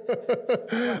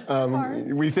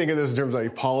 We think of this in terms of a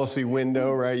policy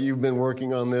window, right? You've been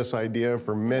working on this idea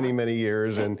for many, many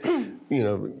years, and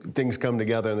things come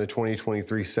together in the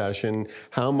 2023 session.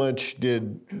 How much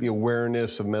did the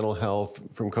awareness of mental health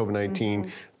from COVID-19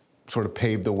 sort of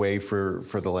pave the way for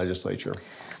the legislature?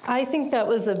 I think that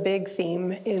was a big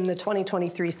theme in the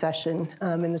 2023 session.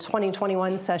 In the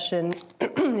 2021 session,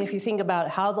 if you think about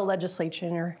how the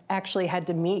legislature actually had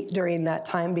to meet during that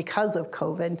time because of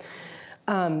COVID,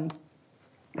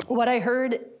 what I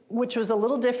heard, which was a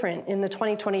little different in the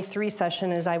 2023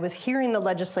 session, is I was hearing the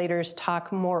legislators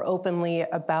talk more openly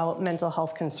about mental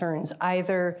health concerns,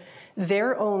 either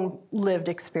their own lived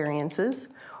experiences,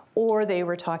 or they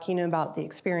were talking about the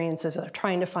experiences of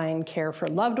trying to find care for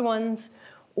loved ones,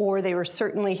 or they were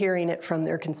certainly hearing it from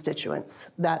their constituents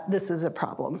that this is a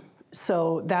problem.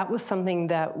 So that was something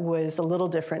that was a little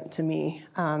different to me,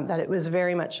 that it was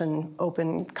very much an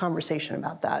open conversation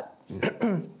about that.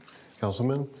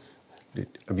 Councilman,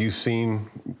 have you seen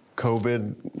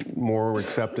COVID, more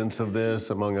acceptance of this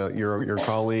among your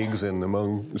colleagues and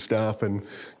among staff, and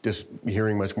just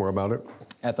hearing much more about it?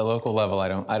 At the local level, I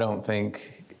don't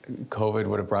think COVID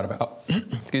would have brought about,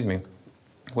 excuse me,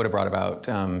 would have brought about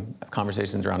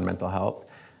conversations around mental health.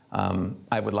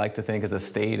 I would like to think as a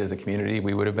state, as a community,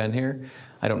 we would have been here.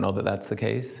 I don't know that that's the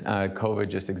case. COVID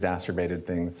just exacerbated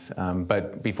things.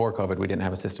 But before COVID, we didn't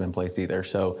have a system in place either.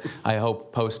 So I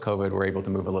hope post-COVID, we're able to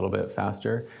move a little bit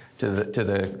faster to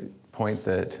the point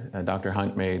that Dr.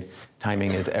 Hunt made.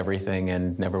 Timing is everything,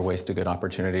 and never waste a good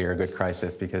opportunity or a good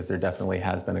crisis, because there definitely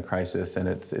has been a crisis, and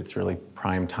it's really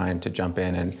prime time to jump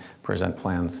in and present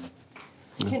plans.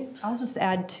 I'll just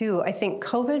add too, I think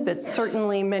COVID, but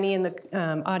certainly many in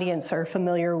the audience are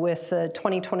familiar with the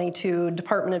 2022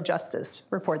 Department of Justice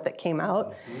report that came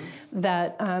out,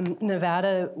 that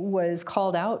Nevada was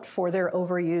called out for their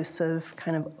overuse of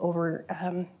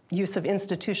use of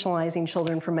institutionalizing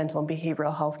children for mental and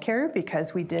behavioral health care,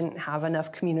 because we didn't have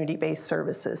enough community-based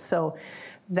services. So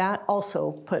that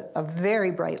also put a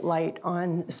very bright light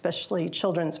on especially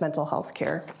children's mental health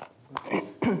care.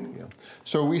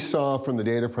 So we saw from the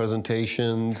data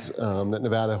presentations that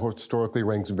Nevada historically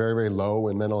ranks very, very low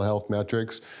in mental health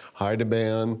metrics, high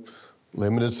demand,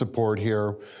 limited support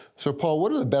here. So Paul,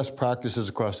 what are the best practices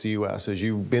across the U.S. as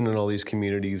you've been in all these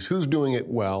communities? Who's doing it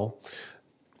well?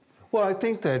 Well, I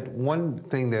think that one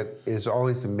thing that is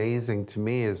always amazing to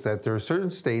me is that there are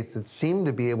certain states that seem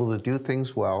to be able to do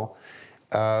things well,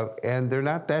 and they're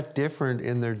not that different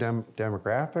in their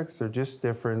demographics. They're just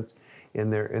different in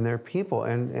their people.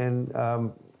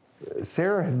 And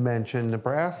Sarah had mentioned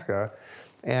Nebraska,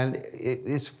 and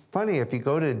it's funny, if you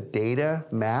go to data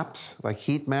maps, like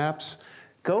heat maps,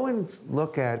 go and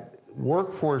look at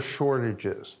workforce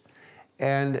shortages.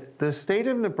 And the state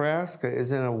of Nebraska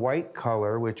is in a white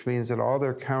color, which means that all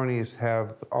their counties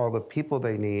have all the people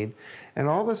they need, and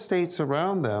all the states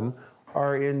around them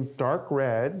are in dark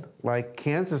red, like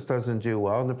Kansas doesn't do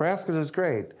well. Nebraska does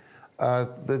great.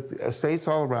 The states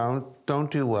all around don't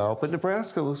do well, but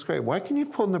Nebraska looks great. Why can you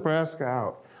pull Nebraska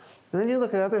out? And then you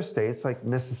look at other states like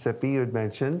Mississippi, you had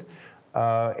mentioned,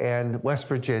 and West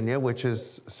Virginia, which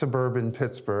is suburban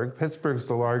Pittsburgh. Pittsburgh's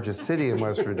the largest city in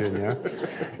West Virginia.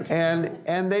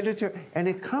 and they do too. And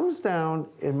it comes down,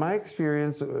 in my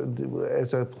experience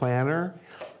as a planner,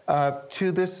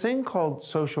 to this thing called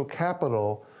social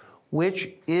capital, which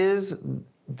is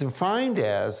defined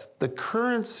as the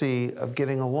currency of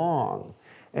getting along.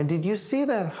 And did you see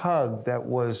that hug that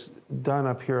was done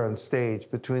up here on stage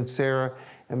between Sarah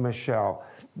and Michelle?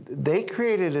 They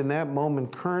created in that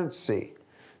moment currency.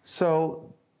 So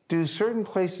do certain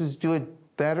places do it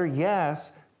better?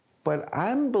 Yes, but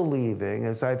I'm believing,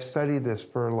 as I've studied this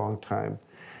for a long time,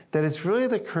 that it's really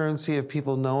the currency of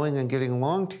people knowing and getting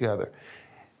along together.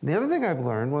 The other thing I've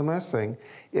learned, one last thing,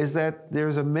 is that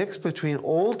there's a mix between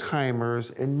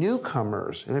old-timers and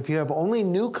newcomers. And if you have only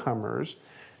newcomers,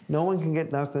 no one can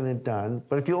get nothing done.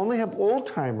 But if you only have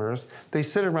old-timers, they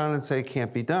sit around and say it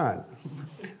can't be done.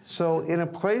 So in a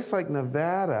place like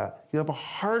Nevada, you have a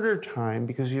harder time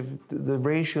because you have the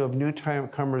ratio of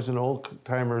newcomers and old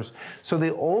timers. So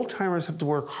the old timers have to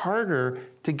work harder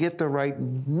to get the right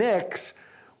mix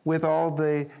with all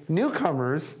the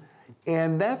newcomers,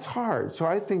 and that's hard. So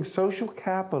I think social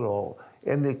capital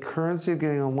and the currency of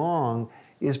getting along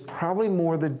is probably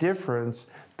more the difference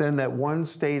than that one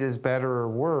state is better or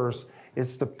worse.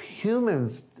 It's the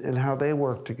humans and how they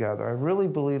work together. I really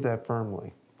believe that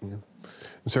firmly. Yeah.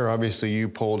 Sarah, obviously you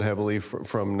pulled heavily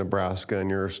from Nebraska and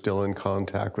you're still in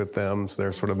contact with them, so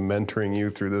they're sort of mentoring you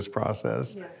through this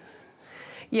process. Yes.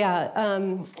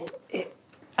 Yeah,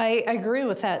 I agree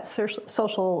with that.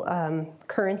 Social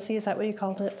currency, is that what you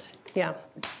called it? Yeah.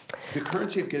 The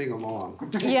currency of getting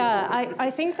along. Yeah,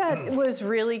 I think that was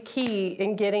really key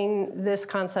in getting this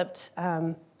concept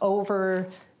over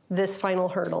this final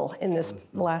hurdle in this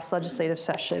last legislative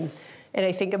session. And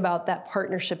I think about that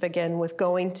partnership again with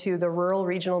going to the Rural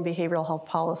Regional Behavioral Health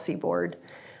Policy Board.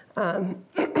 And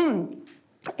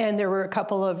there were a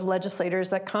couple of legislators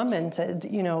that commented,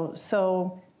 you know,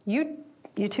 so you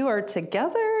two are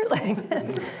together?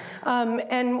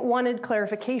 And wanted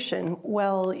clarification.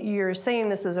 Well, you're saying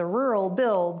this is a rural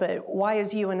bill, but why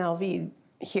is UNLV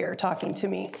here talking to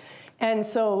me? And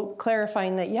so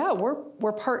clarifying that, yeah, we're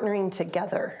partnering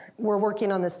together. We're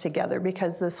working on this together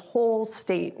because this whole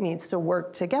state needs to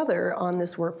work together on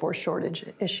this workforce shortage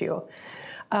issue.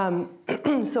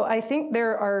 So I think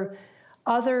there are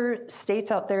other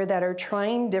states out there that are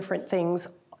trying different things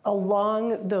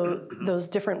along those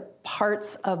different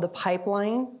parts of the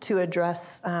pipeline to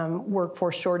address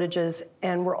workforce shortages,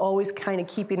 and we're always kind of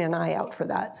keeping an eye out for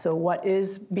that. So what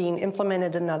is being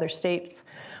implemented in other states,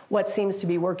 what seems to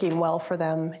be working well for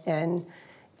them, and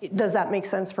does that make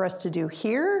sense for us to do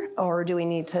here, or do we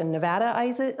need to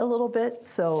Nevada-ize it a little bit?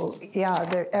 So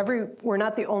yeah, we're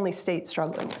not the only state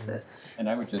struggling with this. And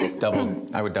I would just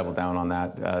double down on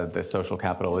that. The social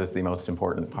capital is the most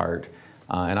important part.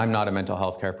 And I'm not a mental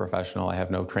health care professional. I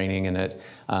have no training in it.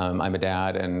 I'm a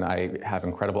dad, and I have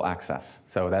incredible access.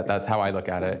 So that's how I look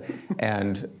at it.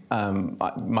 And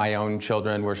my own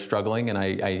children were struggling, and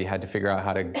I had to figure out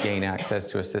how to gain access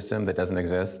to a system that doesn't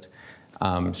exist.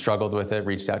 Struggled with it,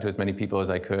 reached out to as many people as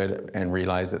I could, and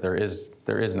realized that there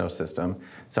is no system.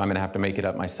 So I'm going to have to make it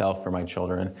up myself for my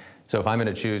children. So if I'm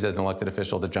going to choose as an elected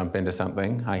official to jump into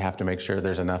something, I have to make sure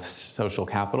there's enough social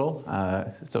capital,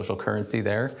 social currency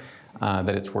there,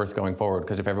 that it's worth going forward.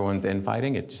 Because if everyone's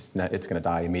infighting, it's going to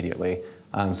die immediately.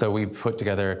 So we put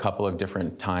together a couple of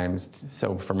different times.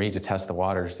 So for me to test the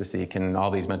waters to see, can all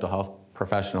these mental health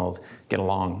professionals get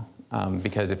along?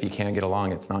 Because if you can't get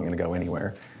along, it's not going to go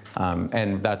anywhere.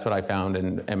 And that's what I found,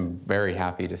 and am very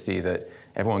happy to see that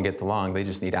everyone gets along. They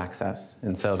just need access,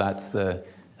 and so that's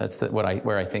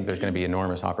where I think there's going to be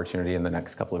enormous opportunity in the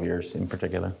next couple of years, in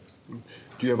particular.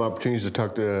 Do you have opportunities to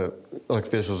talk to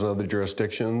elected officials in other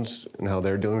jurisdictions and how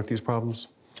they're dealing with these problems?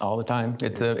 All the time.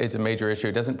 It's a major issue.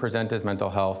 It doesn't present as mental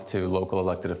health to local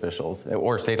elected officials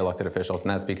or state elected officials, and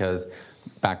that's because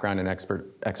background and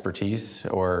expertise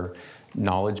or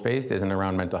knowledge base isn't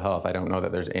around mental health. I don't know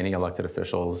that there's any elected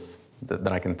officials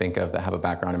that I can think of that have a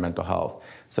background in mental health.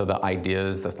 So the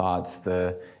ideas, the thoughts,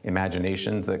 the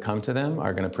imaginations that come to them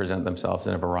are going to present themselves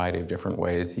in a variety of different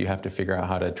ways. You have to figure out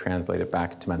how to translate it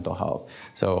back to mental health.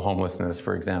 So homelessness,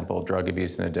 for example, drug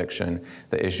abuse and addiction,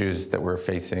 the issues that we're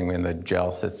facing in the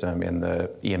jail system, in the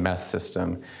EMS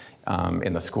system,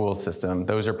 in the school system,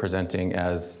 those are presenting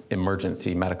as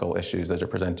emergency medical issues. Those are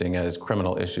presenting as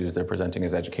criminal issues. They're presenting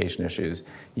as education issues.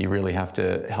 You really have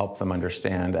to help them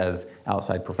understand as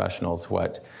outside professionals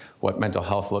what mental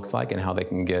health looks like and how they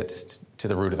can get to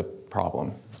the root of the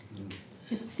problem.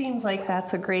 It seems like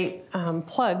that's a great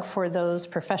plug for those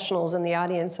professionals in the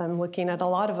audience. I'm looking at a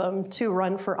lot of them to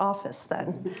run for office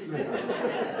then.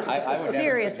 I would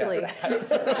seriously.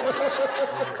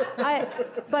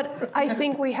 But I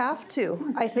think we have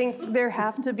to. I think there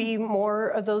have to be more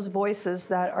of those voices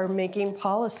that are making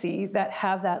policy that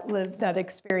have that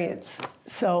experience.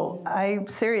 So I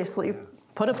seriously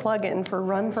put a plug in for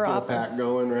run for office. Get a pack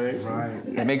going, right?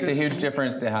 Right. It makes a huge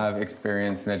difference to have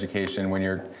experience in education when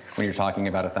you're talking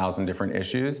about 1,000 different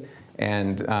issues.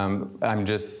 And I'm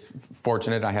just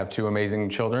fortunate I have two amazing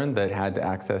children that had to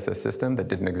access a system that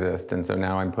didn't exist. And so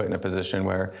now I'm put in a position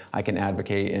where I can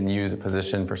advocate and use a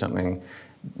position for something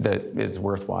that is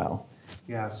worthwhile.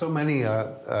 Yeah, so many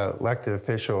elected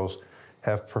officials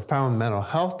have profound mental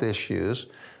health issues,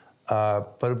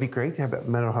 but it'd be great to have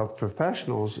mental health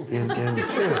professionals in too.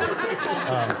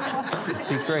 It'd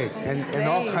be great, and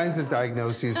all kinds of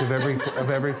diagnoses of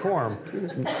every form.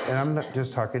 And I'm not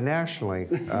just talking nationally.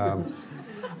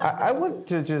 I want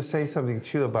to just say something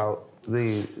too about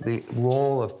the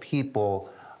role of people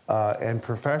and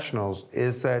professionals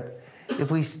is that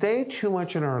if we stay too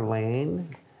much in our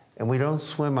lane and we don't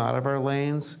swim out of our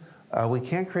lanes, we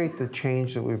can't create the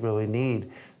change that we really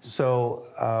need. So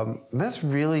that's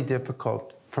really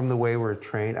difficult from the way we're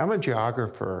trained. I'm a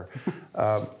geographer.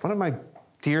 One of my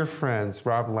dear friends,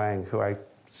 Rob Lang, who I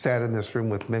sat in this room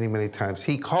with many, many times,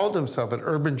 he called himself an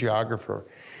urban geographer.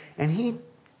 And he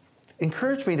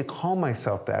encouraged me to call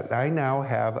myself that. I now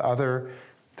have other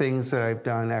things that I've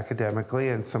done academically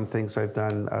and some things I've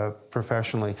done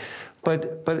professionally.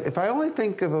 But if I only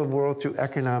think of the world through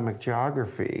economic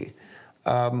geography,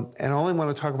 and only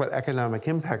want to talk about economic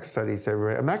impact studies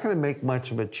everywhere, I'm not going to make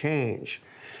much of a change.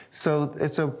 So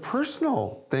it's a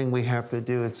personal thing we have to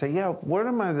do and say, yeah, what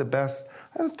am I the best?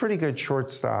 I have a pretty good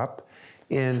shortstop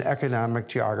in economic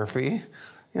geography.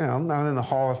 You know, not in the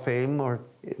Hall of Fame or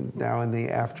now in the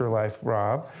afterlife,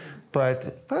 Rob, but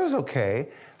it was okay.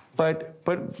 But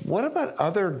what about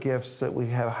other gifts that we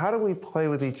have? How do we play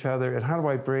with each other, and how do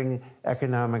I bring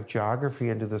economic geography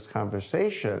into this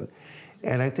conversation?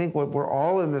 And I think what we're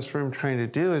all in this room trying to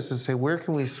do is to say, where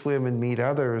can we swim and meet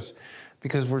others?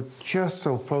 Because we're just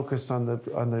so focused on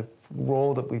the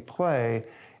role that we play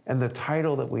and the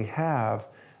title that we have.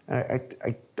 And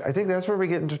I think that's where we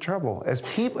get into trouble. As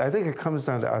people, I think it comes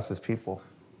down to us as people.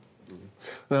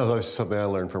 That was something I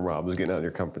learned from Rob, was getting out of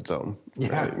your comfort zone.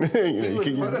 Yeah. Right? You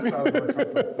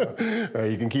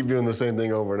can keep doing the same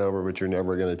thing over and over, but you're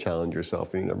never going to challenge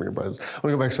yourself, and you're never going to. I want to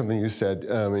go back to something you said,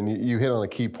 and you hit on a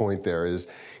key point there. It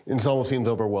almost seems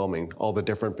overwhelming, all the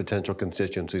different potential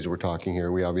constituencies we're talking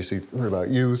here. We obviously heard about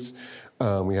youth.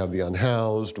 We have the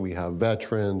unhoused. We have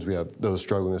veterans. We have those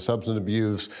struggling with substance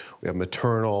abuse. We have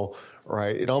maternal.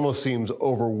 Right, it almost seems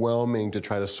overwhelming to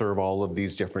try to serve all of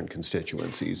these different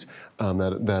constituencies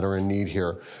that are in need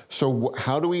here. So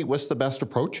what's the best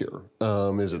approach here?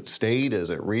 Is it state,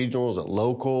 is it regional, is it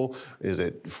local? Is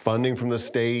it funding from the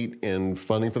state and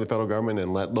funding from the federal government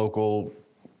and let local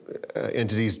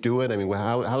entities do it? I mean,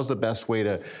 how's the best way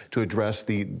to address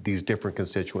these different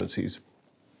constituencies?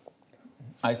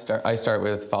 I start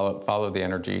with follow the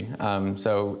energy.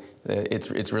 So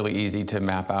it's really easy to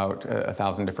map out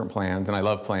 1,000 different plans, and I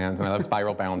love plans, and I love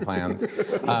spiral-bound plans.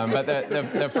 But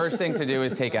the first thing to do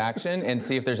is take action and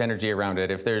see if there's energy around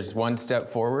it. If there's one step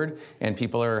forward and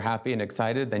people are happy and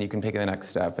excited, then you can take the next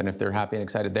step. And if they're happy and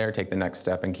excited there, take the next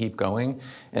step and keep going.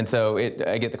 And so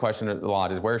I get the question a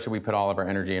lot is, where should we put all of our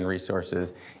energy and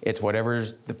resources? It's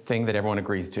whatever's the thing that everyone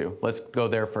agrees to. Let's go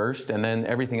there first, and then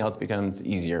everything else becomes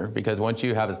easier. Because once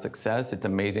you have a success, it's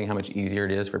amazing how much easier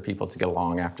it is for people to get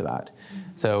along after that.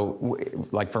 So,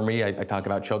 like for me, I talk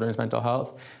about children's mental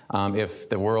health. If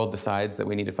the world decides that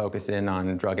we need to focus in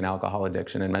on drug and alcohol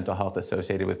addiction and mental health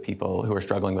associated with people who are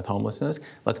struggling with homelessness,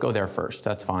 let's go there first.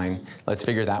 That's fine. Let's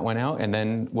figure that one out, and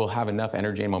then we'll have enough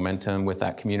energy and momentum with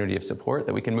that community of support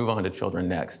that we can move on to children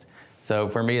next. So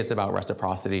for me, it's about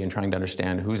reciprocity and trying to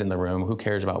understand who's in the room, who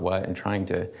cares about what, and trying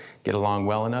to get along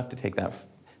well enough to take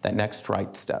that next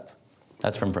right step.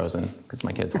 That's from Frozen, because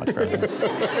my kids watch Frozen.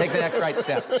 Take the next right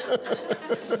step.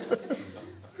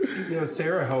 You know,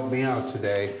 Sarah helped me out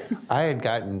today. I had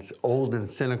gotten old and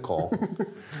cynical,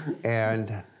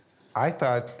 and I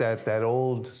thought that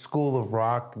old School of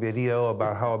Rock video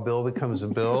about how a bill becomes a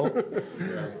bill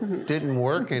didn't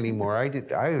work anymore.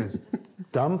 I was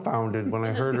dumbfounded when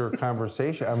I heard her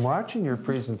conversation. I'm watching your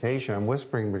presentation. I'm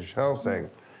whispering to Michelle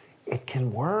saying, it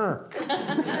can work.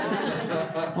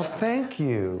 Well, thank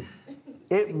you.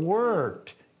 It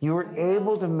worked. You were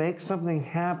able to make something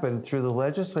happen through the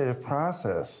legislative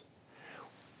process.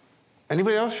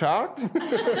 Anybody else shocked?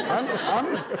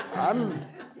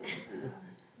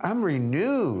 I'm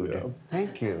renewed. Yeah.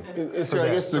 Thank you. So I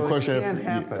guess the question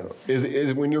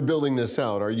is when you're building this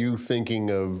out, are you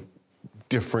thinking of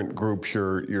different groups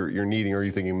you're needing, or are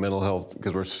you thinking mental health,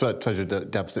 because we're such a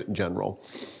deficit in general?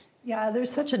 Yeah, there's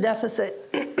such a deficit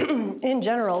in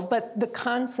general, but the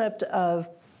concept of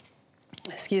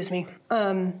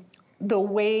the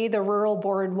way the rural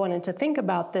board wanted to think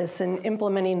about this and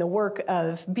implementing the work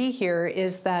of BeHERE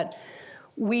is that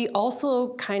we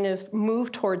also kind of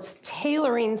move towards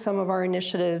tailoring some of our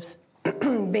initiatives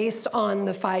based on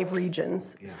the 5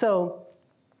 regions. Yeah. So,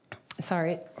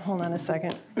 sorry, hold on a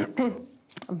second. I'm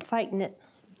fighting it.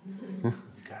 You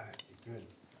got it, you're good.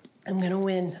 I'm gonna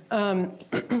win.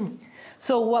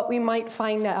 So what we might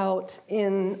find out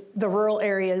in the rural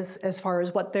areas as far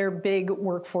as what their big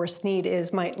workforce need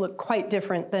is might look quite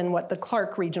different than what the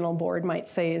Clark Regional Board might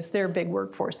say is their big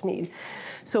workforce need.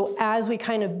 So as we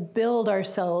kind of build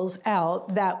ourselves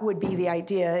out, that would be the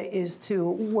idea, is to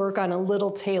work on a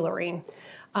little tailoring.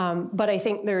 But I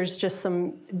think there's just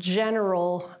some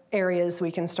general areas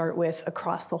we can start with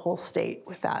across the whole state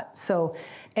with that. So,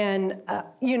 and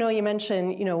you know, you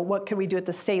mentioned, you know, what could we do at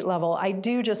the state level? I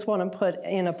do just want to put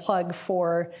in a plug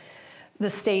for the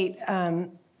state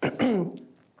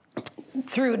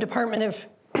through Department of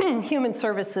Human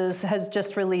Services has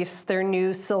just released their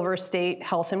new Silver State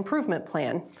Health Improvement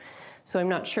Plan. So I'm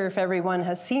not sure if everyone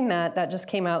has seen that. That just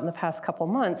came out in the past couple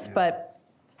months, but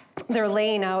they're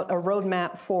laying out a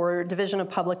roadmap for Division of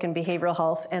Public and Behavioral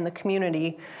Health and the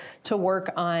community to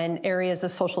work on areas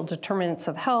of social determinants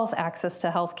of health, access to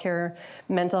health care,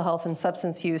 mental health and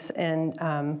substance use, and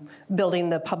building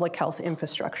the public health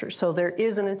infrastructure. So there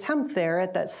is an attempt there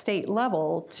at that state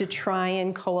level to try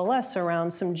and coalesce around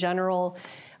some general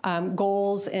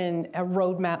goals and a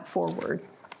roadmap forward.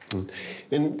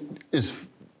 And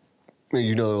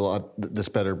you know a lot this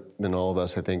better than all of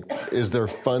us, I think. Is there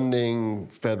funding,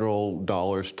 federal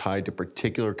dollars tied to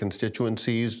particular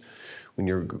constituencies when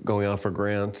you're going out for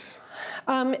grants?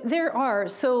 There are.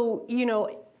 So, you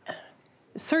know,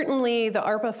 certainly the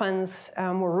ARPA funds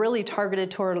were really targeted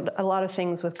toward a lot of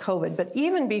things with COVID, but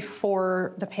even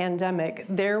before the pandemic,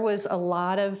 there was a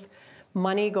lot of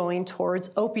money going towards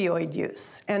opioid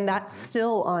use, and that's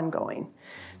still ongoing.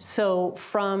 So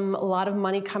from a lot of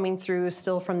money coming through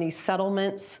still from these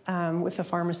settlements with the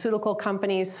pharmaceutical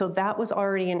companies, so that was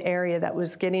already an area that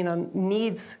was getting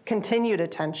needs continued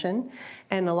attention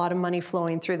and a lot of money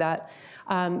flowing through that.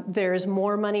 There's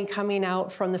more money coming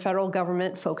out from the federal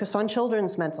government focused on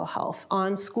children's mental health,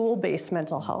 on school-based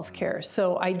mental health care.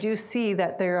 So I do see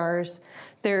that there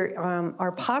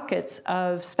are pockets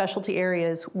of specialty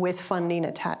areas with funding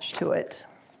attached to it.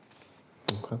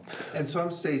 Okay. And some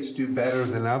states do better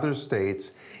than other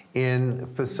states in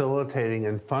facilitating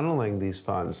and funneling these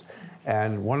funds.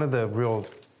 And one of the real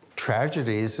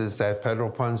tragedies is that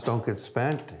federal funds don't get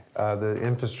spent. The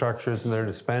infrastructure isn't there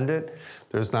to spend it.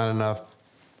 There's not enough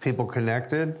people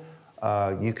connected.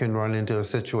 You can run into a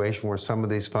situation where some of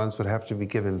these funds would have to be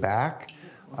given back.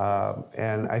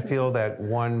 And I feel that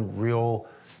one real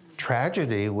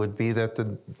tragedy would be that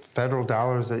the federal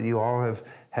dollars that you all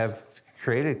have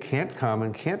created can't come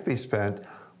and can't be spent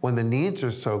when the needs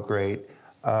are so great.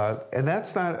 And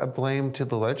that's not a blame to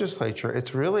the legislature.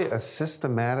 It's really a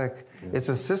systematic, it's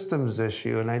a systems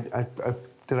issue. And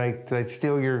did I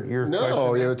steal your question?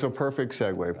 No, yeah, it's a perfect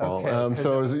segue, Paul. Okay,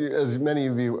 so as many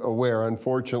of you are aware,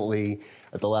 unfortunately,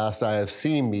 at the last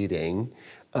IFC meeting,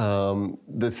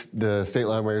 the state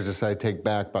line waivers decided to take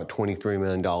back about $23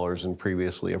 million in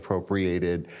previously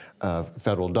appropriated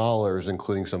federal dollars,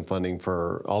 including some funding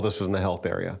for, all this was in the health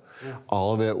area. Yeah.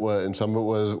 All of it was, and some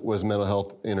of it was mental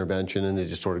health intervention, and it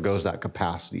just sort of goes that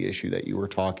capacity issue that you were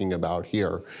talking about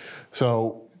here.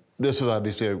 So this is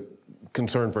obviously a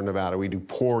concern for Nevada. We do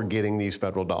poor getting these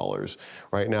federal dollars.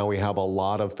 Right now we have a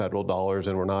lot of federal dollars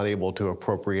and we're not able to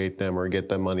appropriate them or get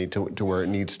the money to where it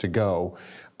needs to go.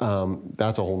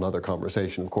 That's a whole nother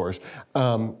conversation, of course.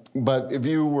 But if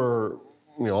you were,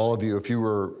 you know, all of you, if you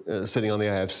were sitting on the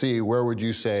IFC, where would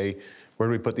you say, where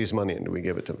do we put these money in? Do we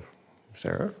give it to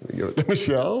Sarah? Do we give it to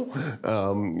Michelle?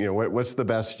 You know, what's the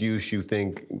best use you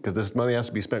think? Because this money has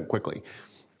to be spent quickly.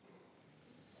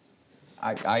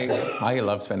 I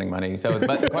love spending money. So,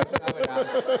 but the question I would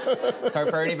ask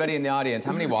for anybody in the audience,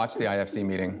 how many watched the IFC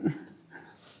meeting?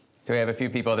 So we have a few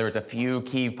people. There was a few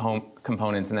key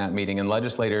components in that meeting, and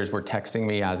legislators were texting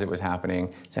me as it was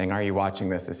happening, saying, "Are you watching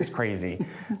this? This is crazy,"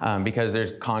 because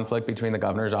there's conflict between the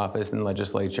governor's office and the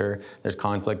legislature. There's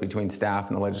conflict between staff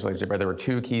and the legislature, but there were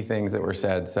two key things that were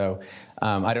said. So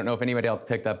I don't know if anybody else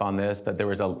picked up on this, but there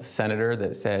was a senator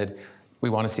that said,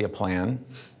 "We want to see a plan,"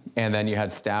 and then you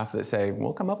had staff that say,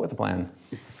 "We'll come up with a plan."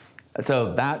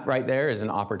 So that right there is an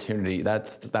opportunity.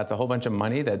 That's a whole bunch of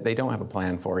money that they don't have a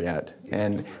plan for yet.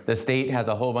 And the state has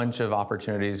a whole bunch of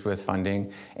opportunities with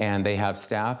funding, and they have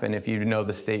staff. And if you know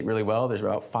the state really well, there's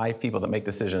about 5 people that make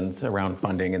decisions around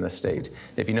funding in the state.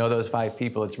 If you know those 5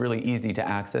 people, it's really easy to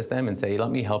access them and say, "Let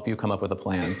me help you come up with a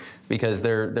plan," because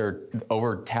they're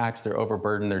overtaxed, they're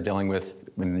overburdened, they're dealing with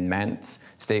immense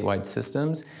statewide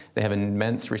systems. They have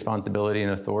immense responsibility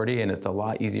and authority, and it's a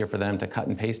lot easier for them to cut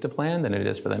and paste a plan than it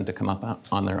is for them to come up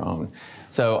on their own.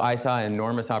 So I saw an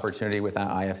enormous opportunity with that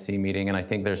IFC meeting, and I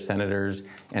think there's senators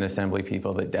and assembly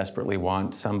people that desperately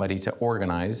want somebody to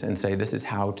organize and say, this is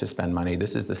how to spend money,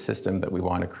 this is the system that we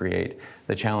want to create.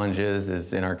 The challenge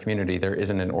is in our community, there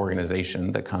isn't an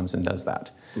organization that comes and does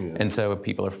that. Yeah. And so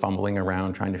people are fumbling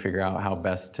around trying to figure out how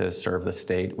best to serve the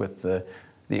state with the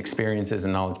experiences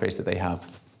and knowledge base that they have.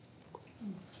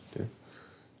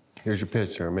 Here's your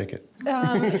pitch, Sarah, make it.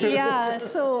 Yeah,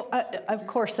 so of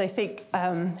course, I think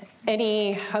I'm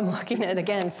looking at,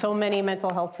 again, so many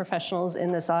mental health professionals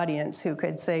in this audience who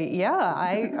could say, yeah,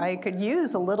 I could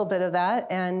use a little bit of that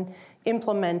and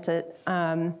implement it.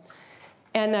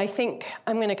 And I think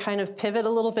I'm going to kind of pivot a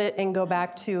little bit and go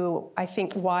back to, I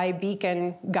think, why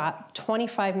Beacon got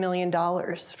 $25 million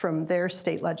from their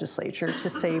state legislature to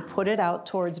say, put it out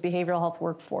towards behavioral health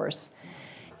workforce.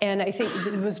 And I think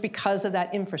it was because of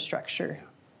that infrastructure.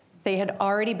 They had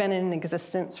already been in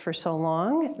existence for so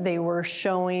long. They were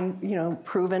showing,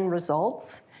 proven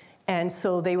results. And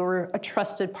so they were a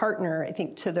trusted partner, I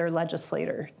think, to their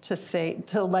legislature to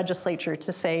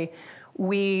say,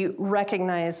 we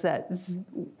recognize that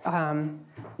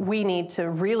we need to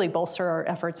really bolster our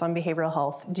efforts on behavioral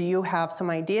health. Do you have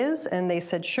some ideas? And they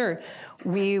said, sure.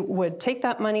 We would take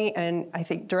that money and I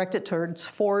think direct it towards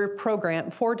four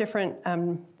different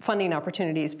funding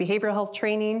opportunities: behavioral health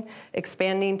training,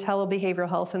 expanding telebehavioral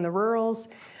health in the rurals,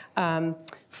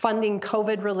 funding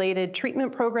COVID-related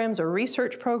treatment programs or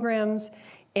research programs,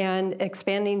 and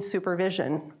expanding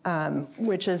supervision,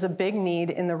 which is a big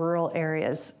need in the rural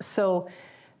areas. So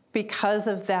because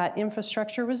of that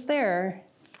infrastructure was there,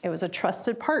 it was a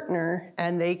trusted partner,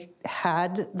 and they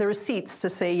had the receipts to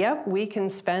say, yep, we can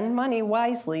spend money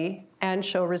wisely and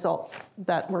show results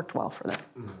that worked well for them.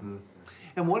 Mm-hmm.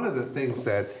 And one of the things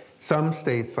that some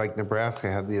states like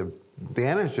Nebraska have the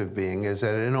advantage of being is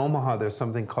that in Omaha, there's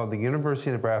something called the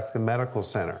University of Nebraska Medical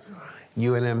Center,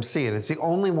 UNMC, and it's the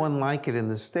only one like it in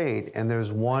the state, and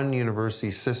there's one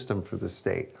university system for the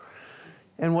state.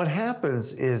 And what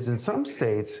happens is in some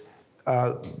states,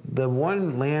 the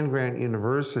one land-grant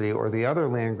university or the other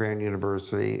land-grant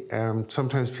university,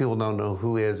 sometimes people don't know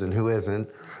who is and who isn't,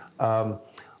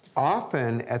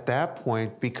 often at that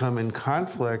point become in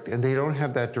conflict, and they don't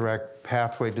have that direct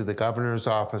pathway to the governor's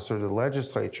office or the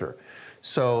legislature.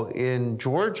 So in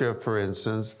Georgia, for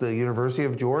instance, the University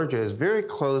of Georgia is very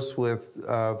close with,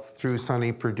 through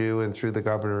Sonny Perdue and through the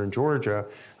governor in Georgia.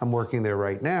 I'm working there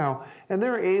right now, and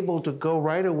they're able to go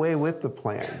right away with the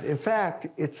plan. In fact,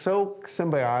 it's so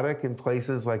symbiotic in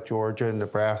places like Georgia and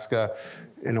Nebraska,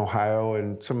 in Ohio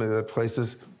and some of the other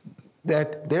places,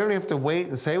 that they don't have to wait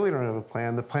and say we don't have a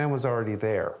plan. The plan was already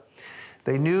there.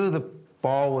 They knew the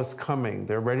ball was coming.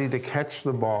 They're ready to catch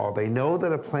the ball. They know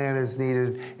that a plan is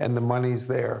needed and the money's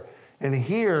there. And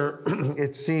here,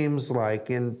 it seems like,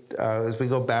 as we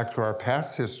go back to our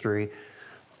past history,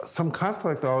 some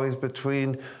conflict always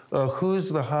between who's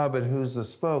the hub and who's the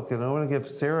spoke. And I want to give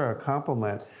Sarah a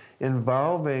compliment.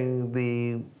 Involving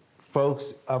the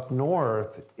folks up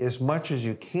north as much as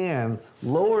you can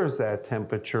lowers that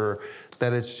temperature,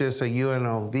 that it's just a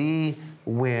UNLV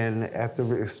win at the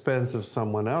expense of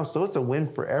someone else. So it's a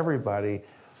win for everybody.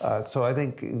 So I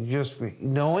think just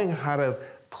knowing how to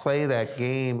play that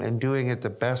game and doing it the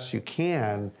best you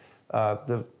can,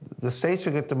 the states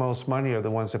who get the most money are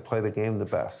the ones that play the game the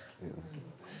best. Yeah.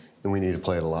 And we need to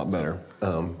play it a lot better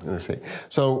in the state.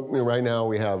 So right now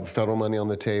we have federal money on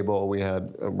the table. We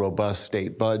had a robust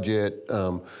state budget.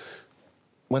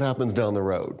 What happens down the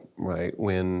road, right?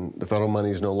 When the federal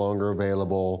money is no longer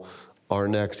available, our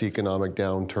next economic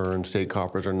downturn, state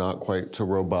coffers are not quite so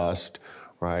robust,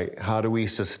 right? How do we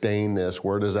sustain this?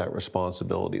 Where does that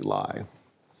responsibility lie?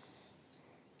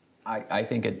 I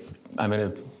think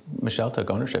Michelle took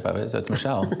ownership of it, so it's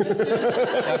Michelle.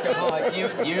 Dr. Hall,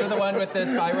 you're the one with this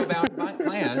spiral-bound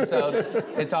plan, so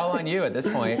it's all on you at this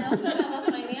point. I also have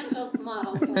a financial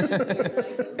model for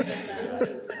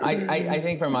it. I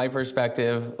think from my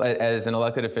perspective, as an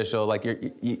elected official, like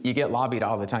you get lobbied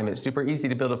all the time. It's super easy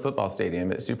to build a football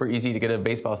stadium. It's super easy to get a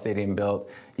baseball stadium built.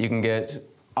 You can get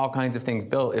all kinds of things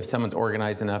built if someone's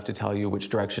organized enough to tell you which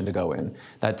direction to go in.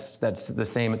 That's the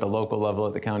same at the local level,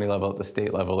 at the county level, at the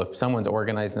state level. If someone's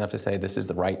organized enough to say this is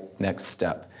the right next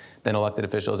step, then elected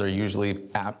officials are usually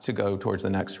apt to go towards the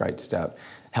next right step.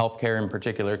 Healthcare in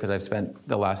particular, because I've spent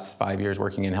the last 5 years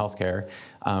working in healthcare,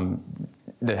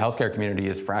 the healthcare community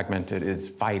is fragmented, is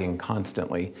fighting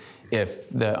constantly.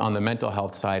 On the mental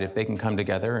health side, if they can come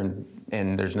together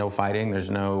and there's no fighting, there's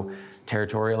no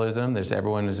territorialism,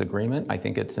 everyone is agreement, I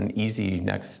think it's an easy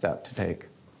next step to take.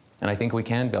 And I think we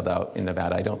can build out in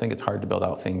Nevada. I don't think it's hard to build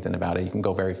out things in Nevada. You can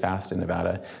go very fast in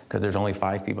Nevada because there's only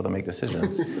 5 people to make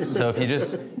decisions. So if you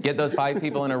just get those 5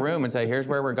 people in a room and say, here's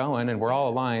where we're going, and we're all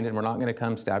aligned, and we're not going to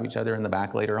come stab each other in the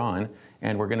back later on,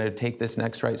 and we're going to take this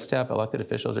next right step, elected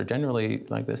officials are generally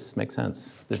like, this makes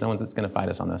sense. There's no one that's going to fight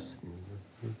us on this.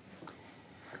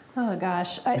 Oh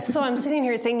gosh, so I'm sitting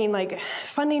here thinking like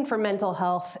funding for mental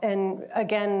health, and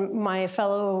again, my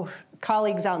fellow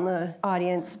colleagues out in the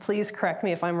audience, please correct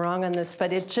me if I'm wrong on this,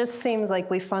 but it just seems like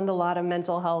we fund a lot of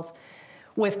mental health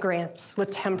with grants,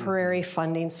 with temporary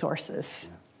funding sources.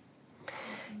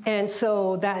 And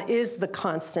so that is the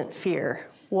constant fear.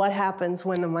 What happens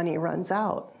when the money runs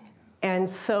out? And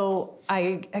so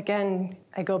I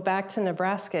go back to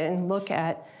Nebraska and look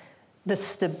at the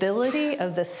stability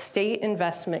of the state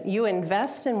investment. You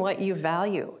invest in what you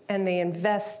value, and they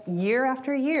invest year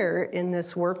after year in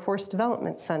this workforce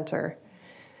development center.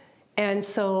 And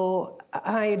so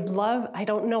I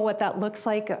don't know what that looks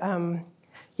like.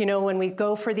 You know, when we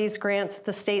go for these grants at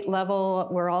the state level,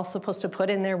 we're all supposed to put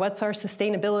in there, what's our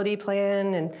sustainability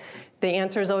plan? And the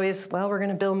answer is always, well, we're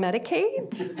gonna build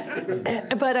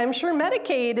Medicaid. But I'm sure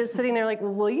Medicaid is sitting there like,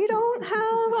 well, you don't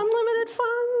have unlimited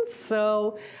funds.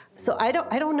 So I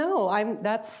don't know.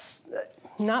 That's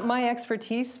not my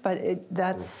expertise, but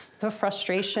that's the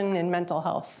frustration in mental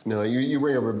health. No, you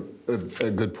bring up a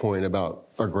good point about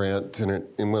our grant, and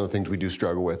one of the things we do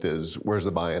struggle with is where's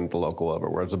the buy-in at the local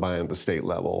level, where's the buy-in at the state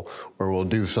level, or we'll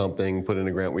do something, put in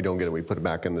a grant, we don't get it, we put it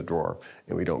back in the drawer,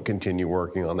 and we don't continue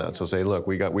working on that. So say, look,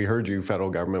 we heard you,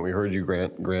 federal government, we heard you,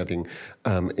 granting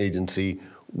agency,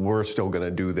 we're still going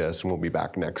to do this, and we'll be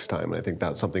back next time. And I think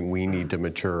that's something we need to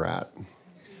mature at.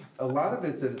 A lot of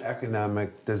it's an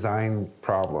economic design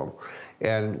problem.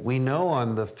 And we know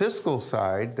on the fiscal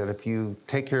side that if you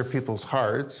take care of people's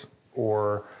hearts,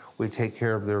 or we take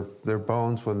care of their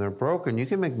bones when they're broken, you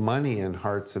can make money in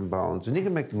hearts and bones. And you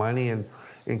can make money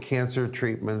in cancer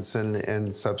treatments and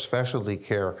subspecialty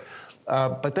care.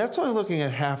 But that's only looking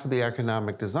at half of the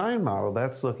economic design model.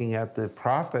 That's looking at the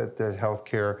profit that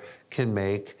healthcare can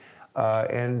make.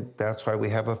 And that's why we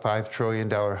have a $5 trillion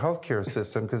healthcare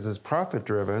system, because it's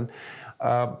profit-driven.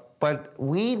 But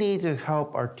we need to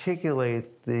help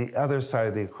articulate the other side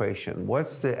of the equation.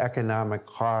 What's the economic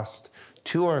cost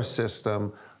to our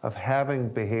system of having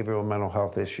behavioral mental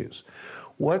health issues?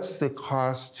 What's the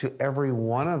cost to every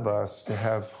one of us to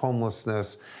have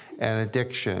homelessness and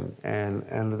addiction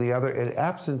and the other, and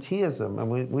absenteeism?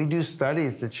 And we do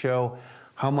studies that show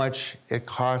how much it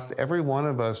costs every one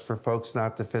of us for folks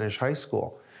not to finish high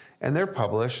school. And they're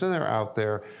published and they're out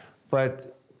there,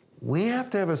 but we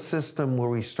have to have a system where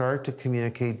we start to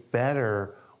communicate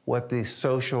better what the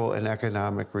social and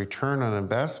economic return on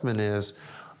investment is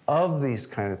of these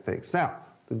kind of things. Now,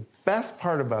 the best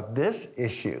part about this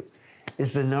issue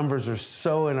is the numbers are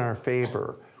so in our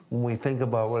favor when we think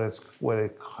about what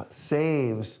it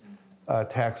saves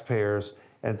taxpayers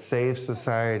and saves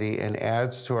society and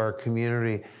adds to our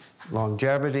community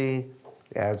longevity,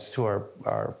 adds to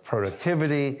our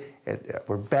productivity.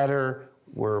 We're better,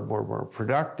 we're more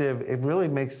productive. It really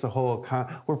makes the whole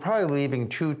we're probably leaving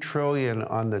 $2 trillion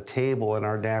on the table in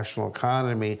our national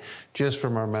economy just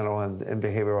from our mental and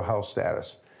behavioral health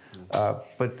status.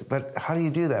 But how do you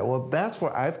do that? Well, that's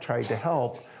where I've tried to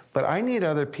help, but I need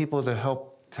other people to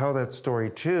help tell that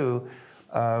story too.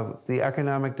 The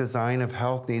economic design of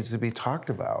health needs to be talked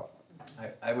about.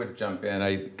 I would jump in,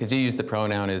 because you use the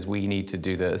pronoun as we need to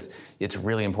do this. It's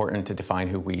really important to define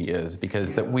who we is,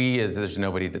 because that we is, there's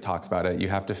nobody that talks about it. You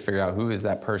have to figure out who is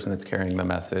that person that's carrying the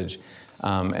message.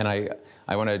 And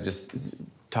I want to just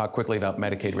talk quickly about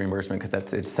Medicaid reimbursement,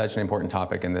 because it's such an important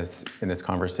topic in this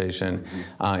conversation.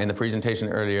 In the presentation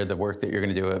earlier, the work that you're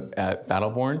going to do at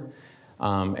Battleborn,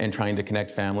 and trying to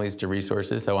connect families to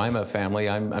resources. So I'm a family,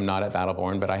 I'm not at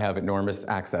Battleborn, but I have enormous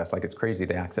access. Like, it's crazy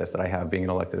the access that I have being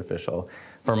an elected official.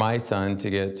 For my son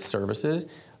to get services,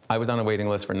 I was on a waiting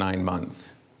list for 9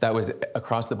 months. That was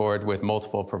across the board with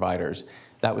multiple providers.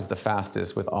 That was the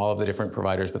fastest with all of the different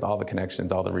providers, with all the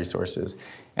connections, all the resources.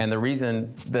 And the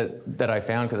reason that I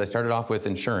found, because I started off with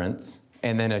insurance,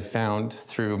 and then I found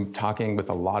through talking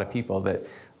with a lot of people that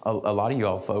a lot of you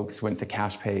all folks went to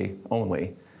cash pay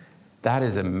only. That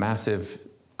is a massive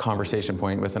conversation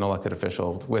point with an elected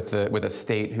official, with a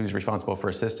state who's responsible for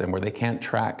a system where they can't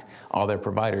track all their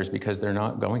providers because they're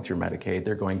not going through Medicaid,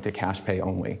 they're going to cash pay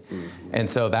only. Mm-hmm. And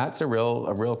so that's a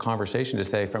real conversation to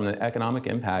say, from the economic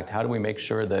impact, how do we make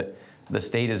sure that the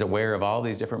state is aware of all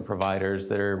these different providers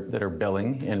that are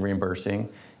billing and reimbursing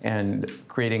and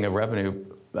creating a revenue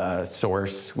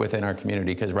source within our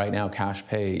community, because right now cash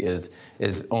pay is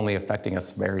only affecting a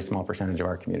very small percentage of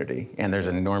our community, and there's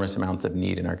enormous amounts of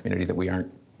need in our community that we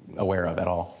aren't aware of at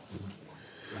all.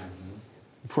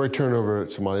 Before I turn over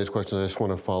some audience questions, I just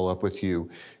want to follow up with you,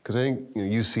 because I think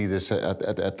you see this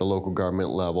at the local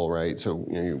government level, right? So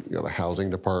you have a housing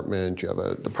department, you have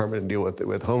a department to deal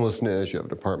with homelessness, you have a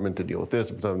department to deal with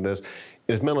this, and this.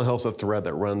 Is mental health a thread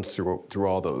that runs through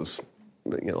all those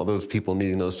those people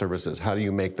needing those services? How do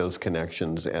you make those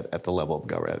connections at the level of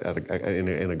government,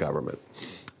 in a government?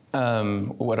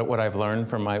 What I've learned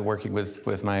from my working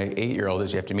with my 8-year-old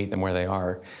is you have to meet them where they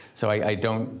are. So I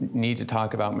don't need to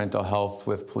talk about mental health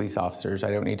with police officers.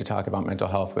 I don't need to talk about mental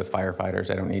health with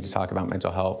firefighters. I don't need to talk about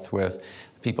mental health with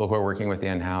people who are working with the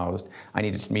unhoused. I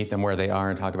need to meet them where they are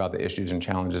and talk about the issues and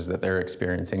challenges that they're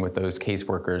experiencing with those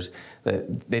caseworkers.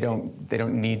 That they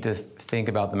don't need to think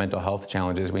about the mental health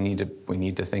challenges. We need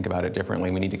to think about it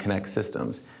differently. We need to connect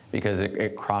systems, because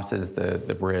it crosses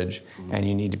the bridge, and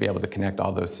you need to be able to connect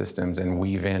all those systems and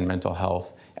weave in mental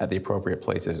health at the appropriate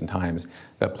places and times.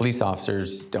 But police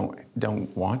officers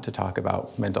don't want to talk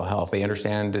about mental health. They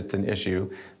understand it's an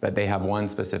issue, but they have one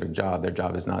specific job. Their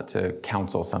job is not to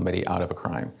counsel somebody out of a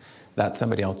crime. That's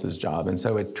somebody else's job. And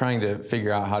so it's trying to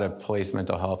figure out how to place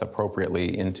mental health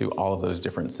appropriately into all of those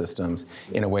different systems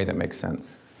in a way that makes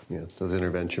sense. Yeah, those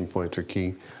intervention points are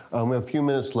key. We have a few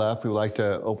minutes left. We would like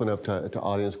to open up to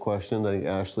audience questions. I think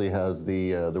Ashley has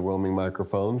the roaming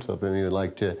microphone, so if any would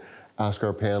like to ask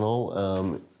our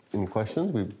panel any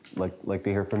questions, we'd like to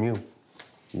hear from you.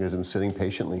 You guys have been sitting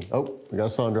patiently. Oh, we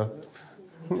got Sandra.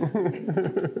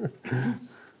 Here,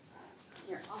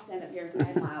 I'll stand up here.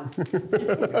 I'm loud. So,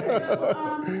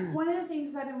 one of the things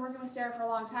is I've been working with Sarah for a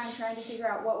long time, trying to figure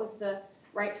out what was the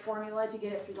right formula to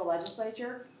get it through the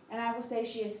legislature. And I will say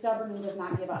she is stubborn and does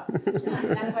not give up.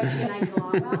 That's why she and I get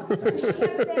along well. She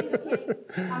kept saying, okay,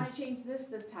 I'm going to change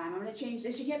this time. I'm going to change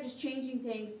this. She kept just changing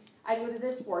things. I'd go to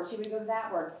this board. She would go to that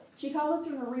board. She called us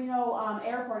from the Reno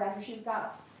airport after she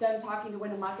got done talking to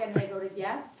Winnemucca, and they voted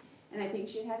yes. And I think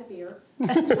she had a beer. So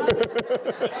I'm like,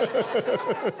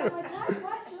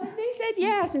 what? She's like, they said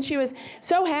yes. And she was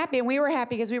so happy, and we were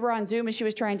happy because we were on Zoom and she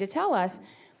was trying to tell us.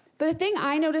 But the thing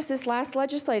I noticed this last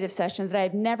legislative session that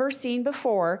I've never seen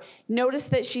before, noticed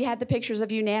that she had the pictures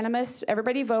of unanimous,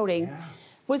 everybody voting,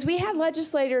 was we had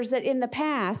legislators that in the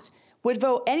past would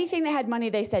vote anything that had money,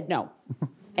 they said no.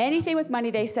 Anything with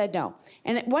money, they said no.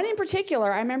 And one in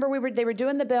particular, I remember they were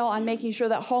doing the bill on making sure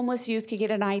that homeless youth could get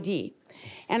an ID.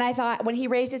 And I thought, when he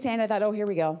raised his hand, I thought, oh, here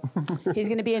we go. He's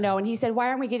going to be a no. And he said, why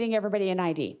aren't we getting everybody an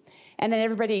ID? And then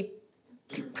everybody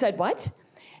said, what?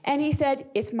 And he said,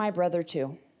 it's my brother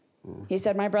too. He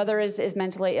said, my brother is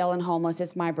mentally ill and homeless.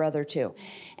 It's my brother too.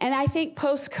 And I think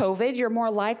post-COVID, you're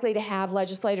more likely to have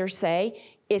legislators say,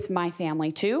 it's my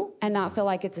family too, and not feel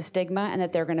like it's a stigma and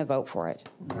that they're going to vote for it.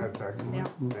 That's excellent. Yeah.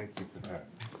 Thank you for that.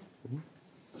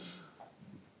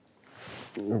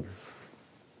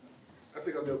 I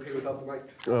think I'll be okay without the mic.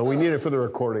 We need it for the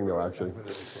recording, though, actually.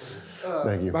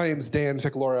 Thank you. My name's Dan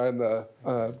Ficalora. I'm the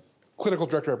clinical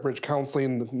director at Bridge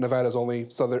Counseling, Southern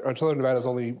Nevada's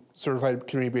only certified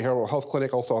community behavioral health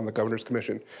clinic, also on the Governor's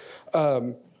Commission.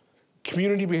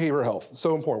 Community behavioral health,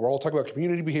 so important. We're all talking about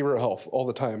community behavioral health all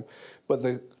the time, but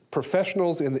the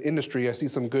professionals in the industry, I see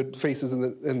some good faces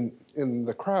in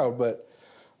the crowd, but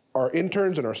our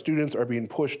interns and our students are being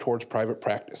pushed towards private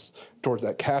practice, towards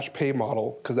that cash pay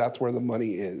model, because that's where the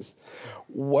money is.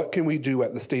 What can we do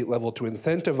at the state level to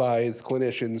incentivize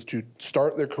clinicians to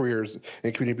start their careers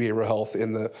in community behavioral health,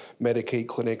 in the Medicaid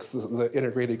clinics, the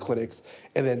integrated clinics,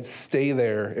 and then stay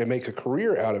there and make a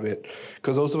career out of it?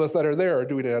 Because those of us that are there are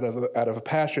doing it out of a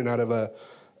passion, out of a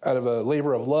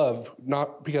labor of love,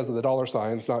 not because of the dollar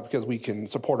signs, not because we can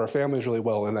support our families really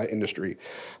well in that industry.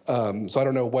 So I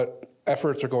don't know what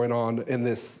efforts are going on in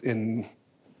this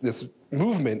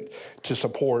movement to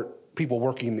support people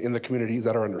working in the communities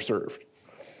that are underserved.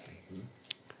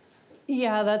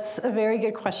 Yeah, that's a very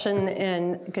good question,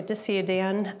 and good to see you,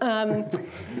 Dan.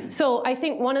 So I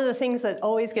think one of the things that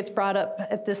always gets brought up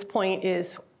at this point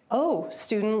is, oh,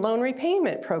 student loan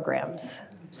repayment programs.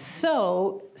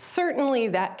 So certainly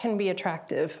that can be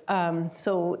attractive.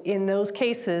 So in those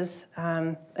cases,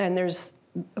 and there's,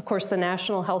 of course, the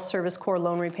National Health Service Corps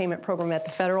Loan Repayment Program at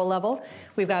the federal level.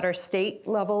 We've got our state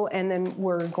level, and then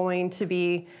we're going to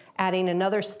be adding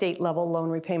another state level loan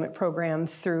repayment program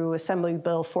through Assembly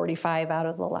Bill 45 out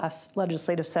of the last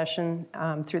legislative session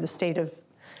through the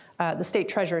state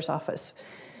treasurer's office.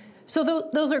 So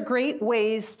those are great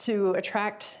ways to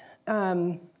attract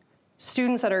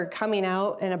students that are coming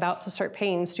out and about to start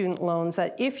paying student loans,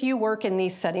 that if you work in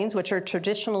these settings, which are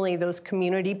traditionally those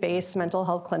community-based mental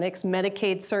health clinics,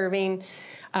 Medicaid serving,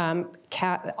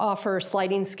 offer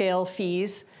sliding scale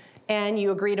fees, and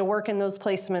you agree to work in those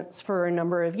placements for a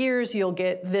number of years, you'll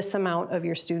get this amount of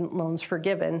your student loans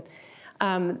forgiven.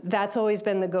 That's always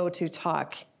been the go-to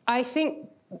talk. I think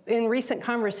in recent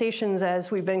conversations,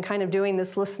 as we've been kind of doing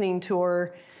this listening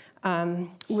tour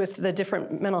with the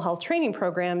different mental health training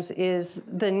programs, is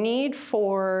the need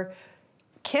for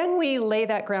can we lay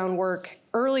that groundwork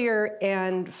earlier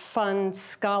and fund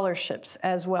scholarships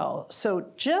as well? So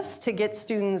just to get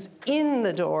students in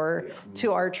the door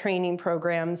to our training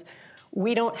programs,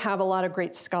 we don't have a lot of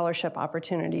great scholarship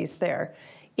opportunities there.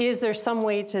 Is there some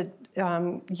way to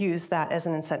use that as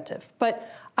an incentive? But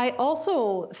I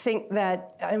also think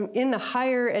that in the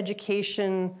higher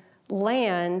education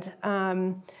land,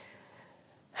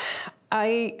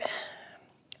 I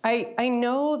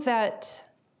know that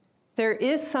there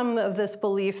is some of this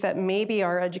belief that maybe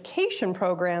our education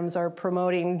programs are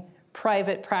promoting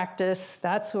private practice.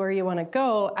 That's where you want to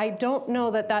go. I don't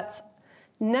know that that's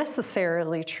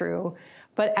necessarily true,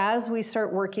 but as we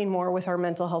start working more with our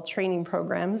mental health training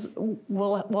programs,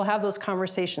 we'll have those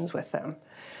conversations with them.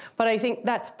 But I think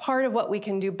that's part of what we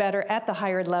can do better at the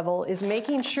higher level is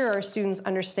making sure our students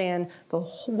understand the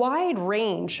wide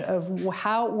range of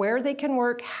where they can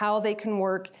work, how they can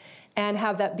work, and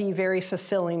have that be very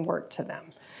fulfilling work to them.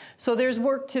 So there's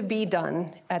work to be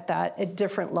done at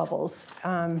different levels.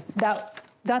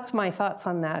 That's my thoughts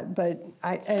on that, but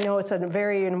I know it's a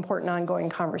very important ongoing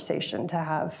conversation to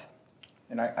have.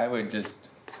 And I would just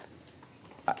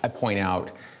point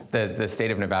out that the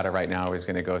state of Nevada right now is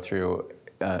going to go through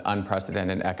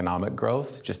unprecedented economic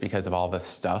growth just because of all the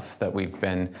stuff that we've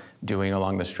been doing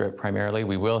along the Strip primarily.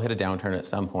 We will hit a downturn at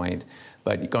some point,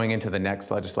 but going into the next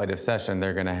legislative session,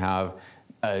 they're going to have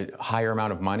a higher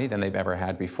amount of money than they've ever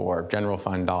had before, general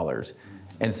fund dollars.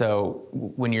 And so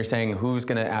when you're saying who's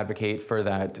going to advocate for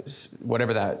that,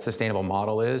 whatever that sustainable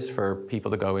model is for people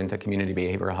to go into community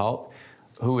behavioral health,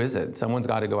 who is it? Someone's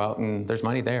got to go out and there's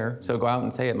money there. So go out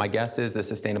and say it. My guess is the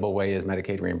sustainable way is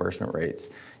Medicaid reimbursement rates.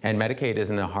 And Medicaid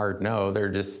isn't a hard no.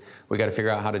 We got to figure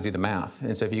out how to do the math.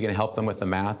 And so if you can help them with the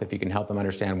math, if you can help them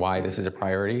understand why this is a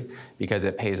priority, because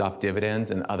it pays off dividends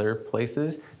in other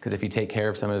places, because if you take care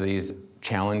of some of these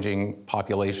challenging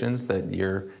populations that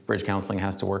your bridge counseling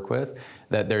has to work with,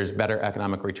 that there's better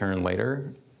economic return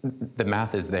later. The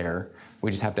math is there. We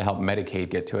just have to help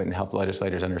Medicaid get to it and help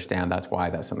legislators understand that's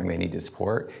why that's something they need to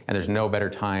support. And there's no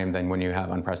better time than when you have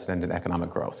unprecedented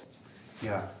economic growth.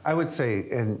 Yeah, I would say,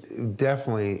 and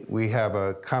definitely we have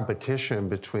a competition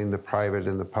between the private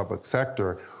and the public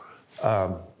sector.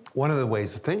 One of the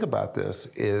ways to think about this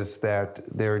is that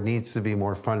there needs to be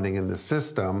more funding in the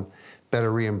system,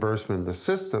 better reimbursement in the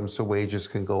system so wages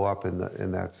can go up in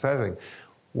that setting.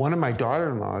 One of my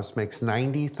daughter-in-laws makes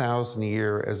 $90,000 a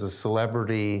year as a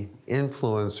celebrity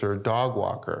influencer dog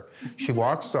walker. She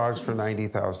walks dogs for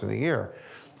 $90,000 a year.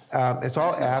 It's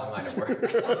all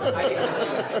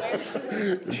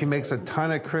She makes a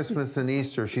ton at Christmas and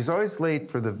Easter. She's always late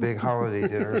for the big holiday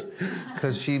dinners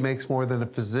because she makes more than a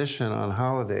physician on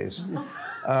holidays.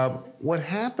 What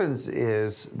happens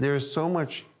is there's so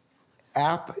much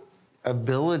app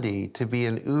ability to be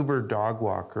an Uber dog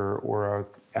walker or a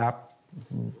app,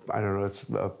 I don't know, it's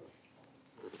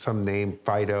some name,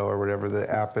 Fido or whatever the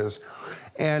app is.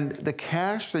 And the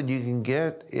cash that you can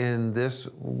get in this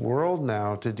world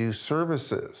now to do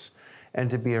services and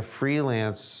to be a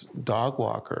freelance dog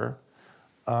walker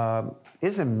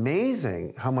is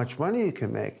amazing how much money you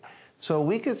can make. So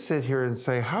we could sit here and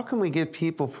say, how can we get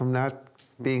people from not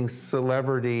being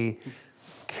celebrity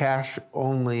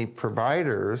cash-only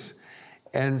providers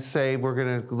and say we're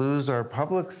going to lose our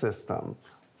public system?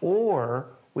 Or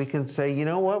we can say, you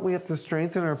know what, we have to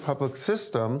strengthen our public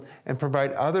system and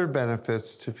provide other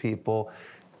benefits to people,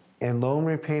 and loan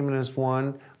repayment is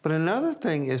one. But another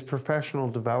thing is professional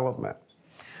development.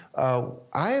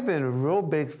 I have been a real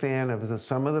big fan of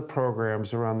some of the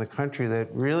programs around the country that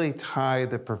really tie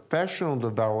the professional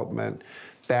development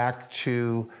back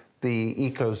to the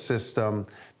ecosystem,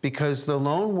 because the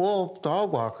lone wolf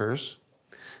dog walkers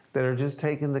that are just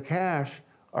taking the cash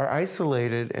are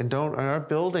isolated and are not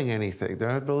building anything.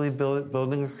 They're not really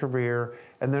building a career,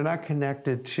 and they're not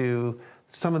connected to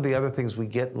some of the other things we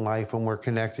get in life when we're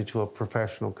connected to a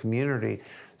professional community.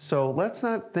 So let's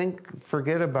not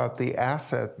forget about the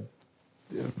asset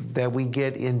that we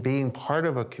get in being part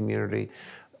of a community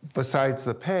besides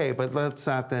the pay, but let's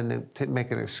not then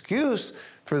make an excuse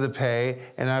for the pay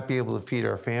and not be able to feed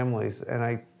our families. And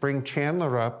I bring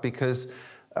Chandler up because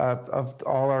of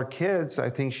all our kids, I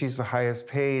think she's the highest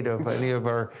paid of any of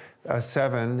our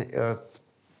 7,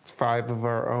 5 of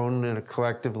our own and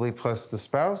collectively plus the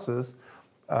spouses.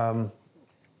 Yeah.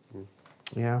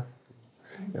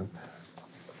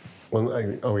 Well,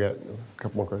 we got a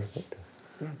couple more questions.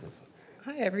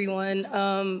 Hi, everyone.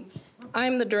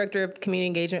 I'm the director of community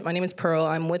engagement. My name is Pearl.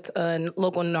 I'm with a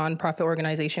local nonprofit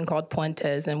organization called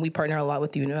Puentes, and we partner a lot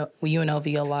with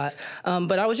UNLV a lot.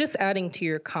 But I was just adding to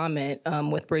your comment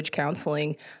with Bridge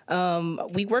Counseling.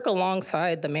 We work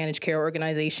alongside the managed care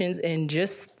organizations, and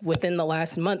just within the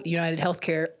last month, United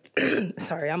Healthcare,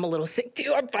 sorry, I'm a little sick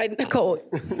too. I'm fighting the cold.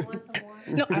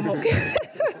 No, I'm okay.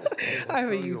 I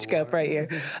have a huge cup right here.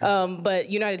 But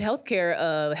United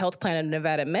Healthcare, Health Plan of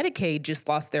Nevada Medicaid just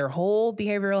lost their whole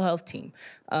behavioral health team.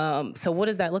 So what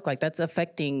does that look like? That's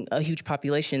affecting a huge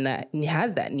population that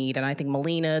has that need. And I think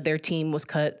Molina, their team was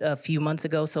cut a few months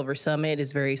ago. Silver Summit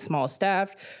is very small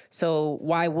staffed. So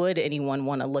why would anyone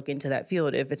want to look into that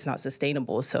field if it's not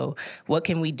sustainable? So what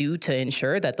can we do to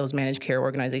ensure that those managed care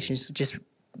organizations just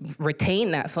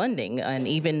retain that funding? And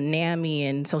even NAMI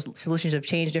and Solutions of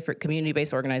Change, different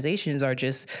community-based organizations are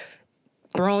just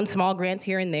throwing small grants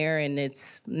here and there, and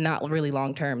it's not really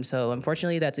long-term. So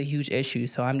unfortunately, that's a huge issue.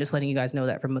 So I'm just letting you guys know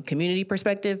that from a community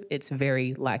perspective, it's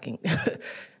very lacking.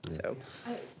 So.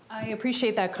 I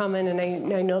appreciate that comment, and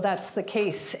I know that's the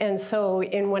case. And so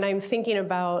when I'm thinking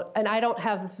about, and I don't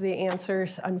have the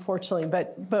answers, unfortunately,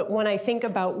 but when I think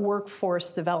about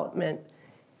workforce development,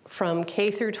 from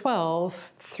K through 12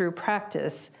 through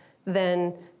practice,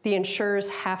 then the insurers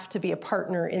have to be a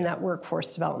partner in that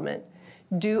workforce development.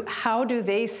 How do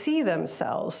they see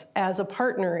themselves as a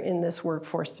partner in this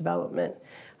workforce development?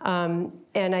 And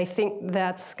I think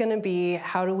that's going to be,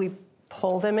 how do we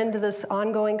pull them into this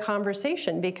ongoing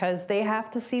conversation? Because they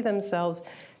have to see themselves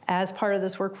as part of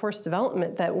this workforce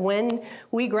development, that when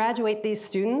we graduate these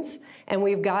students and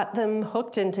we've got them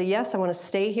hooked into, yes, I want to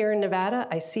stay here in Nevada,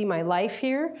 I see my life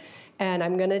here, and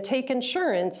I'm going to take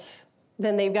insurance,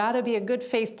 then they've got to be a good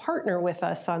faith partner with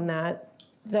us on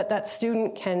that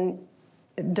student can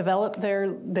develop their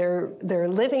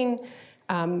living,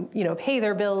 pay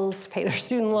their bills, pay their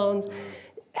student loans,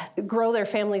 grow their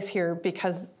families here,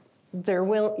 because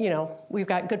we've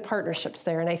got good partnerships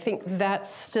there. And I think that's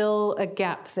still a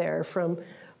gap there from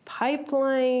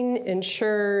pipeline,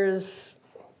 insurers.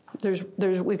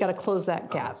 We've got to close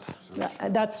that gap.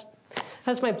 That's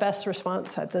my best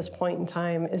response at this point in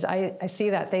time, is I see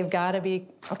that they've got to be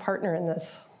a partner in this.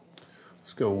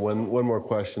 Let's go one more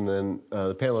question, then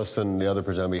the panelists and the other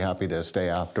presenter will be happy to stay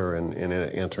after and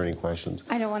answer any questions.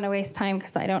 I don't want to waste time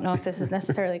because I don't know if this is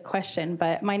necessarily a question,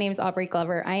 but my name is Aubrey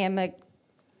Glover.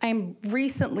 I'm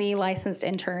recently licensed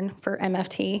intern for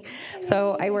MFT,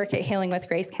 so I work at Healing with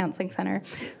Grace Counseling Center.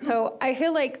 So I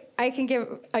feel like I can give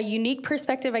a unique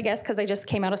perspective, I guess, because I just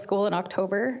came out of school in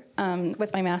October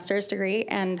with my master's degree,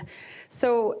 and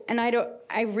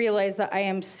I realize that I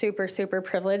am super, super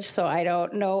privileged, so I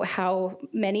don't know how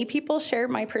many people share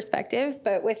my perspective,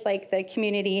 but with like the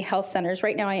community health centers,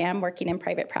 right now I am working in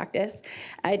private practice.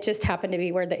 It just happened to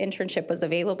be where the internship was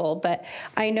available, but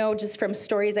I know just from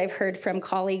stories I've heard from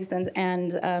colleagues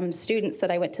and students that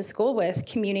I went to school with,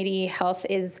 community health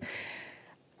is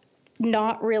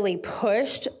not really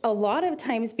pushed a lot of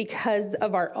times because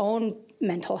of our own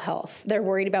mental health. They're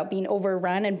worried about being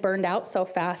overrun and burned out so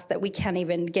fast that we can't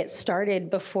even get started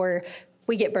before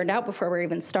we get burned out before we're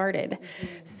even started.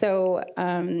 So,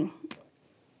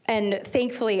 and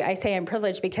thankfully, I say I'm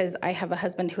privileged because I have a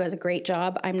husband who has a great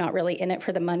job. I'm not really in it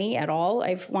for the money at all.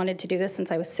 I've wanted to do this since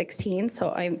I was 16,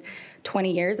 so I'm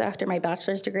 20 years after my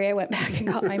bachelor's degree, I went back and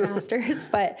got my master's.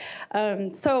 But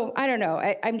so I don't know.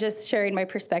 I'm just sharing my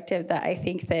perspective that I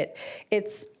think that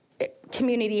it's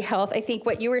community health. I think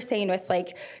what you were saying with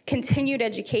like continued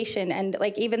education, and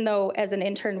like even though as an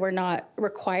intern we're not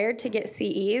required to get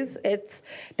CEs,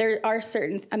 there are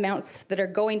certain amounts that are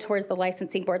going towards the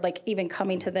licensing board, like even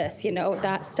coming to this,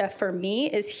 that stuff for me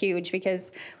is huge,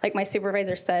 because like my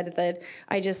supervisor said that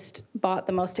I just bought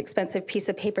the most expensive piece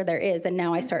of paper there is, and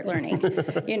now I start learning,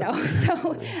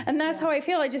 so, and that's how I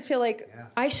feel. I just feel like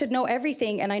I should know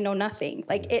everything and I know nothing.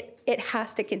 Like it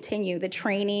has to continue, the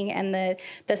training and the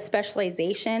specialization.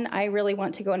 I really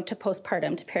want to go into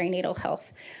postpartum to perinatal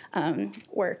health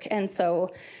work. And so,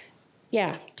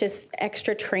 yeah, just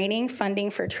extra training,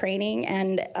 funding for training,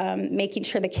 and making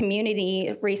sure the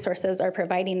community resources are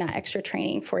providing that extra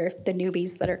training for the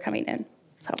newbies that are coming in.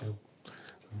 So.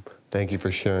 Thank you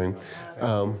for sharing.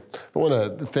 I want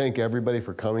to thank everybody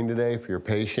for coming today, for your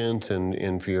patience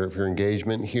and for your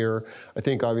engagement here. I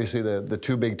think obviously the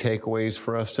two big takeaways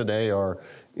for us today are,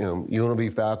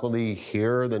 UNLV faculty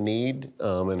hear the need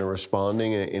and are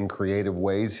responding in creative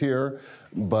ways here.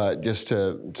 But just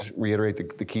to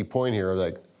reiterate the key point here,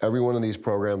 like every one of these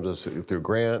programs is through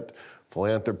grant,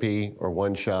 philanthropy, or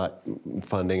one-shot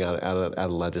funding out of a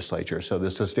legislature. So the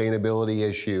sustainability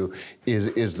issue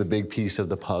is the big piece of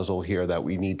the puzzle here that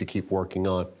we need to keep working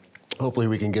on. hopefully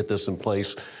we can get this in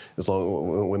place as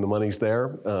long when the money's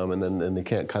there, and they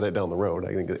can't cut it down the road,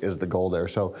 I think is the goal there.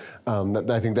 So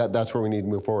I think that's where we need to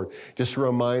move forward. Just a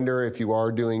reminder, if you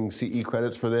are doing CE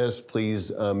credits for this,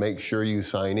 please make sure you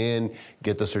sign in,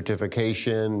 get the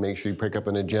certification, make sure you pick up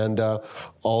an agenda.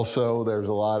 Also, there's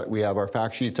a lot, we have our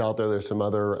fact sheets out there, there's some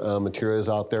other materials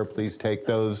out there, please take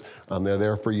those. They're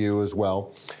there for you as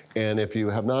well. And if you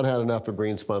have not had enough of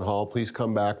Greenspun Hall, please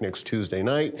come back next Tuesday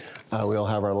night. We'll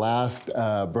have our last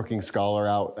Brookings Scholar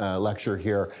out lecture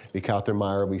here. Catherine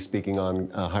Meyer will be speaking on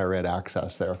higher ed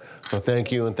access there. So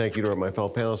thank you, and thank you to my fellow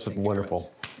panelists. It's been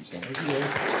wonderful.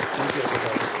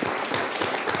 Thank you.